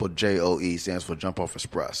 A Cup of J.O.E. stands for Jump Off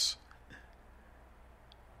Express.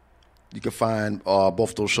 You can find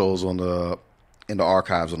both those shows in the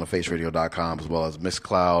archives on the faceradio.com, as well as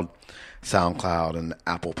Mixcloud, SoundCloud, and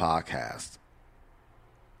Apple Podcast.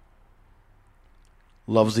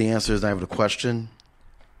 Love's the answer is not even a question.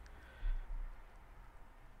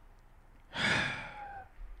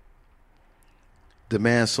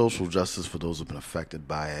 Demand social justice for those who have been affected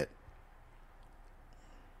by it.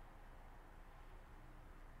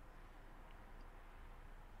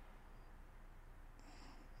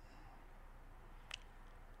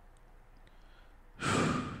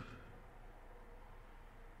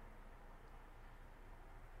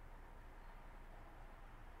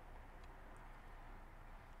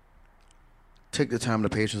 Take the time and the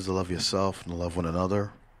patience to love yourself and to love one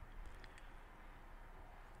another.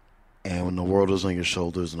 And when the world is on your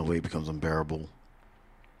shoulders and the weight becomes unbearable,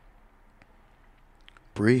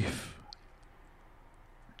 breathe.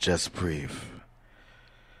 Just breathe.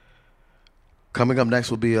 Coming up next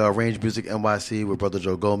will be Range Music NYC with Brother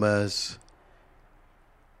Joe Gomez.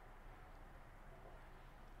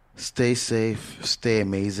 Stay safe. Stay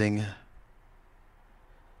amazing.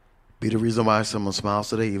 Be the reason why someone smiles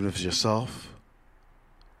today, even if it's yourself.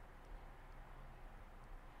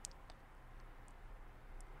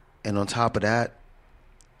 And on top of that,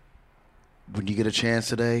 when you get a chance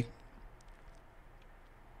today,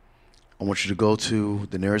 I want you to go to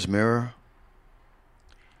the nearest mirror,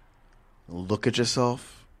 look at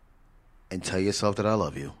yourself, and tell yourself that I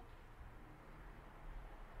love you.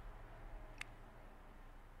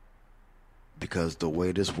 Because the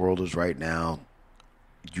way this world is right now,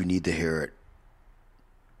 you need to hear it.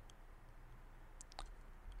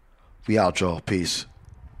 We out, y'all. Peace.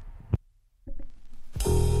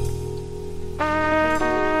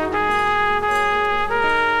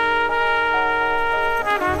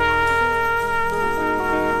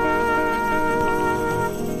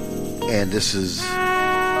 And this is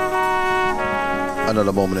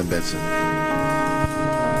another moment in Benson.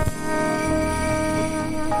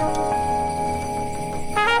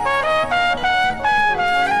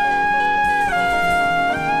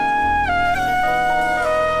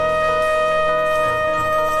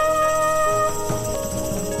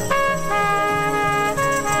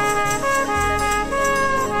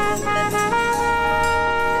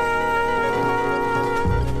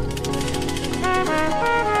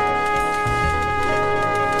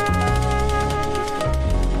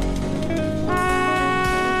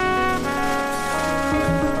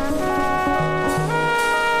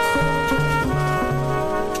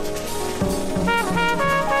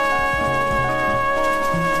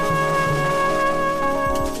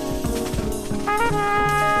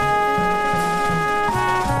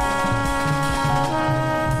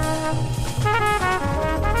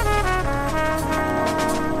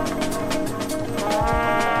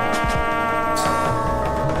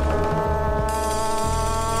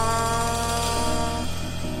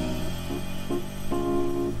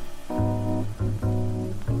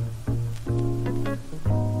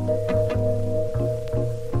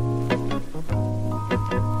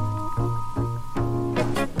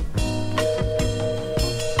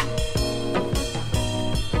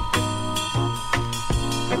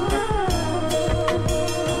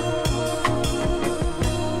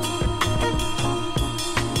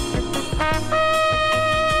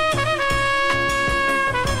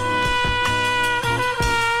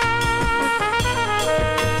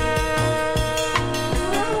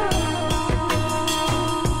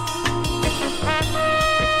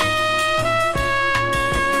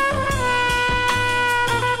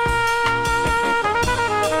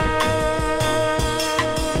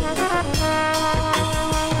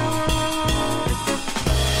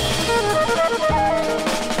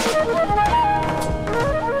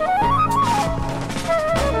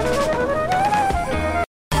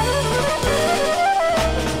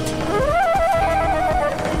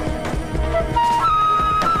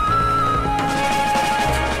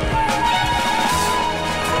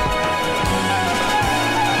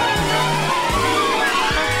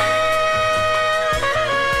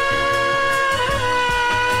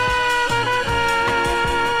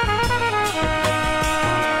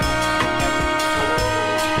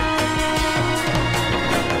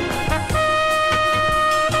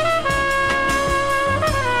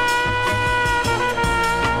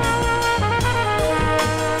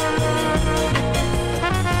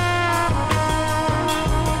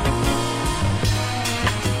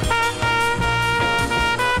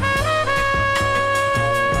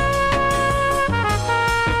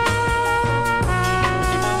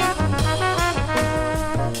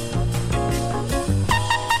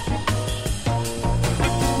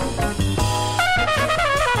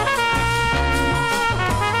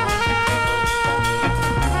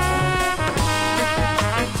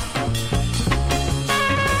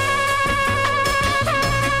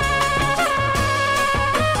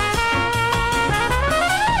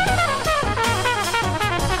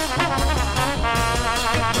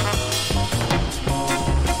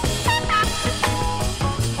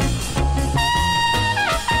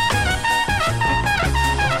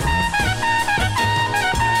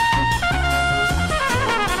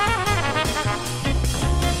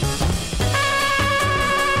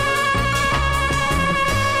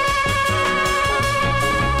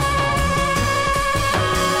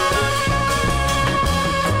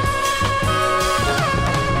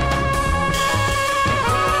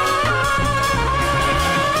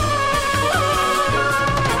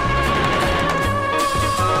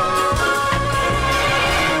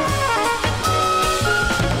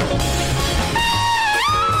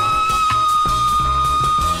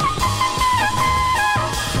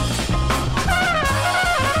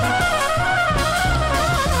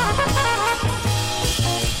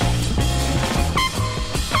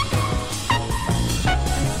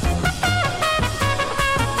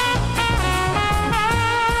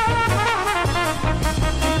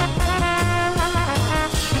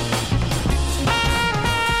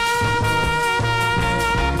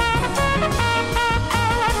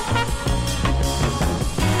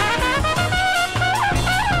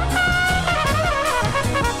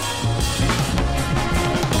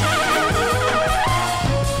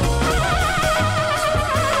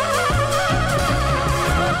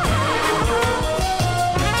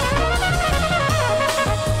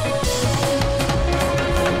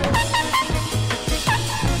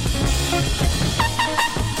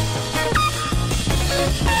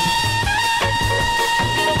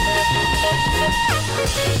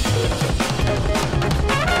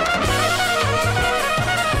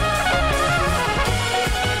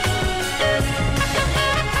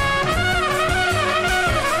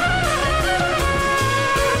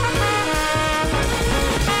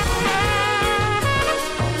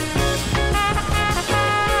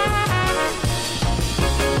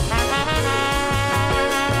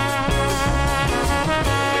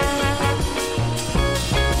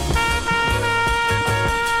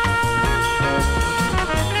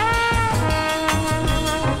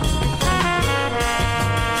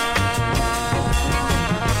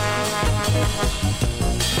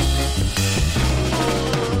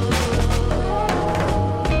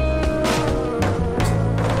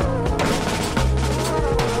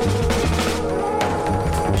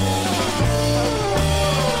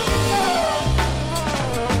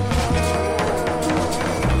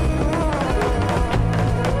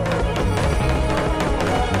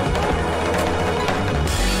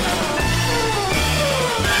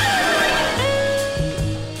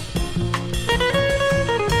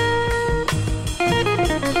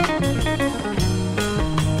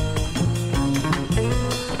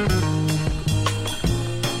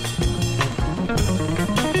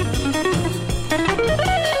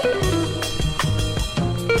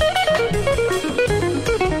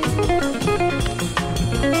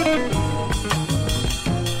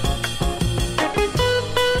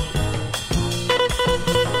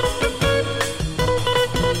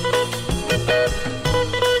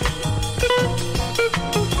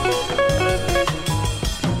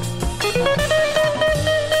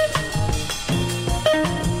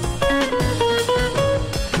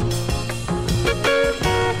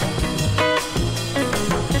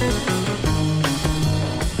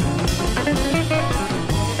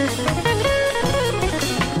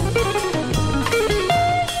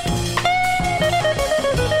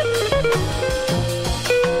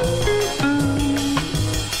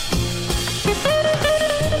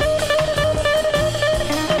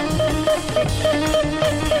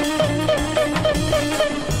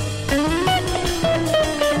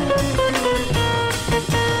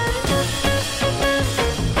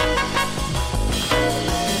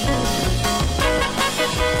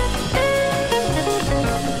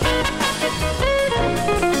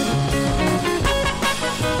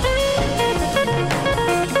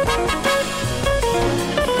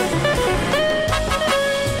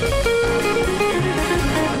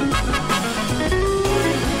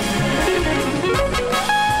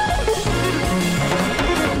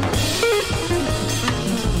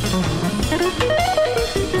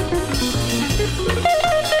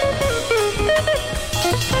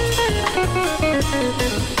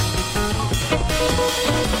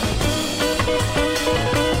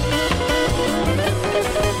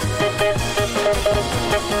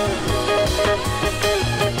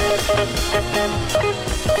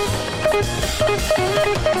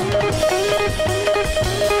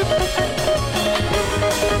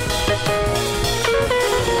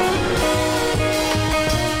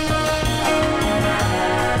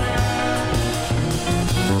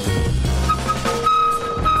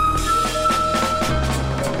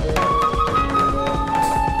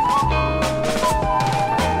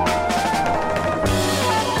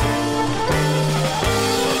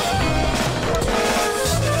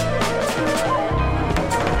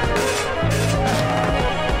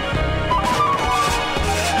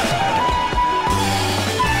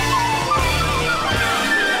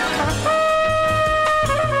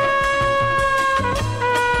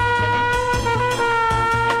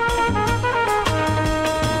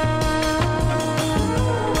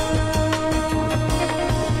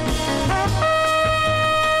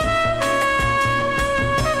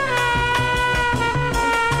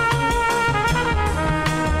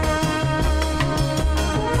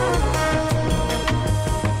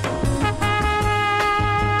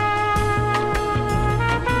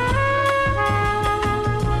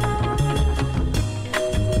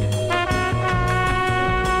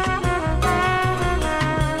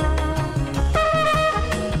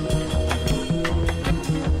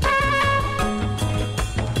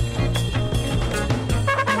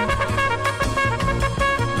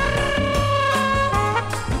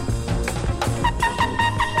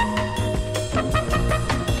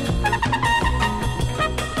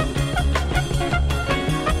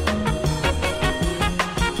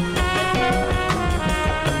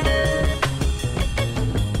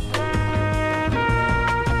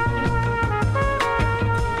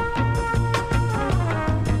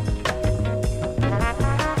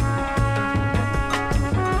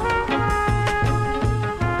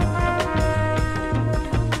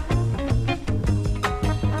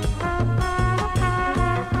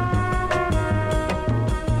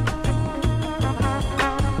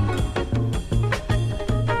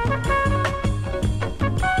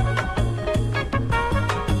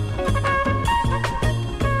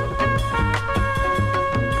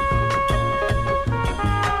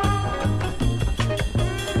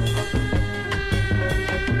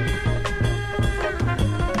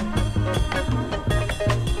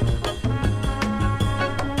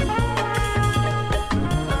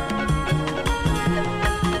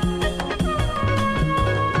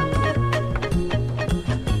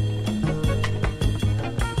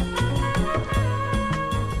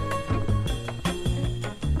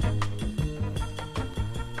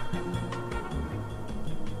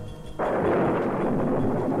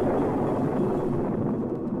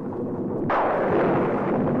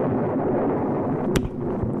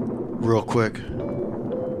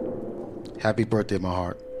 Happy birthday, my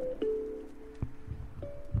heart.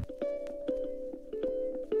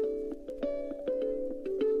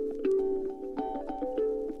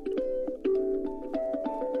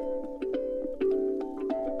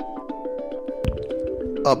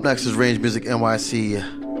 Up next is Range Music NYC.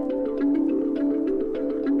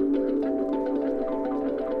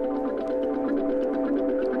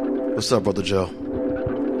 What's up, Brother Joe?